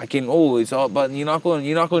 Yeah. I can. It's all. But you're not going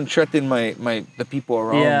to threaten the people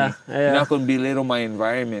around me. Yeah. You're not going to belittle my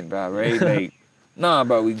environment, bro. Right? Like, nah,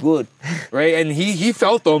 bro, we good, right? And he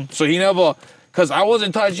felt them, so he never. Cause I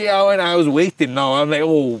wasn't touching out and I was waiting. Now I'm like,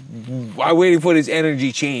 oh, I'm waiting for this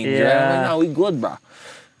energy change. Yeah. Right? I'm like, nah, we good, bro.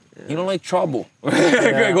 You don't like trouble.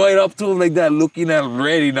 Going up to him like that, looking at him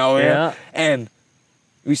ready now, yeah. And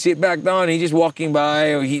We sit back down, he just walking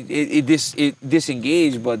by, or it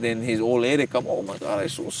disengaged, but then his old lady come, oh my God, I'm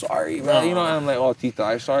so sorry, man. You know, and I'm like, oh, Tita,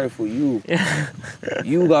 I'm sorry for you. Yeah.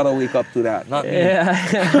 You gotta wake up to that, not me.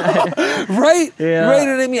 Yeah. Right? Yeah. Right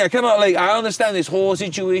than me. I cannot, like, I understand this whole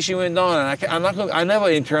situation went down, and I never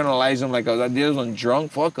internalized him like I was a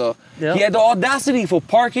drunk fucker. Yep. He had the audacity for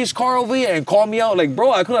park his car over here and call me out, like,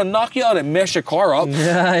 bro, I could have knocked you out and messed your car up.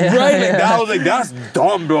 Yeah, Right? Like, yeah. that, I was like, that's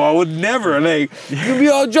dumb, bro. I would never, like, you be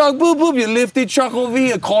all drunk, boop, boop, you lifted truck over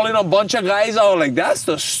here, calling a bunch of guys out. Like, that's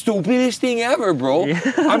the stupidest thing ever, bro. Yeah.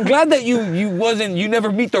 I'm glad that you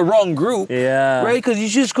never meet the wrong group. Yeah. Right? Because you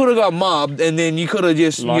just could have got mobbed, and then you could have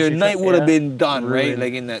just, Lost your your night truck, would have yeah. been done, right? Ruined.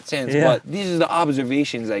 Like, in that sense. Yeah. But these are the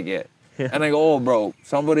observations I get. Yeah. And I go, oh, bro,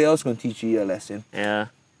 somebody else gonna teach you your lesson. Yeah.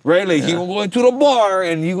 Right? Like, Yeah. you gonna go into the bar,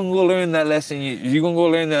 and you gonna go learn that lesson. You gonna go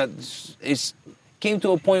learn that it's came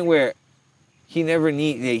to a point where he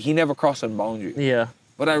never crossed a boundary. Yeah.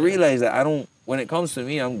 But I realized that when it comes to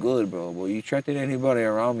me, I'm good, bro. But you threaten anybody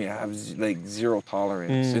around me, I have like zero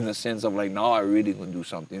tolerance in the sense of like, now I really gonna do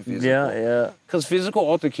something physical. Yeah. Yeah. Because physical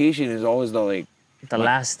altercation is always the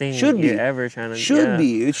last thing should you're be. ever trying to Should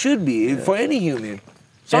be. It should be for any human.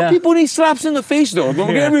 Some Yeah. people need slaps in the face though.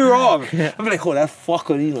 Don't get me wrong. Yeah. I'm like, oh, that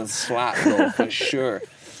fucker needs a slap though, for sure.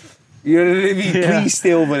 You know what I mean? Yeah. Please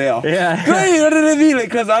stay over there. Yeah. Right, you know what I mean? Like,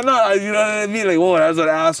 cause I'm not, you know what I mean? Like, whoa, that's an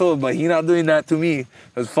asshole, but he not doing that to me.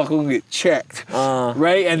 Cause fucking get checked.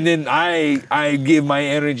 Right? And then I give my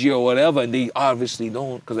energy or whatever, and they obviously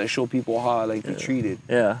don't, cause I show people how I like to treat it.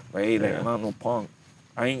 Yeah. Right? Like, Yeah. I'm not no punk.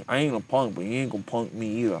 I ain't no punk, but you ain't gonna punk me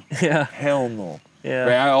either. Yeah. Hell no. Yeah.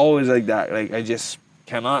 Right? I always like that. Like, I just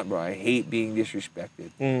cannot, bro. I hate being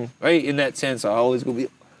disrespected. Right? In that sense, I always gonna be,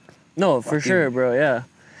 No, for Fucking- sure, bro. Yeah.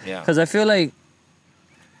 yeah. Because I feel like,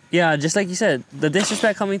 yeah, just like you said, the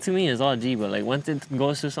disrespect coming to me is all G, but like once it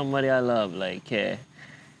goes to somebody I love, like, yeah.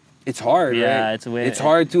 It's hard, Yeah, right? it's weird. It's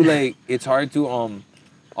hard to like. It's hard to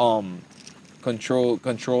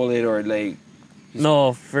control it or like.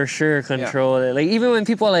 No, for sure, control it. Like even when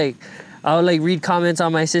people like, I'll like read comments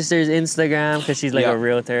on my sister's Instagram because she's like Yeah. a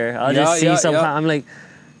realtor. I'll Yeah, just see yeah, some. yeah. I'm like,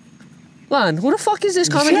 man, who the fuck is this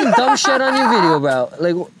commenting dumb shit on your video about?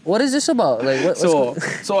 Like, what is this about? Like,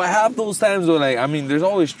 So I have those times where like, I mean, there's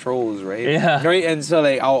always trolls, right? Yeah. Right, and so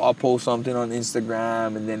like I'll post something on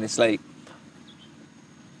Instagram, and then it's like.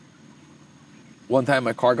 One time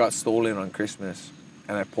my car got stolen on Christmas,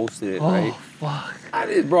 and I posted it, right? fuck.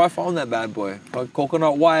 I found that bad boy.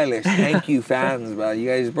 Coconut Wireless. Thank you, fans, bro. You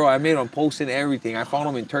guys, bro, I made them posting everything. I found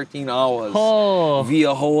them in 13 hours Oh,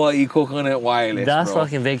 via Hawaii Coconut Wireless. that's bro.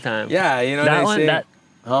 fucking big time. Yeah, you know That what one, I say?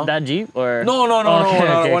 Huh? that Jeep or No,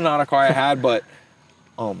 Okay. not a car I had, but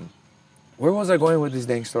where was I going with this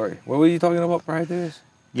dang story? What were you talking about prior to this?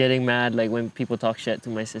 getting mad like when people talk shit to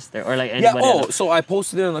my sister or like Yeah, anybody. else. so I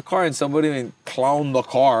posted it in the car and somebody clowned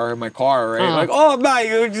my car, right? Uh-huh. Like, oh, man,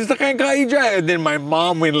 you just the kind of car you drive. And then my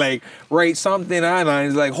mom would like write something on it.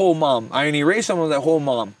 It's like, oh, mom. I erased someone like, oh,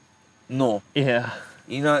 mom. No, Yeah.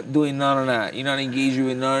 you're not doing none of that. You're not engaging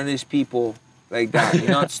with none of these people like that.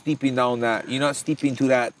 You're not steeping down that. You're not steeping to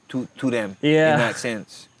that, to them Yeah. in that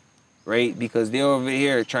sense, right? Because they're over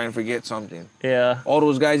here trying to forget something. Yeah. All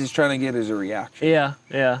those guys is trying to get is a reaction. Yeah.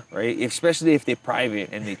 Yeah. Right? Especially if they're private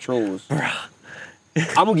and they trolls.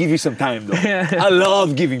 I'm gonna give you some time though. Yeah. I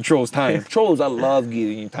love giving trolls time. Trolls, I love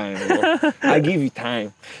giving you time, bro. I give you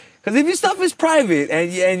time. Because if your stuff is private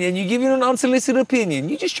and you give it an unsolicited opinion,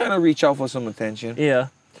 you're just trying to reach out for some attention. Yeah.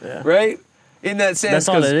 Yeah. Right? In that sense. That's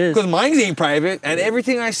all it is. Because mine ain't private, and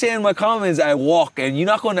everything I say in my comments, I walk, and you're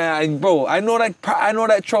not gonna, bro. I know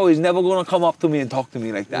that troll is never gonna come up to me and talk to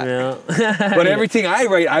me like that. Yeah. But everything I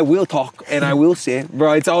write, I will talk and I will say,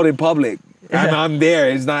 bro. It's out in public. I'm there.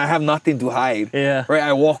 It's not. I have nothing to hide. Yeah. Right.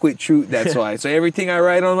 I walk with truth. That's why. So everything I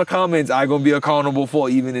write on the comments, I gonna be accountable for,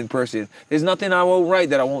 even in person. There's nothing I won't write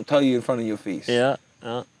that I won't tell you in front of your face. Yeah.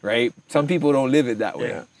 Yeah. Right. Some people don't live it that way,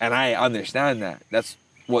 Yeah. and I understand that. That's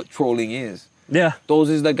what trolling is. Yeah. Those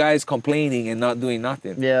is the guys complaining and not doing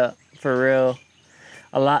nothing. Yeah. For real.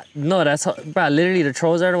 A lot. No, that's bro. Literally, the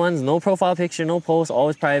trolls are the ones. No profile picture, no post,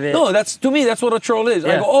 always private. No, that's to me. That's what a troll is. I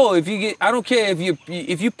Yeah. go, oh, if you get, I don't care if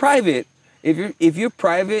you're private. If you're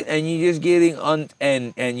private and you're just getting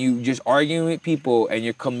and you just arguing with people and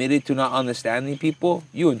you're committed to not understanding people,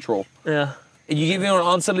 you in troll. Yeah. And you give an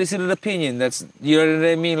unsolicited opinion. That's, you know what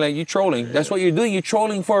I mean? Like, you're trolling. That's what you're doing. You're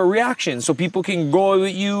trolling for a reaction, so people can go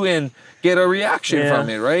with you and get a reaction Yeah. from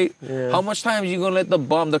it, right? Yeah. How much time you gonna let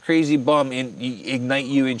the crazy bum, ignite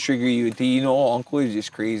you and trigger you until you know, oh, Uncle is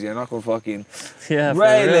just crazy. I'm not gonna fucking Yeah. For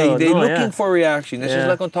right. real. Like, they're No, looking yeah. for a reaction. That's just Yeah.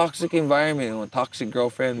 like a toxic environment or a toxic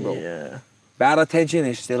girlfriend, bro. Yeah. bad attention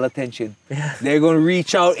is still attention. They're going to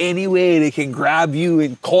reach out any way they can grab you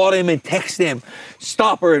and call them and text them.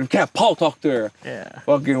 Stop her and can't talk to her.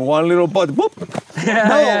 Fucking one little button. Whoop.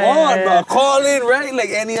 Bro. Call in, right?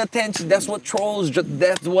 Like any attention. That's what trolls,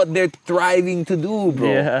 that's what they're thriving to do,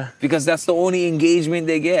 bro. Because that's the only engagement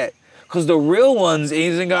they get. Because the real ones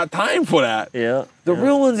ain't got time for that. The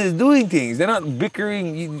real ones is doing things. They're not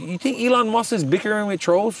bickering. You think Elon Musk is bickering with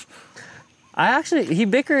trolls? He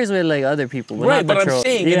bickers with like other people, but right? Not But the I'm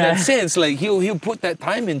saying in that sense, like he'll put that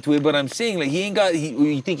time into it. But I'm saying like he ain't got.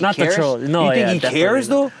 You think he not cares? The troll. No, you think he cares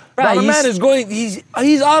not. though? Bro, the man is going.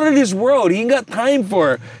 He's out of this world. He ain't got time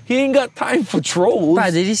for. He ain't got time for trolls.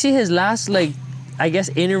 Bro, did you see his last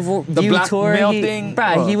interview tour? Thing?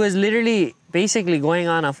 Bro, he was literally basically going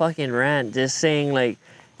on a fucking rant, just saying like.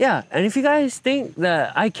 Yeah, and if you guys think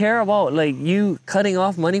that I care about like you cutting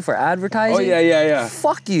off money for advertising,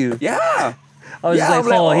 fuck you. Yeah. I was just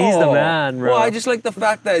like, he's the man, bro. Well, I just like the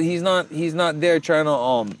fact that he's not there trying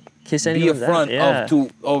to kiss be a front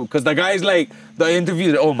because the guy's like the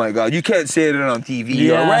interview. Oh my god, you can't say that on TV,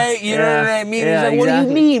 right? You know what I mean? He's like, what do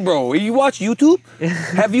you mean, bro? You watch YouTube?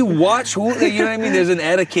 Have you watched who? Like, you know what I mean? There's an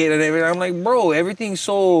etiquette and everything. I'm like, bro, everything's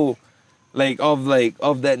so. Of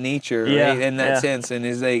that nature, right? In that sense, and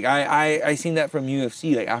it's like I seen that from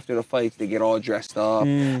UFC. Like after the fights, they get all dressed up,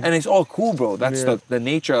 and it's all cool, bro. That's the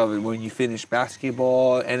nature of it. When you finish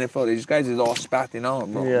basketball, NFL, these guys is all spatting out,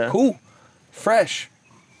 bro. Cool, fresh.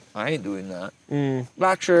 I ain't doing that.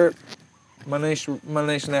 Black shirt, my nice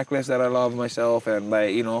necklace that I love myself, and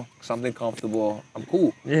like something comfortable. I'm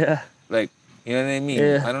cool. Like you know what I mean.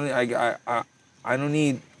 I don't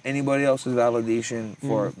need anybody else's validation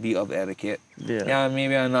for be of etiquette.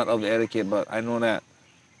 Maybe I'm not of etiquette, but I know that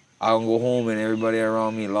I'll go home and everybody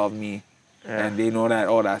around me love me. And they know that,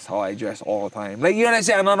 that's how I dress all the time. Like, you know what I'm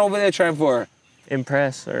saying? I'm not over there trying for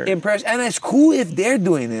impress. And it's cool if they're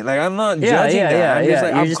doing it. Like, I'm not judging that. I'm just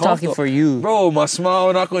like, you're just talking for you. Bro, my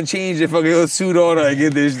smile not going to change if I get a suit on or I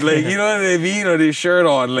get this, like, you know what I mean? Or this shirt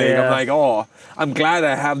on. Like, I'm like, I'm glad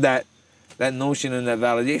I have that notion and that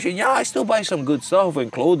validation. I still buy some good stuff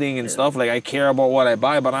and clothing and stuff. Like, I care about what I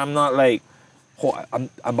buy, but I'm not like,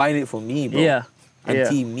 I'm buying it for me, bro. I'm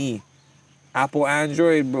team me. Apple,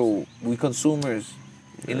 Android, bro. We consumers.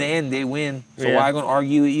 In the end, they win. So why I gonna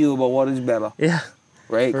argue with you about what is better?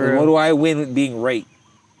 Right? Because what do I win with being right?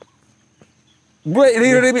 Right, you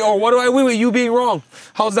know what I mean? Or what do I win with you being wrong?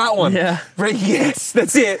 How's that one? Right, yes,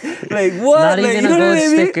 that's it. Like, what? Not like, even a gold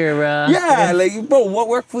sticker, bro. Like, bro, what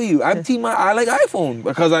worked for you? I like iPhone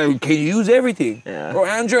because I can use everything. Or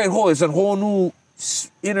Android, it's a whole new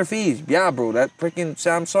interface. Yeah, bro, that freaking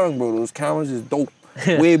Samsung, bro, those cameras is dope.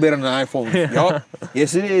 Way better than iPhone.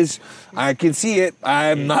 Yes, it is. I can see it.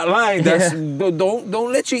 I'm not lying. That's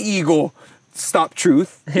don't let your ego stop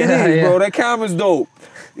truth. It is, bro. That camera's dope.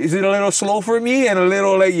 Is it a little slow for me and a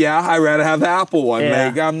little like, I'd rather have the Apple one.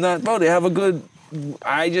 Like, I'm not, bro, they have a good,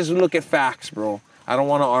 I just look at facts, bro. I don't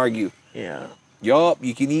want to argue.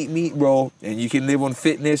 You can eat meat, bro, and you can live on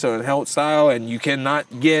fitness or health style, and you cannot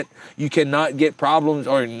get problems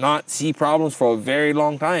or not see problems for a very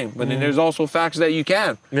long time. But then there's also facts that you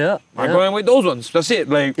can. I'm going with those ones. That's it.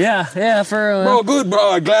 Like, for bro, good,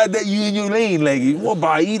 bro. I'm glad that you in your lane. Like, you want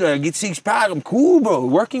to eat or get 6-pack. I'm cool, bro.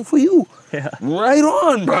 Working for you. Right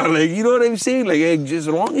on, bro. Like, you know what I'm saying? Like, just as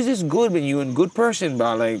long as it's good and you're a good person,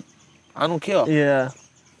 bro. Like, I don't care.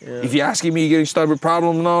 If you're asking me, you getting started with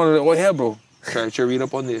problems and all, bro. Try to read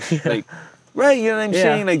up on this. Like, right, you know what I'm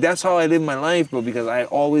saying? Like, that's how I live my life, bro, because I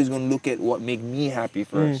always gonna look at what make me happy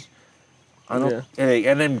first. I don't,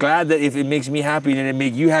 and I'm glad that if it makes me happy and it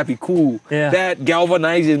make you happy, cool. That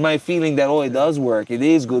galvanizes my feeling that, it does work. It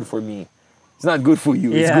is good for me. It's not good for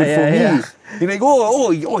you. It's good for me.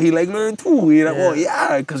 You're like, he like learn too. You're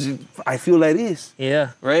like, because I feel like this.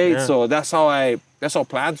 Right? So that's how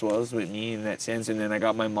plans was with me in that sense. And then I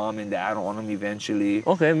got my mom and dad on them eventually.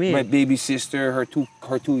 My baby sister, her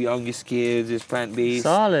two youngest kids is plant-based.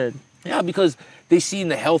 Solid. Yeah, because they seen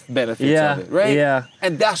the health benefits of it, right?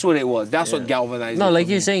 And that's what it was. That's what galvanized it. No, like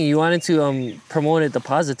you're saying, you wanted to promote it the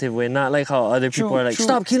positive way, not like how other people are like,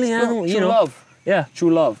 stop killing animals, Love.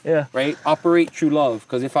 True love. Yeah. Right? Operate true love.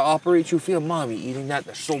 Because if I operate true fear, mom, you're eating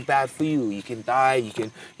that's so bad for you. You can die, you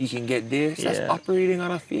can get this. That's operating out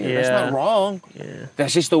of fear. That's not wrong.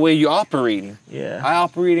 That's just the way you're operating. I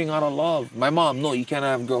operating out of love. My mom, no, you cannot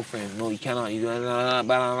have a girlfriend. No, you cannot. You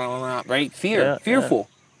right? Fear. Fearful.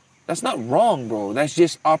 That's not wrong, bro. That's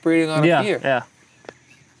just operating out of fear.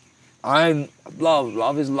 I'm love.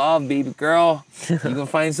 Love is love, baby girl. You can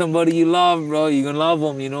find somebody you love, bro. You can love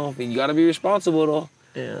them, But you gotta be responsible,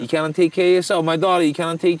 though. You cannot take care of yourself. My daughter, you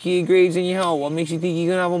cannot take care of your grades and your health. What makes you think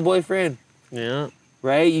you're gonna have a boyfriend? Yeah.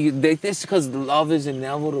 right? This because love is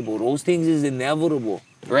inevitable. Those things is inevitable,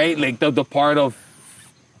 right? Like the part of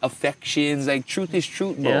affections, like truth is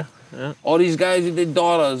truth, bro. Yeah. Yeah. All these guys with their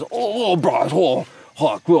daughters, bro,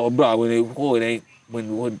 bro,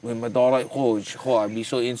 when my daughter, I'd be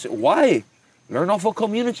so insecure. Why? Learn how to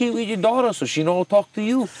communicate with your daughter so she know how to talk to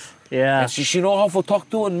you. Yeah. And she know how to talk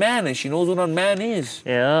to a man, and she knows what a man is.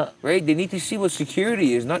 Yeah. Right? They need to see what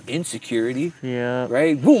security is, not insecurity. Yeah.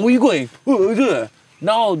 Right? Whoa, where you going?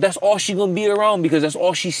 No, that's all she gonna be around because that's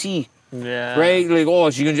all she see. Yeah. Right?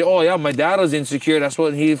 Like, she gonna say, yeah, my dad was insecure. That's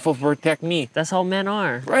what he for protect me. That's how men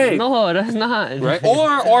are. Right. No, that's not. Right?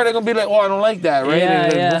 Or they're gonna be like, I don't like that, right? Yeah,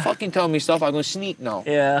 and yeah. Don't fucking tell me stuff. I'm gonna sneak now.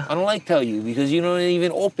 Yeah. I don't like tell you because you don't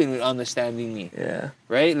even open with understanding me. Yeah.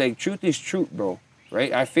 Right? Like truth is truth, bro.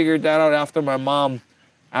 Right? I figured that out after my mom,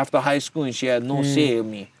 after high school, and she had no say in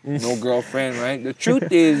me, no girlfriend, right? The truth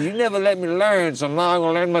is, you never let me learn, so now I'm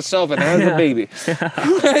gonna learn myself, and I have a baby.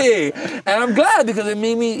 Hey, and I'm glad because it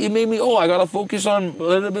made me. I gotta focus on a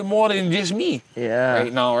little bit more than just me. Yeah.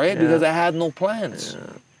 Right now, right? Yeah. Because I had no plans,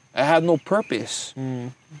 I had no purpose.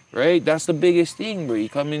 Right? That's the biggest thing, bro. You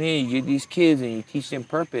come in here, you get these kids, and you teach them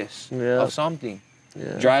purpose of something.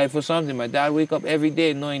 Yeah. Drive for something. My dad wake up every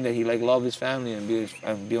day knowing that he love his family and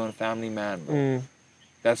be a family man, bro.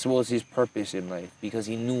 That was his purpose in life because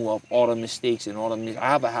he knew of all the mistakes and all the I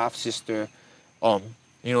have a half sister, an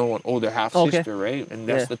older half sister, right? And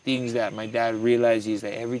that's the things that my dad realized is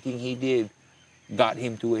that everything he did got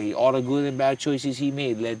him to where all the good and bad choices he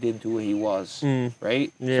made led him to where he was,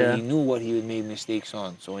 right? Yeah. So he knew what he had made mistakes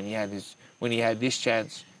on. So when he had this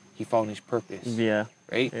chance, he found his purpose. Yeah.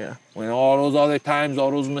 Right? Yeah. When all those other times,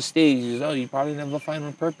 all those mistakes, you probably never find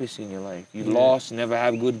a purpose in your life. You lost, never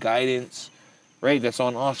have good guidance, right? That's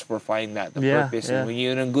on us for finding the purpose. And when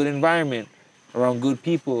you're in a good environment, around good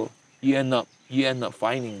people, you end up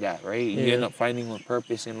finding that, right? You end up finding a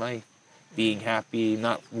purpose in life, being happy,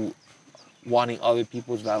 not wanting other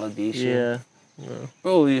people's validation. Yeah.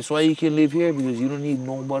 Bro, that's why you can live here because you don't need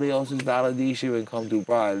nobody else's validation when it comes to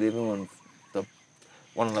living on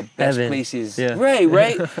one of the best places. Yeah. Right.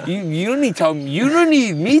 You don't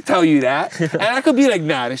need me tell you that. And I could be like,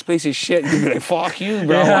 nah, this place is shit. You could be like, fuck you,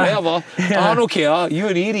 bro, whatever. I don't care. You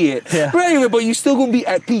an idiot. Yeah. Right, but you still gonna be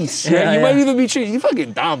at peace. Right? Yeah, You might even be treated, you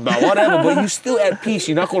fucking dumb, bro, whatever, but you still at peace.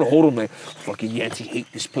 You're not gonna hold them like, fucking Yancy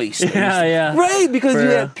hate this place. Yeah. Right, because For you're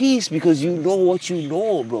real. at peace, because you know what you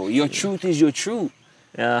know, bro. Your truth is your truth.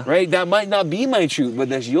 Yeah. Right? That might not be my truth, but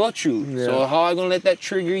that's your truth. Yeah. So how I gonna let that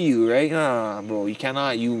trigger you, right? Nah, bro, you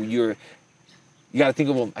cannot. You gotta think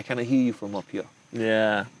of them. I cannot hear you from up here.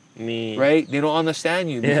 Yeah. Me. Right? They don't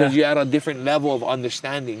understand you because you're at a different level of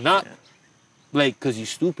understanding. Not like because you're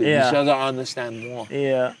stupid. You just gotta understand more.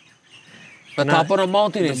 Yeah. The top of the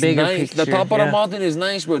mountain is nice. Picture, The top of the mountain is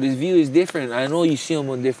nice, bro. This view is different. I know you see them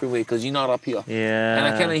one different way because you're not up here. Yeah.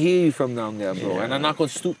 And I cannot hear you from down there, bro. And I'm not gonna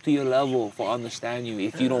stoop to your level for understand you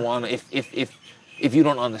if you don't wanna. If you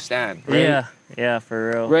don't understand. Right? Yeah. Yeah.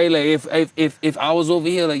 For real. Right, like if I was over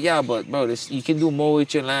here, like but bro, you can do more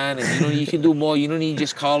with your land, and you can do more. You don't need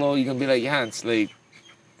just Carlo. You can be like Hans, like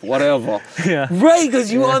whatever. Yeah. Right,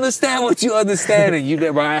 because you understand what you understand, and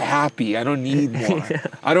you're happy. I don't need more.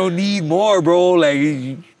 I don't need more, bro. Like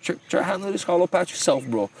you try handle this Carlo patch yourself,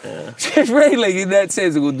 bro. Right, like in that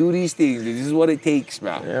sense, go do these things. This is what it takes,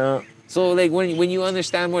 bro. Yeah. So like when you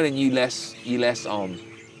understand more, then you less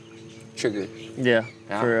triggered. Yeah.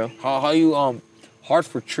 For real. How you hard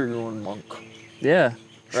for triggering Monk. Yeah.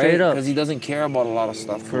 Right? Straight up. Because he doesn't care about a lot of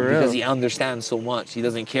stuff. For because real. he understands so much. He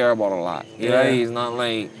doesn't care about a lot. You know? He's not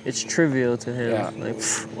like... It's trivial to him. Yeah. Like,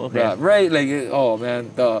 okay. Yeah, right? Like, oh, man.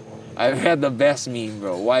 I had the best meme,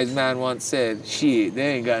 bro. Wise man once said, shit,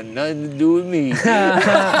 they ain't got nothing to do with me. That's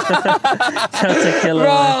a killer.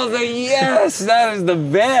 Bro, I was like, yes, that is the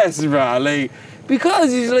best, bro. Like,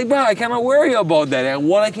 because he's like, bro, I cannot worry about that. And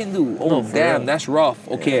what I can do, damn, that's rough.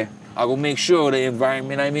 Okay, I will make sure the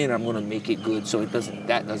environment I'm in, I'm gonna make it good so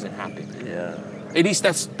that doesn't happen. Yeah. At least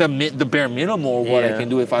that's the bare minimum of what I can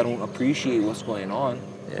do if I don't appreciate what's going on.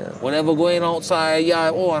 Yeah. Whatever going outside, I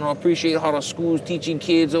don't appreciate how the school's teaching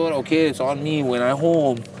kids or okay, it's on me when I'm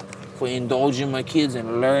home for indulging my kids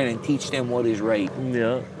and learn and teach them what is right.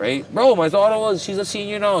 Yeah. Right? Bro, my daughter she's a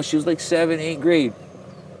senior now. She was like 7th, 8th grade.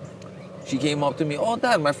 She came up to me,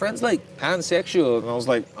 Dad, my friend's like pansexual. And I was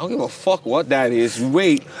like, I don't give a fuck what that is.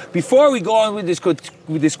 Wait, before we go on with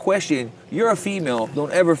this question, You're a female.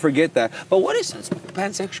 Don't ever forget that. But what is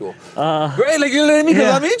pansexual? Right? Like, you know what I mean?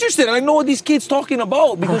 Because I'm interested. I know what these kids talking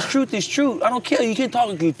about because truth is truth. I don't care. You can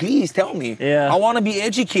talk. Please tell me. Yeah. I want to be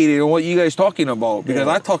educated on what you guys talking about because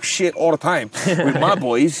I talk shit all the time with my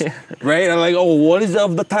boys. Right? I'm like, oh, what is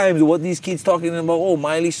of the times? What these kids talking about? Oh,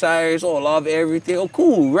 Miley Cyrus. Oh, love everything. Oh,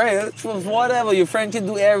 cool. Right? Whatever. Your friend can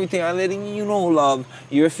do everything. I'm letting you know, love.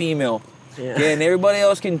 You're a female. Yeah. Okay, and everybody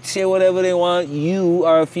else can say whatever they want. You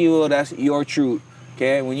are a female. That's your truth.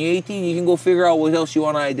 Okay, when you're 18, you can go figure out what else you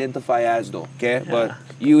want to identify as, though. Okay, but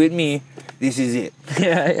you and me, this is it.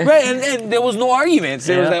 Yeah. Right, and there was no arguments.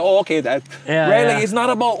 It was like, oh, okay, that. Right, like it's not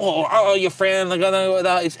about your friend, like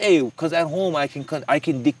that. It's because at home I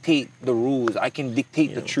can dictate the rules. I can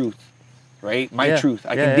dictate the truth. Right, my truth.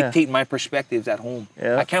 I can dictate my perspectives at home.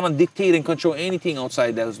 I cannot dictate and control anything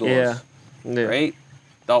outside those doors. Right.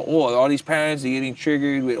 All these parents are getting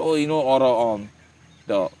triggered with all the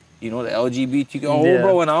LGBTQ.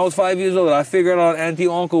 Bro, when I was 5 years old, I figured out auntie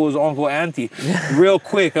uncle was uncle auntie real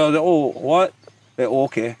quick. I was like, oh, what? Like,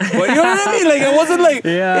 okay, but you know what I mean? Like it wasn't like,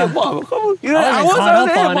 hey, mom, come on. You know, I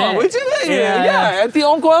wasn't hey, mom, what you like? Auntie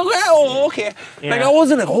uncle, oh, okay. Like I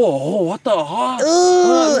wasn't like, oh, what the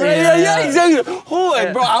exactly. Oh,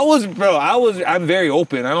 and I'm very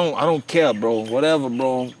open. I don't care, bro. Whatever,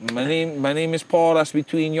 bro. My name is Paul. That's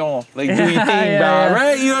between y'all. Like do your thing, bro.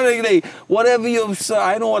 Right? You know, like whatever you.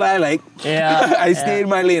 I know what I like. Yeah. I stay in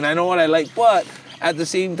my lane. I know what I like, but. At the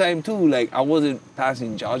same time, too, like, I wasn't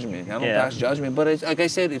passing judgment. I don't pass judgment. But it's, like I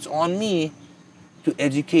said, it's on me to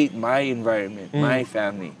educate my environment, my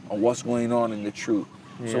family, on what's going on in the truth.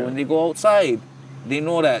 Yeah. So when they go outside, they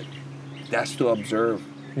know that that's to observe.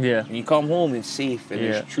 Yeah. When you come home, it's safe and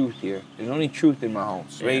there's truth here. There's only truth in my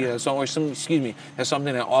house, right? There's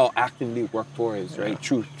something that I'll actively work towards, right?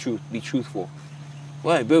 Truth, be truthful.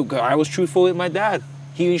 Well, I was truthful with my dad.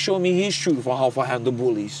 He showed me his truth for how to handle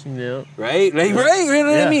bullies. Yeah. Right? Like, right? You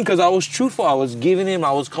know what I mean? Because I was truthful. I was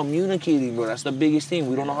communicating, bro. That's the biggest thing.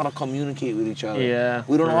 We don't know how to communicate with each other. Yeah.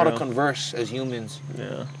 We don't know how to converse as humans.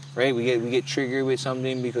 Yeah. Right? We get triggered with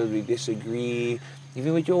something because we disagree.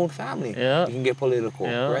 Even with your own family. Yeah. You can get political.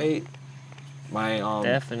 Yeah. Right?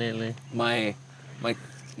 Definitely. My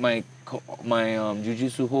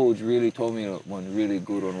jiu-jitsu coach really told me one really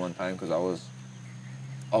good one time because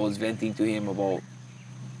I was venting to him about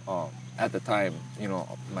at the time,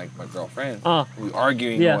 my girlfriend, we were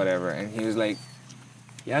arguing or whatever, and he was like,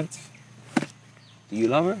 Yancy, do you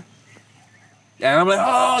love her? And I'm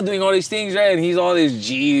like, doing all these things, right? And he's all this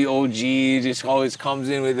OG, just always comes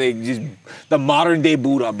in with like just the modern day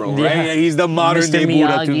Buddha, bro, right? Yeah, he's the modern Mr. day Miyagi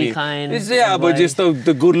Buddha to me. Kind but just the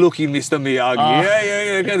good looking Mr. Miyagi.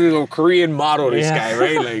 Yeah, because he's a Korean model, this guy,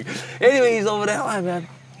 right? Like, anyway, he's over there, oh, man,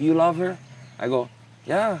 do you love her? I go,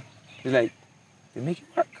 yeah. He's like, they make it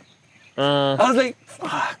work. I was like,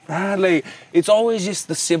 fuck, man. Like, it's always just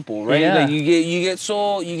the simple, right? Yeah. Like you get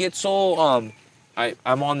so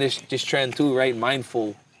I'm on this trend too, right?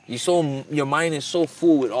 Mindful. Your mind is so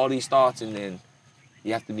full with all these thoughts, and then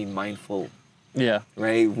you have to be mindful. Yeah.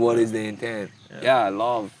 Right? What is the intent? Yeah, I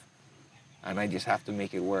love. And I just have to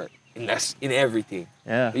make it work. And that's in everything.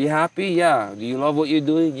 Yeah. Are you happy? Yeah. Do you love what you're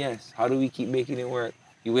doing? Yes. How do we keep making it work?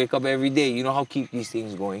 You wake up every day. You know how to keep these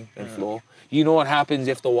things going and flow. You know what happens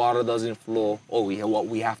if the water doesn't flow. Oh, what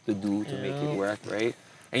we have to do to make it work, right?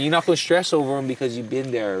 And you're not going to stress over them because you've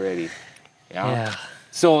been there already. Yeah.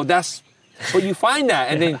 So but you find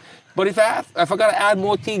that. And then, but if I got to add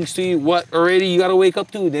more things to you, what already you got to wake up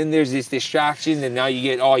to, then there's this distraction, and now you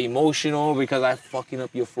get all emotional because I'm fucking up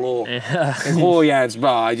your flow. Yeah. And, Yans, bro,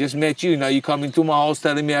 I just met you. Now you coming to my house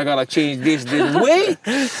telling me I got to change this. Wait,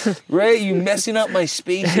 right? You messing up my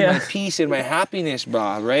space and my peace and my happiness,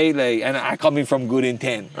 bro, right? Like, and I coming from good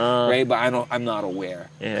intent, right? But I'm not aware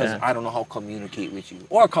because I don't know how to communicate with you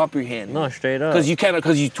or comprehend. No, straight up.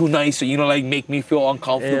 Because you're too nice, so like make me feel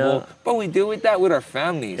uncomfortable. Yeah. But we deal with that with our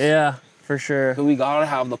families. Yeah. For sure. So we gotta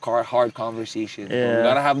have the hard conversations. Yeah. We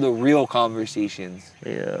gotta have the real conversations.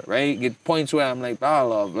 Yeah. Right? Get points where I'm like, I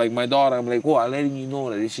love. Like my daughter, I'm like, I'm letting you know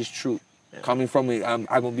that this is true. Yeah. Coming from me, I'm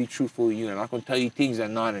gonna be truthful with you. I'm not gonna tell you things that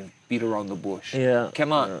not and beat around the bush. Yeah.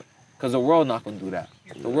 Cannot. Because the world not gonna do that.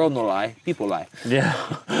 The world no lie. People lie. Yeah.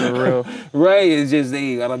 For real. Right? It's just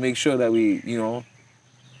they gotta make sure that we,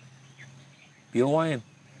 be Hawaiian.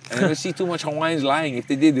 I never see too much Hawaiians lying. If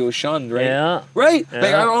they did, they were shunned, right? Yeah. Right? Yeah.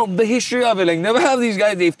 Like, I don't know the history of it. Like, never have these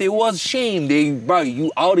guys, if they was shamed, bro,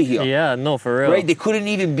 you out of here. Yeah, no, for real. Right? They couldn't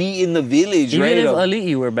even be in the village, even right? Even if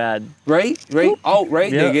Ali'i were bad. Right? Right? Out,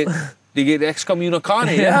 right? Yeah. They get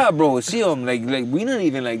excommunicado. Yeah, bro. See them like we not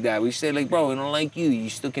even like that. We say like, bro, we don't like you. You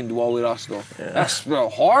still can do all with us though. Yeah. That's bro,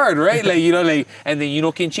 hard, right? Like like, and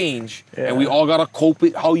then can change, and we all gotta cope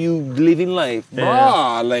with how you live in life,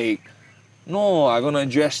 bruh. Like, no, I'm gonna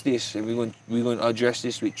address this, and we're gonna address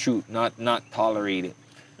this with truth, not tolerate it.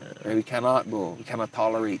 Right? We cannot, bro. We cannot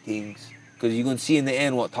tolerate things because you're gonna see in the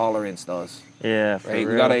end what tolerance does. Yeah, for Right? real.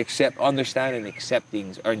 We gotta understand, and accept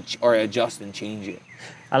things, or adjust and change it.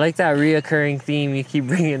 I like that reoccurring theme you keep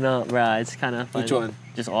bringing up, bro. It's kind of fun. Which one?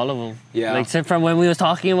 Just all of them. Yeah. Like, except from when we was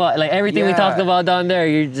talking about, like, everything we Yeah. talked about down there,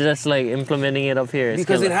 you're just, like, implementing it up here. It's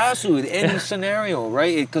Because it killer. has to, in any scenario,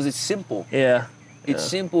 right? Because it's simple. Yeah. It's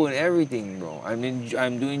simple in everything, bro. I'm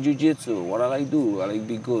doing jujitsu. What I like do? I like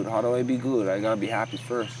be good. How do I be good? I gotta be happy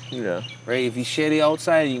first, Yeah. right? If you shitty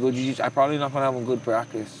outside and you go jujitsu, I probably not gonna have a good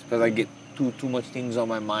practice because I get too much things on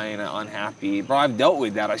my mind. I'm unhappy, bro. I've dealt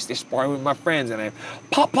with that. I stay sparring with my friends and I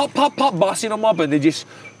pop, bossing them up, and they're just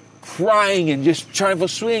crying and just trying for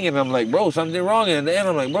swing, and I'm like, bro, something wrong. And at the end,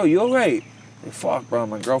 I'm like, bro, you alright? Like, fuck, bro,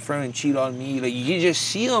 my girlfriend cheat on me. Like, you just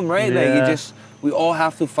see them, right? Like, Yeah. we all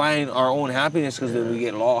have to find our own happiness because then we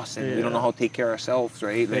get lost and we don't know how to take care of ourselves,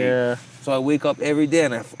 right? Like, Yeah. so I wake up every day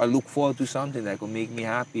and I look forward to something that will make me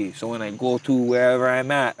happy. So when I go to wherever I'm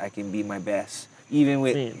at, I can be my best, even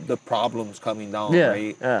with the problems coming down, Yeah.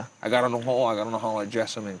 right? Yeah. I gotta know how to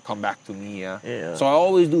address them and come back to me, yeah. Yeah. So I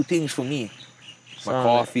always do things for me. My Solid.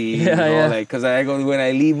 coffee, Yeah. like, cause when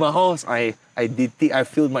I leave my house, I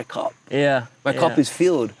filled my cup. Yeah. My cup is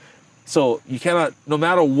filled. So you cannot, no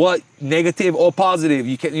matter what, negative or positive,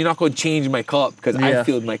 you're not going to change my cup because I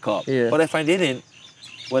filled my cup. Yeah. But if I didn't,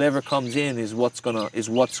 whatever comes in is what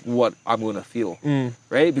I'm gonna feel,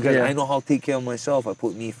 right? Because I know how to take care of myself. I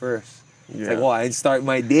put me first. It's like, I start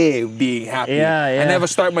my day being happy. Yeah, yeah. I never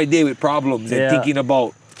start my day with problems and Yeah. thinking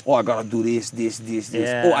about, I gotta do this.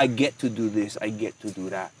 Yeah. Oh, I get to do this. I get to do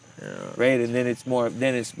that. Yeah. Right? And then it's more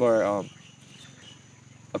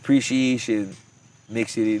appreciation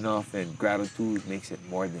makes it enough, and gratitude makes it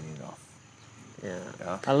more than enough.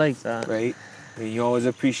 Yeah. I like that. Right? And you're always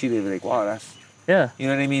appreciative, like, wow, that's, Yeah. you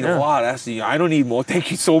know what I mean? Yeah. Wow, I don't need more. Thank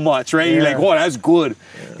you so much, right? You're Yeah. like, wow, that's good.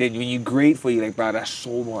 Then when you're grateful, you're like, bro, that's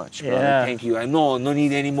so much, bro. Yeah. Thank you. I know, no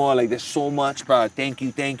need any more. Like, there's so much, bro. Thank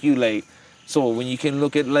you. Like, so when you can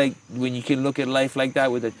look at life like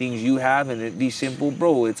that with the things you have and it be simple,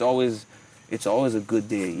 bro, it's always a good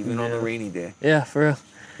day, even on a rainy day. Yeah, for real.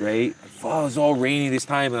 Right? Oh, it was all rainy this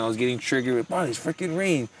time and I was getting triggered with, wow, it's freaking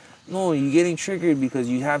rain. No, you're getting triggered because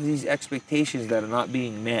you have these expectations that are not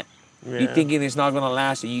being met. Yeah. You're thinking it's not gonna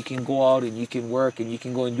last, and you can go out and you can work and you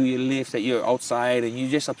can go and do your lifts that you're outside, and you're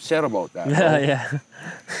just upset about that. Yeah, bro. yeah.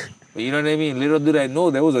 But you know what I mean? Little did I know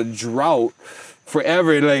there was a drought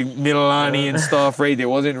forever, like Mililani and stuff, right? There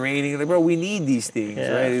wasn't raining. Like, bro, we need these things,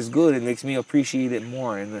 Yeah. right? It's good. It makes me appreciate it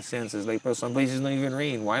more in the sense. It's like, bro, some places don't even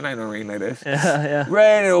rain. Why not rain like this? Yeah.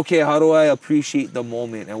 Right, okay, how do I appreciate the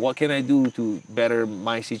moment? And what can I do to better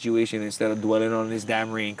my situation instead of dwelling on this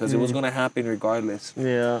damn rain? Because it was going to happen regardless.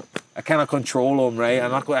 Yeah. I cannot control them, right?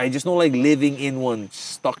 I just don't like living in one,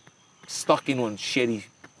 stuck in one shitty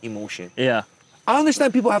emotion. Yeah. I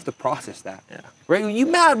understand people have to process that. Yeah. Right? When you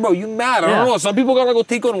mad, bro, you mad. I Yeah. don't know. Some people gotta go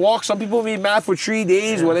take on walks. Some people be mad for 3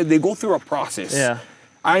 days. Yeah. Whatever. They go through a process. Yeah.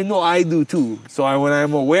 I know I do too. So when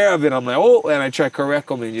I'm aware of it, I'm like, and I try to correct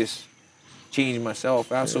them and just change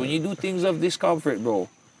myself. So when you do things of discomfort, bro,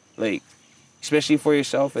 like, especially for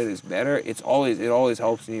yourself, it is better. It always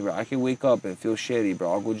helps me, bro. I can wake up and feel shitty,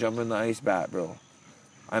 bro. I'll go jump in the ice bath, bro.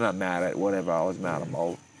 I'm not mad at whatever I was mad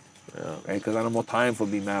about. Yeah. Right? Because I don't have time for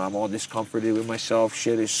being mad. I'm all discomforted with myself.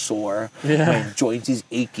 Shit is sore. Yeah. My joints is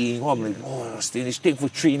aching. I'm like, I stay in this thing for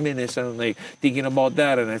 3 minutes. And I'm like thinking about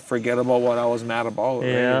that, and I forget about what I was mad about.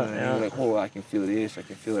 Yeah, right? And I'm like, I can feel this. I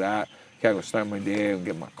can feel that. Okay, I go start my day and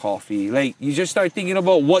get my coffee. Like, you just start thinking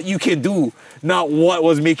about what you can do, not what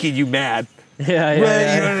was making you mad. Yeah.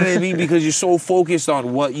 Right? You know what I mean? Because you're so focused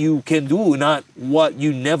on what you can do, not what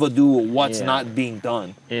you never do or what's not being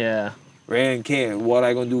done. Yeah. Right? And care what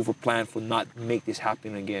I gonna do for plan for not make this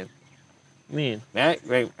happen again. Mean. Right?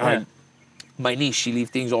 Yeah. My niece, she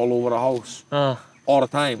leave things all over the house all the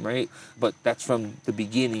time, right? But that's from the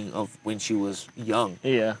beginning of when she was young,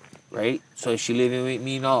 Yeah. right? So she living with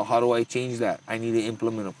me now. How do I change that? I need to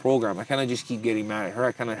implement a program. I kind of just keep getting mad at her.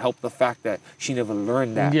 I kind of help the fact that she never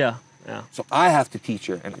learned that. Yeah. Yeah. So I have to teach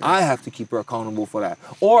her, and I have to keep her accountable for that.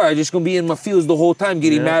 Or I just gonna be in my fields the whole time,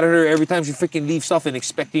 getting mad at her every time she freaking leaves stuff and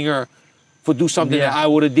expecting her to do something that I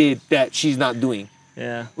would have did that she's not doing.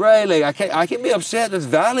 Yeah. Right? Like, I can be upset. That's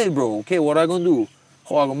valid, bro. Okay, what I gonna do?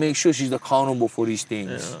 I'm gonna make sure she's accountable for these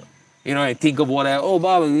things. Yeah. You know, I think of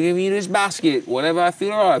Bob, give me this basket. Whatever I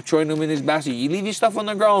feel, I'm throwing them in this basket. You leave your stuff on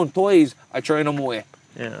the ground, toys, I throwing them away.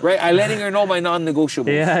 Yeah. Right? I letting her know my non-negotiables.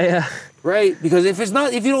 Yeah. Right? Because if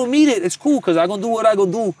you don't meet it, it's cool. Because I'm gonna do what I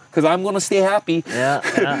gonna do. Because I'm gonna stay happy.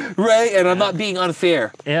 Yeah. Right? And I'm not being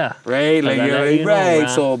unfair. Yeah. Right? Like you know, right. man.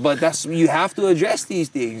 So, but you have to address these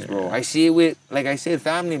things, bro. I see it with, like I said,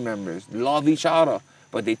 family members love each other,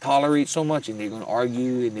 but they tolerate so much, and they're gonna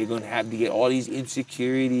argue, and they're gonna have to get all these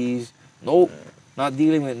insecurities. Nope. Not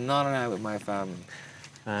dealing with none of that with my family.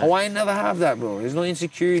 Hawaii never have that, bro. There's no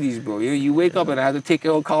insecurities, bro. You wake up and I have to take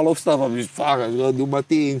care of call-off stuff. I'm just, fuck, I'm gonna do my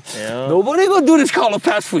thing. Yeah. Nobody gonna do this call-off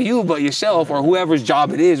pass for you but yourself or whoever's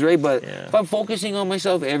job it is, right? But if I'm focusing on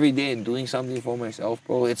myself every day and doing something for myself,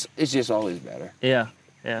 bro, it's just always better. Yeah.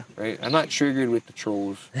 Right? I'm not triggered with the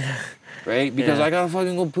trolls. Right? Because I gotta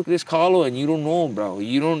fucking go pick this call and you don't know, bro.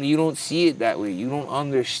 You don't see it that way. You don't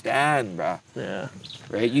understand, bro. Yeah.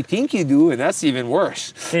 Right? You think you do, and that's even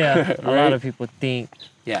worse. Yeah. A Right? lot of people think.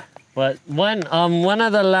 Yeah. But one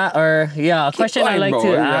of the a question I like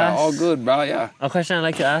to ask. All good, bro. Yeah. A question I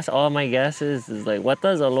like to ask all my guests is like, what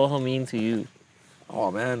does aloha mean to you?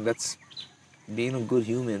 Oh man, that's being a good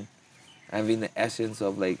human, having the essence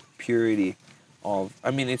of like purity.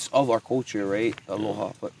 It's of our culture, right?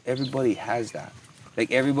 Aloha, but everybody has that.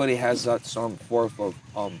 Like everybody has that some form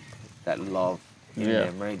of that love in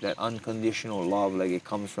them, right? That unconditional love, like it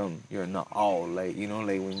comes from your na'au, like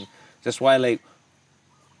like that's why like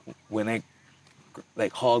when I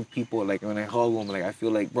like hug people, like when I hug them, like I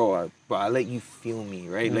feel like bro, I let you feel me,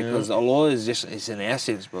 right? Like because aloha is just it's an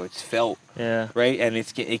essence, bro. It's felt, right? And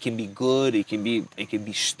it can be good, it can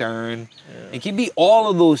be stern, it can be all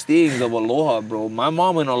of those things of aloha, bro. My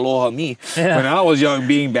mom and aloha me when I was young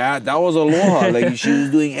being bad, that was aloha. Like she was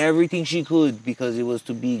doing everything she could because it was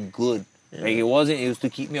to be good. Like it was to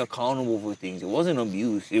keep me accountable for things. It wasn't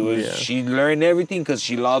abuse. It was she learned everything because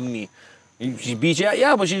she loved me. She beat you,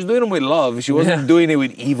 but she was doing it with love. She wasn't doing it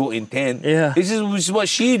with evil intent. Yeah. This is what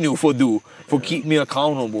she knew for keep me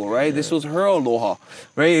accountable, right? This was her aloha,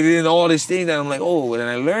 right? And then all these things that I'm like, and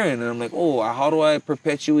I learned, and I'm like, how do I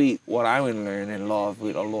perpetuate what I would learn and love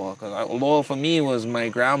with aloha? Because aloha for me was my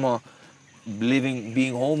grandma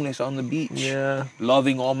being homeless on the beach,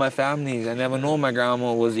 loving all my families. I never know my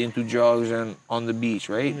grandma was into drugs and on the beach,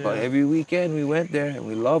 right? But every weekend we went there and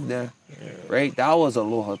we loved there, right? That was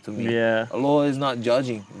aloha to me. Aloha is not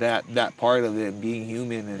judging that part of it, being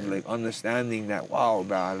human and like understanding that, wow,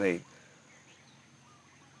 bro, like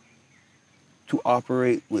to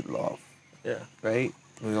operate with love, right?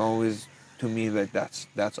 We always, to me, like that's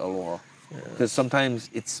aloha, because sometimes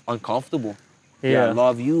it's uncomfortable. I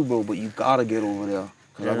love you, bro, but you gotta get over there.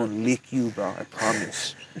 Because I'm gonna lick you, bro. I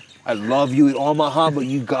promise. I love you with all my heart, but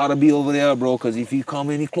you gotta be over there, bro. Because if you come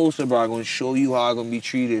any closer, bro, I'm gonna show you how I'm gonna be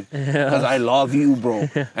treated. Because I love you, bro.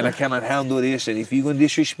 And I cannot handle this. And if you're gonna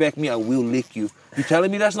disrespect me, I will lick you. You telling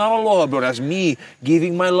me that's not aloha, bro? That's me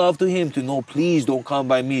giving my love to him to know, please don't come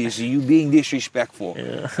by me. It's you being disrespectful.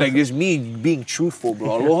 Like, it's me being truthful,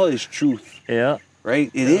 bro. Aloha is truth. Right?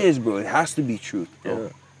 It is, bro. It has to be truth, bro.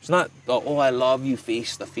 It's not, I love you, the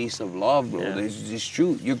face of love, bro. It's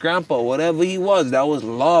true. Your grandpa, whatever he was, that was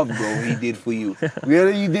love, bro, he did for you. Whether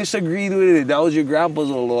you disagreed with it, that was your grandpa's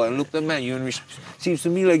aloha. And look at that man, seems to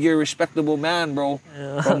me like you're a respectable man, bro.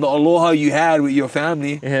 From the aloha you had with your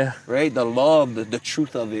family, right? The love, the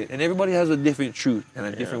truth of it. And everybody has a different truth and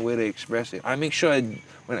a different way to express it. I make sure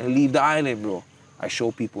when I leave the island, bro, I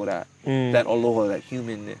show people that aloha, that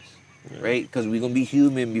humanness, right? Because we're going to be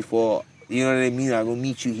human before... You know what I mean? I'm gonna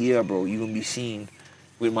meet you here, bro. You're gonna be seen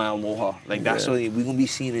with my aloha. Like, that's what we're gonna be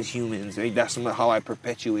seen as humans, right? That's how I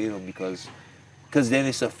perpetuate them because then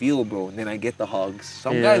it's a feel, bro. And then I get the hugs.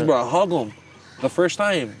 Some guys, bro, I hug them the first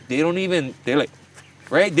time. They're like,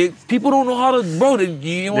 right? People don't know how to, bro,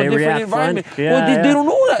 you want a different environment. They don't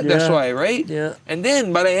know that. That's why, right? And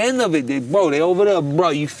then by the end of it, they over there,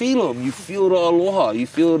 bro, you feel them. You feel the aloha. You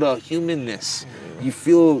feel the humanness. You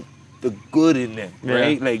feel the good in them,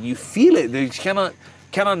 right? Like you feel it. They cannot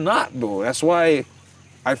not, bro. That's why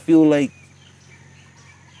I feel like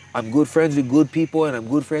I'm good friends with good people and I'm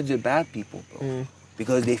good friends with bad people, bro.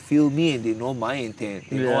 Because they feel me and they know my intent.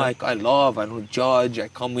 They know I love, I don't judge, I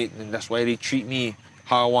come with, and that's why they treat me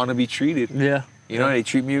how I want to be treated. You know, they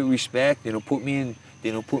treat me with respect. They don't put me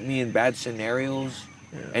in bad scenarios.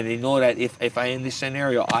 And they know that if I in this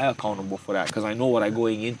scenario, I accountable for that because I know what I'm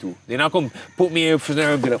going into. They're not gonna put me in a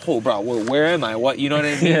scenario and be like, "Oh, bro, where am I? What?" You know what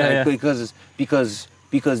I mean?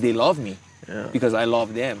 Because they love me, because I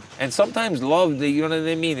love them. And sometimes love, you know what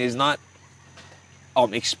I mean, is not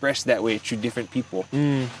expressed that way through different people,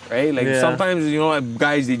 right? Like Yeah. sometimes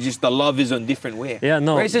guys, they just the love is a different way. Yeah,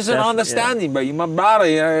 no, right? It's just an yeah. understanding, bro. You my brother,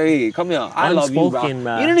 hey, come here. I love you, bro. Unspoken,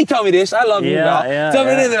 bro. You don't need to tell me this. I love you, bro. Yeah, Tell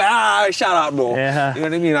me yeah. this. Shout out, bro. Yeah, You know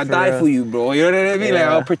what I mean? I for die real. for you, bro. You know what I mean? Like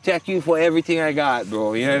Yeah. I'll protect you for everything I got,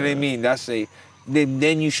 bro. You know what I mean? That's a.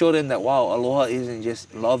 Then you show them that aloha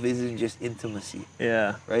love isn't just intimacy,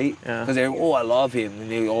 Yeah. right? Yeah. Because they're I love him,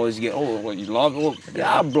 and they always get what you love?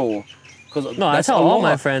 Yeah, bro. Because No, I tell all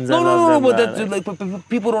my friends I love them, but bro, that's like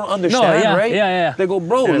people don't understand, yeah, right? yeah. They go,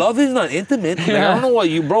 bro, Yeah. love is not intimate. Like, I Yeah. don't know what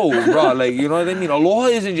you, bro. Like, you know what I mean? Aloha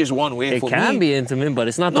isn't just one way It for can me. be intimate, but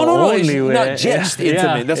it's not No, the it's only way. not just Yeah,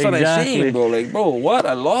 intimate. That's what I'm exactly. saying, bro. Like, bro, what?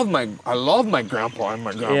 I love my grandpa and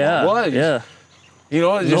my grandma. Yeah, What? yeah. You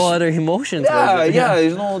know, it's No just, other emotions. yeah, towards it. yeah.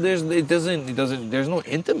 There's no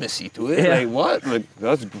intimacy to it. Yeah. Like what? Like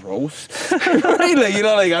that's gross. Right? Like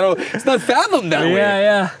like I don't. It's not fathomed that way.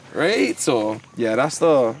 Yeah. Right. So yeah, that's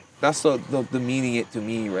the meaning it to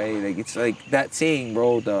me. Right. Like it's like that saying,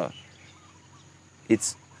 bro.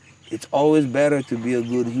 It's always better to be a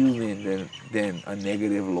good human than a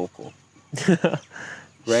negative local.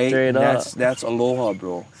 Right. Straight up. That's aloha,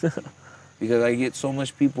 bro. Because I get so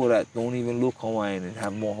much people that don't even look Hawaiian and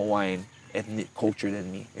have more Hawaiian ethnic culture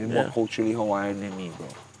than me. And more Yeah. culturally Hawaiian than me, bro.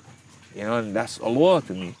 You know, and that's aloha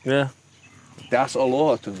to me. Yeah. That's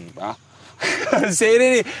aloha to me, bro. Say it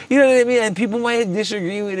any, you know what I mean? And people might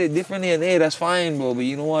disagree with it differently, and hey, that's fine, bro. But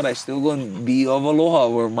you know what? I still gonna be of aloha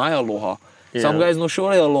or my aloha. Some Yeah. guys don't show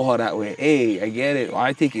their aloha that way. Hey, I get it.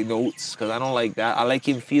 I take it notes because I don't like that. I like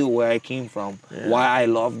him feel where I came from, why I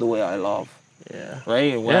love the way I love. Yeah.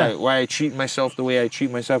 Right? And Yeah. why I treat myself the way I treat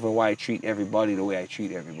myself and why I treat everybody the way I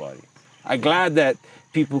treat everybody. I'm glad that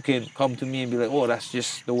people can come to me and be like, oh, that's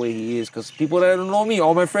just the way he is. Because people that don't know me,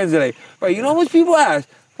 all my friends are like, right, you know how much people ask?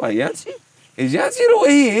 Why, Yancy? Is Yancy the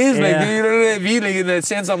way he is? Yeah. Like, you know what I mean? Like, in that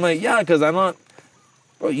sense, I'm like, yeah, because I'm not...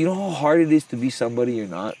 Bro, you know how hard it is to be somebody you're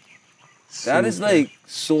not? That is, like,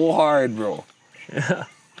 so hard, bro.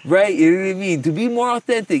 Right? You know what I mean? To be more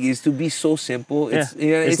authentic is to be so simple. It's,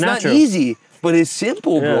 It's it's not natural. easy. But it's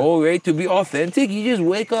simple, Yeah. bro, right? To be authentic, you just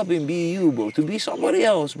wake up and be you, bro. To be somebody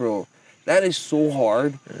else, bro. That is so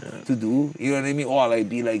hard to do. You know what I mean? Oh, I like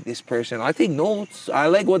be like this person. I take notes. I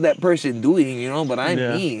like what that person doing, but I'm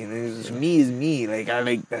me. And me is me. Like I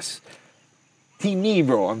like that's team me,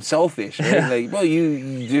 bro. I'm selfish, right? Like, bro,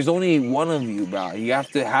 there's only one of you, bro. You have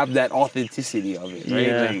to have that authenticity of it, right?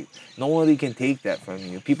 Yeah. Like nobody can take that from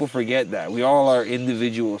you. People forget that. We all are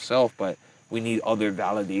individual self, but we need other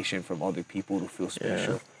validation from other people to feel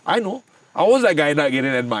special. I know. I was that guy not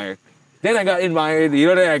getting admired. Then I got admired.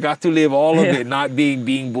 I got to live all of it, not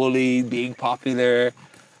being bullied, being popular,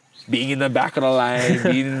 being in the back of the line,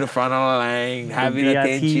 being in the front of the line, having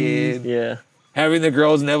attention. Yeah. Having the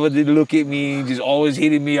girls never did look at me, just always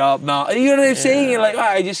hitting me up. Now you know what I'm saying? And like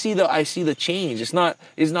I just see the change. It's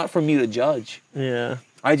not for me to judge. Yeah.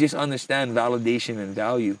 I just understand validation and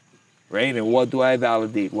value. Right? And what do I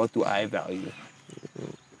validate? What do I value?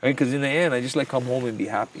 Right? Because in the end, I just like come home and be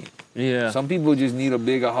happy. Yeah. Some people just need a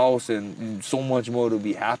bigger house and so much more to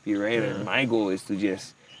be happy, right? And my goal is to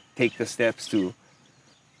just take the steps to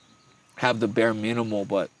have the bare minimal,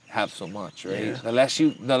 but have so much, right? Yeah. The less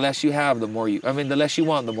you have, the less you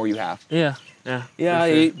want, the more you have. Yeah. Yeah. Yeah,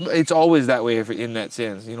 for sure. it's always that way in that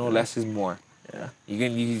sense. Less is more. Yeah.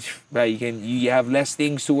 You have less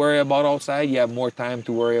things to worry about outside. You have more time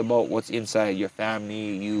to worry about what's inside your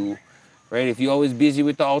family, you, right? If you're always busy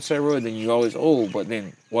with the outside world, then you always but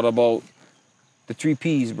then what about the 3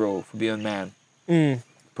 P's, bro, for being a man?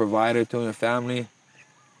 Provider to your family,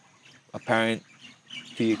 a parent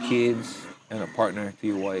to your kids, and a partner to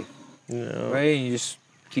your wife. Yeah. Right? And you just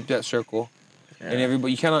keep that circle. And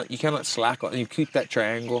everybody, you cannot slack on. You keep that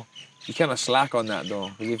triangle. You cannot slack on that though,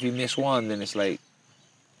 because if you miss one, then it's like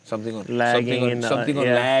something on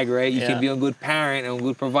lag, right? You can be a good parent and a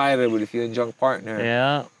good provider, but if you're a junk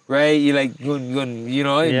partner, right? You like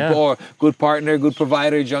or good partner, good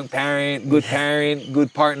provider, junk parent,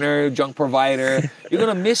 good partner, junk provider. You're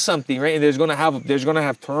gonna miss something, right? And there's gonna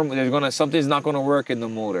have turmoil. Something's not gonna work in the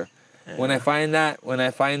motor. Yeah. When I find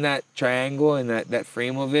that triangle and that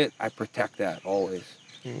frame of it, I protect that always.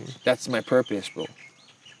 That's my purpose, bro.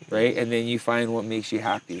 Right? And then you find what makes you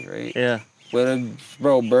happy, right? Yeah. Whether,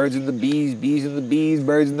 bro, birds and the bees, bees and the bees,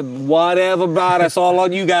 birds and the whatever, bro. That's all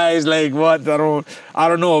on you guys. Like what? I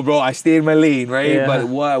don't know, bro. I stay in my lane, right? Yeah. But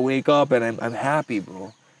I wake up and I'm happy,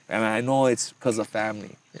 bro. And I know it's because of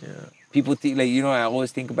family. Yeah. People think I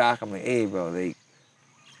always think back. I'm like, hey, bro, like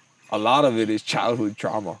a lot of it is childhood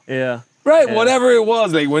trauma. Yeah. Right, Yeah. whatever it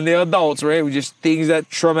was, like when they're adults, right? We just things that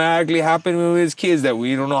traumatically happened when we was kids that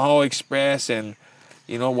we don't know how to express, and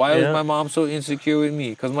You know, why was Yeah. my mom so insecure with me?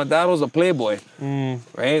 Because my dad was a playboy, Mm.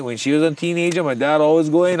 right? When she was a teenager, my dad always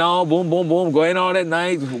going out, boom, boom, boom, going out at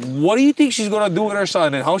night. What do you think she's going to do with her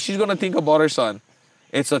son and how she's going to think about her son?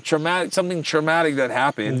 It's a something traumatic that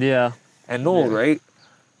happened. Yeah. And no, right?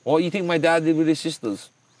 What do you think my dad did with his sisters?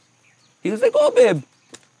 He was like, oh, babe.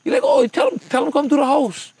 He's like, oh, tell him come to the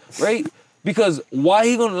house, right? Because why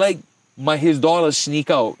he gonna like his daughters sneak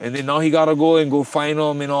out and then now he gotta go find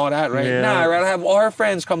them and all that, right? Yeah. Nah, I'd rather have all her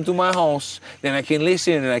friends come to my house, then I can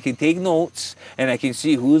listen and I can take notes and I can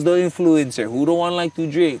see who's the influencer, who the one like to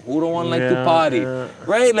drink, who the one like to Yeah, party, yeah.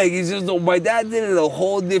 right? Like it's just my dad did it a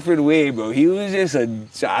whole different way, bro. He was just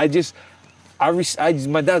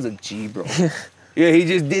my dad's a G, bro. Yeah, he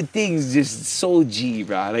just did things just so G,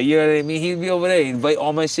 bro. Like, you know what I mean? He'd be over there, invite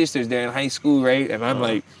all my sisters there in high school, right? And I'm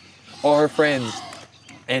like, all her friends.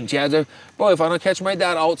 And she has her, bro, if I don't catch my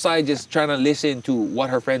dad outside just trying to listen to what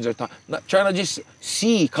her friends are talking, trying to just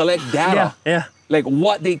collect data. Yeah. Like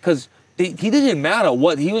what because he didn't matter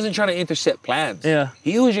what, he wasn't trying to intercept plans. Yeah.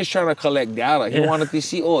 He was just trying to collect data. He Yeah. wanted to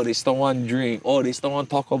see, oh, they still want to drink. Oh, they still want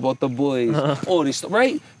to talk about the boys. Oh, they still,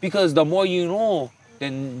 right? Because the more you know,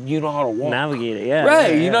 then you know how to walk. Navigate it. Yeah.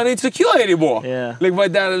 Right, yeah, you're not insecure anymore. Yeah. Like my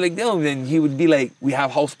dad, like, no, then he would be like, we have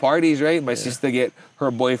house parties, right? My sister get her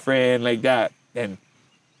boyfriend like that. And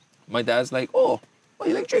my dad's like, oh,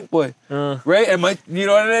 you like drink, boy. Right? And you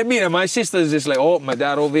know what I mean? And my sister's just like, oh, my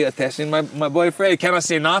dad over here testing my boyfriend. Cannot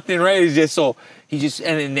say nothing, right? It's just so,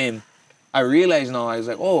 and then I realized now, I was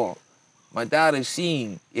like, oh, my dad is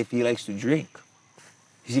seeing if he likes to drink.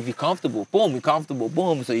 He's if he's comfortable. Boom, he's comfortable.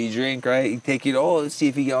 Boom. So you drink, right? You take it, oh, let's see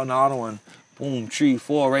if he get another one. Boom, 3,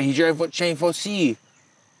 4, right? He drank for chain for see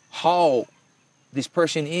how this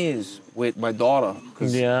person is with my daughter.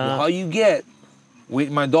 Because how you get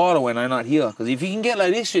with my daughter when I'm not here. Because if you can get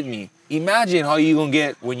like this with me, imagine how you gonna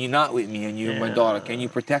get when you're not with me and you and my daughter. Can you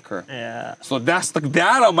protect her? Yeah. So that's the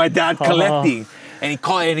data my dad collecting. And he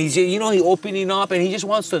called and he's, you know, he opening up and he just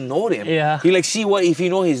wants to know them. Yeah. He like see what if you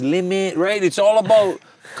know his limit, right? It's all about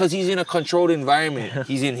because he's in a controlled environment.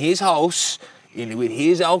 He's in his house with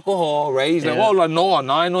his alcohol, right? He's like, oh no,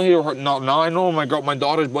 now I know now I know my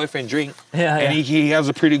daughter's boyfriend drink. And he has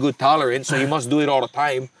a pretty good tolerance, so he must do it all the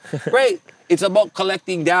time. Right? It's about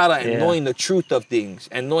collecting data and knowing the truth of things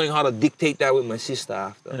and knowing how to dictate that with my sister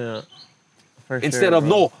after. Yeah. For Instead sure, of bro.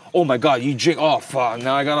 no, oh my God, you drink. Oh fuck,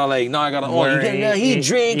 now I gotta oh you did he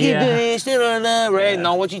drink, he do this, right?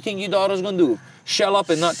 Now what you think your daughter's gonna do? Shell up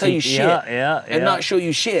and not tell you shit, and not show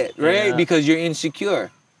you shit, right? Because you're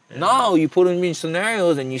insecure. Now you put them in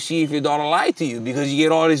scenarios and you see if your daughter lied to you because you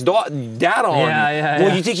get all this data on you.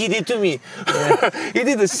 What you think he did to me? He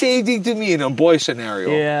did the same thing to me in a boy scenario,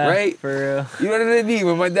 right? For real. You know what I mean?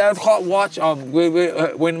 When my dad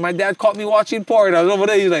when my dad caught me watching porn, I was over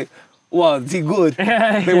there. He's like, well, is he good?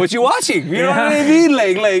 Like, what you watching? You know what I mean?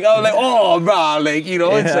 Like I was like, oh, bro, like, you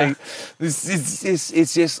know, it's like,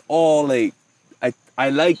 it's just all like, I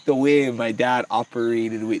like the way my dad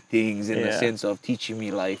operated with things in the sense of teaching me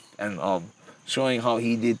life and showing how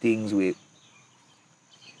he did things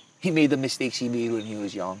he made the mistakes he made when he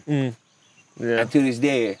was young. And to this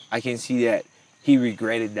day, I can see that he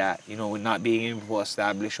regretted that, you know, with not being able to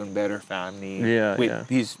establish a better family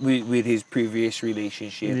with his previous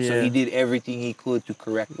relationship. So he did everything he could to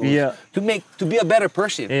correct those, to be a better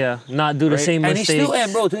person. Yeah, not do the same and mistakes. He still,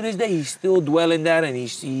 and bro, to this day, he's still dwelling that, and he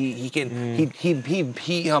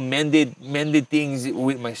mended things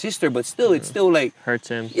with my sister, but still, it's still like hurts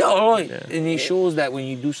him. And it shows that when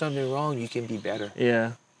you do something wrong, you can be better.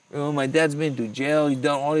 Yeah. You know, my dad's been to jail. He's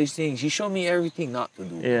done all these things. He showed me everything not to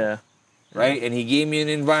do. Yeah. Right? And he gave me an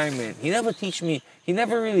environment. He never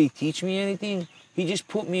really teach me anything. He just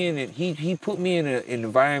put me in it. He put me in an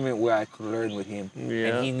environment where I could learn with him.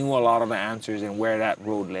 And he knew a lot of the answers and where that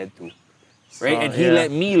road led to. Right? And he let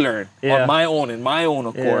me learn on my own, in my own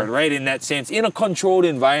accord, right? In that sense, in a controlled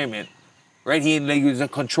environment. Right? It was a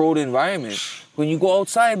controlled environment. When you go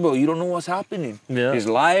outside, bro, you don't know what's happening. There's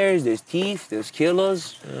liars, there's thieves, there's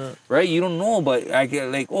killers. Right? You don't know, but I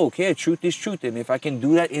get like, okay, truth is truth. And if I can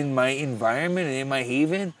do that in my environment and in my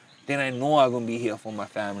haven, then I know I'm going to be here for my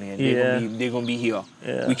family. And they're going to be here.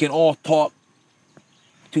 We can all talk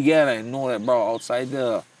together and know that, bro, outside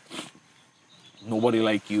there, nobody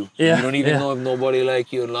like you. You don't even know if nobody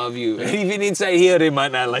like you and love you. And even inside here, they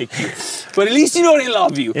might not like you. But at least you know they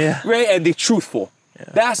love you. Right? And they're truthful.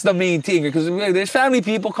 That's the main thing. Because there's family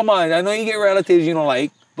people, come on. I know you get relatives you don't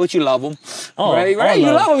like. but you love him. Oh, right? all You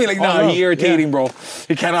love. love him. You're like, All nah, love. he irritating, bro.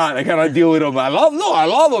 I cannot deal with him. I love him.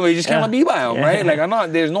 I just cannot be by him, right?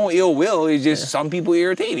 Like, there's no ill will. It's just some people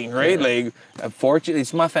irritating, right? Like, unfortunately,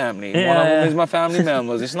 it's my family. One of them is my family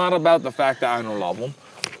members. It's not about the fact that I don't love them.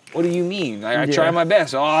 What do you mean? I try my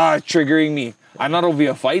best. Triggering me. I'm not over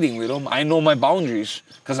here fighting with them. I know my boundaries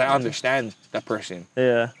because I understand that person.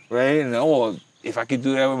 Yeah. Right? And if I could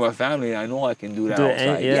do that with my family, I know I can do that Do it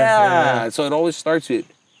outside. yeah. So it always starts with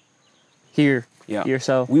Here. Yeah.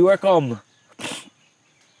 Yourself. We work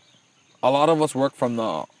a lot of us work from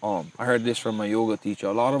the I heard this from my yoga teacher.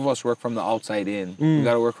 A lot of us work from the outside in. We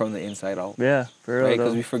gotta work from the inside out. Yeah, for real. Right?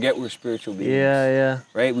 Because we forget we're spiritual beings. Yeah.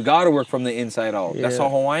 Right? We gotta work from the inside out. That's Yeah. how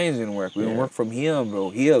Hawaiians didn't work. We don't work from here,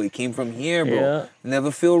 bro. Here, it came from here, bro. Yeah.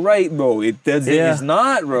 Never feel right, bro. It doesn't. Yeah. It's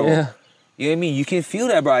not, bro. Yeah. You know what I mean? You can feel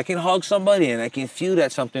that, bro. I can hug somebody and I can feel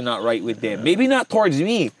that something not right with them. Maybe not towards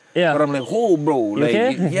me. Yeah. But I'm like, bro. Like,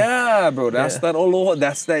 okay? yeah, bro. That's that aloha.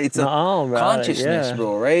 That's that. It's a bro, consciousness, yeah.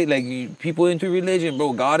 bro. Right? Like people into religion,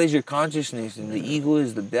 bro. God is your consciousness, and the ego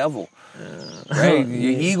is the devil. Right?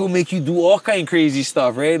 Your ego make you do all kind of crazy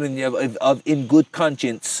stuff, right? And you have in good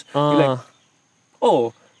conscience. You're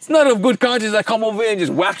like, it's not of good conscience I come over here and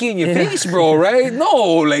just whack you in your face, bro, right? No,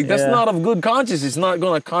 like that's not of good conscience. It's not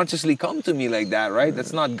gonna consciously come to me like that, right?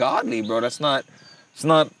 That's not godly, bro. It's not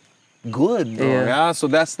good, bro. Yeah. So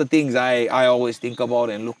that's the things I always think about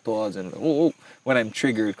and look towards and when I'm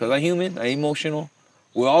triggered, because I'm human, I'm emotional.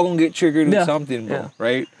 We're all gonna get triggered with something, bro,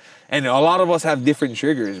 right? And a lot of us have different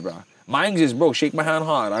triggers, bro. Mine's just, bro, shake my hand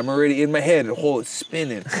hard. I'm already in my head. It's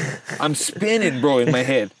spinning. I'm spinning, bro, in my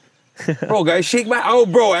head. Bro, guys, shake my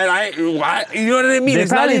bro, and you know what I mean? They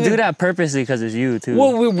It's probably not even, do that purposely because it's you too.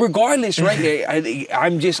 Well, regardless, right?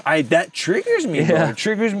 That triggers me, bro. It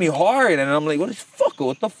triggers me hard, and I'm like, what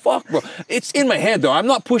the fuck, bro? It's in my head, though. I'm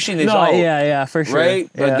not pushing this out. Yeah, for sure. Right?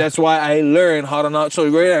 But that's why I learned how to not. So,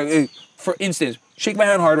 right, for instance, shake my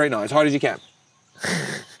hand hard right now, as hard as you can.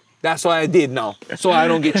 That's what I did now, so I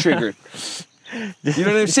don't get triggered. You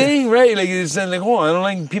know what I'm saying, right? Like it's like, I don't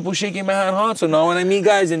like people shaking my hand hard. So now when I meet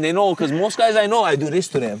guys and they know, because most guys I know, I do this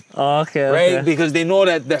to them. Okay. Right? Because they know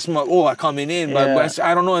that's my, I coming in. But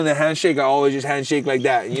I don't know, in the handshake, I always just handshake like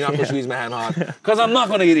that. You're not going to squeeze my hand hard. Because I'm not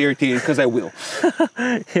going to get irritated, because I will.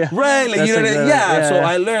 Right? Like, you know what I mean? So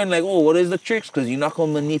I learned, like, what is the tricks? Because you're not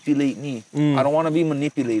going to manipulate me. I don't want to be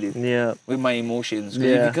manipulated with my emotions.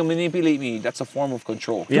 Because if you can manipulate me, that's a form of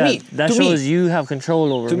control. To me. That shows you have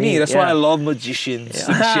control over me. To me, that's why I love magicians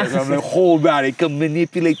and shit. I'm like, man, it can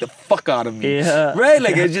manipulate the fuck out of me. Right?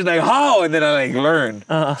 Like, it's just like, how? And then I like learn.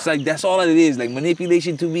 It's like, that's all it is. Like,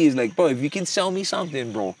 manipulation to me is like, bro, if you can sell me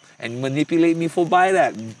something, bro, and manipulate me for buy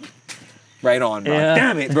that, right on, bro.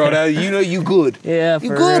 Damn it, bro. You good. Yeah, you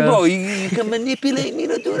good, bro. You can manipulate me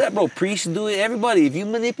to do that, bro. Priests do it. Everybody. If you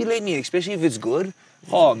manipulate me, especially if it's good,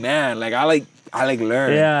 oh man, like I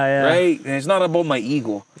learn. Right? And it's not about my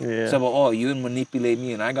ego. It's about, you manipulate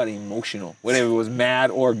me and I got emotional. Whether it was mad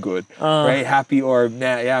or good. Right? Happy or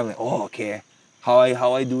mad. Yeah, I'm like, okay. How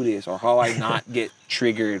I do this, or how I not get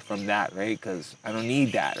triggered from that, right? Because I don't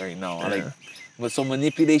need that right now. But so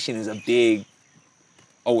manipulation is a big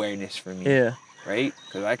awareness for me. Right?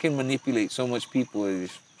 Because I can manipulate so much people in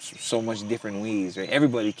so much different ways, right?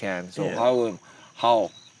 Everybody can. So how?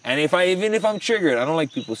 And even if I'm triggered, I don't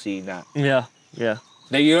like people seeing that.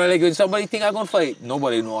 Like, you know, like when somebody think I'm gonna fight,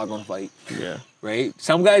 nobody know I'm gonna fight. Right?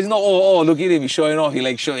 Some guys know, look at him, he's showing off. He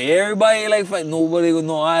like showing everybody like fight. Nobody will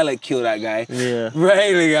know I like kill that guy.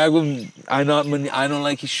 Right? Like I don't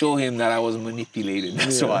like to show him that I was manipulated.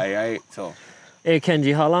 That's why, right? So. Hey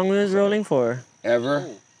Kenji, how long was this rolling for? Ever?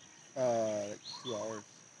 Like 2 hours.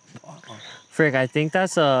 Frick, I think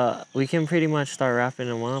that's we can pretty much start wrapping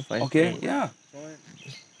them up. I think. Yeah.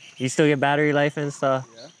 You still get battery life and stuff?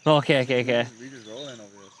 Yeah. Okay. We just rolling over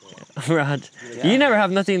here, so. Raj, you never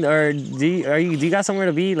have nothing, or do you got somewhere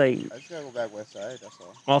to be? Like, I just gotta go back west side, that's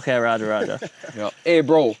all. Okay, Roger. Hey,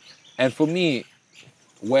 bro, and for me,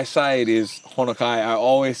 west side is Honokai. I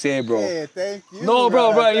always say, bro. Hey, thank you. No,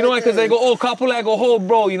 bro. You know why? Because they go, couple, I go,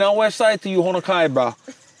 bro, you're not west side to you, Honokai, bro.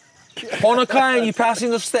 Honokai, and you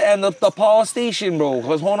passing the power station, bro.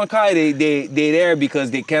 Because Honokai, they there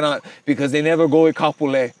because they never go with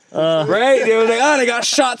Kapule. Right? They were like, they got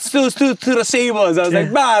shots to the Sabres. I was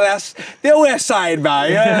like, that's the west side, bro.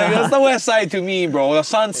 Yeah, that's the west side to me, bro. The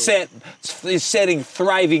sunset is setting,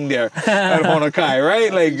 thriving there at Honokai,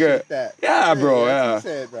 right? Like, bro. Yeah,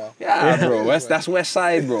 bro. That's west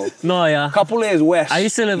side, bro. No, Kapule is west. I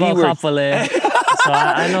used to live on Kapolei.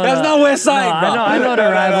 I know That's not West Side, bro. I know the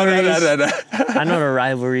rivalries. No. I know the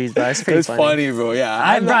rivalries, but it's pretty It's funny, bro.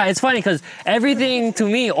 Yeah. Bro, it's funny because everything to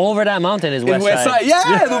me over that mountain is West Side.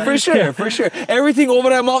 Yeah, no, for sure, for sure. Everything over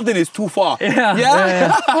that mountain is too far.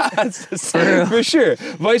 Yeah. For sure.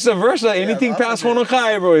 Vice versa, anything past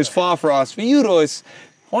Honokai, bro, is far for us. For you, though, it's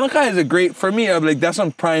Honokai is a great, for me, I'm like, that's a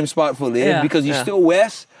prime spot for live because you're still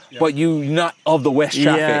west, but you're not of the west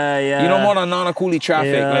traffic. Yeah. You don't want a Nanakuli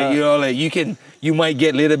traffic. Yeah. Like, you know, like you might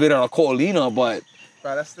get a little bit of a Colina, but.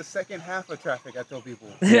 Bro, that's the second half of traffic, I tell people.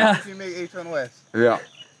 Yeah. If you make H1 West. Yeah.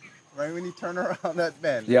 Right when you turn around that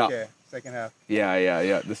bend. Yeah. Okay, second half.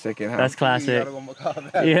 Yeah. The second half. That's classic. You gotta go Macaw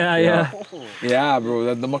back. Yeah. Yeah,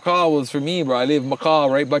 bro. The Macaw was for me, bro. I live Macaw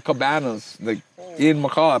right by Cabanas. Like in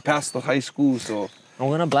Macaw, past the high school, so. I'm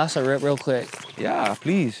gonna blast a rip real quick. Yeah,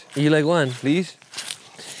 please. You like one? Please.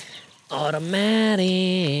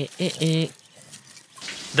 Automatic.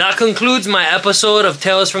 That concludes my episode of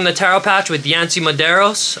Tales from the Taro Patch with Yancy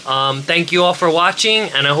Medeiros. Thank you all for watching,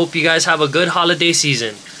 and I hope you guys have a good holiday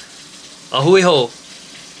season. Ahui ho.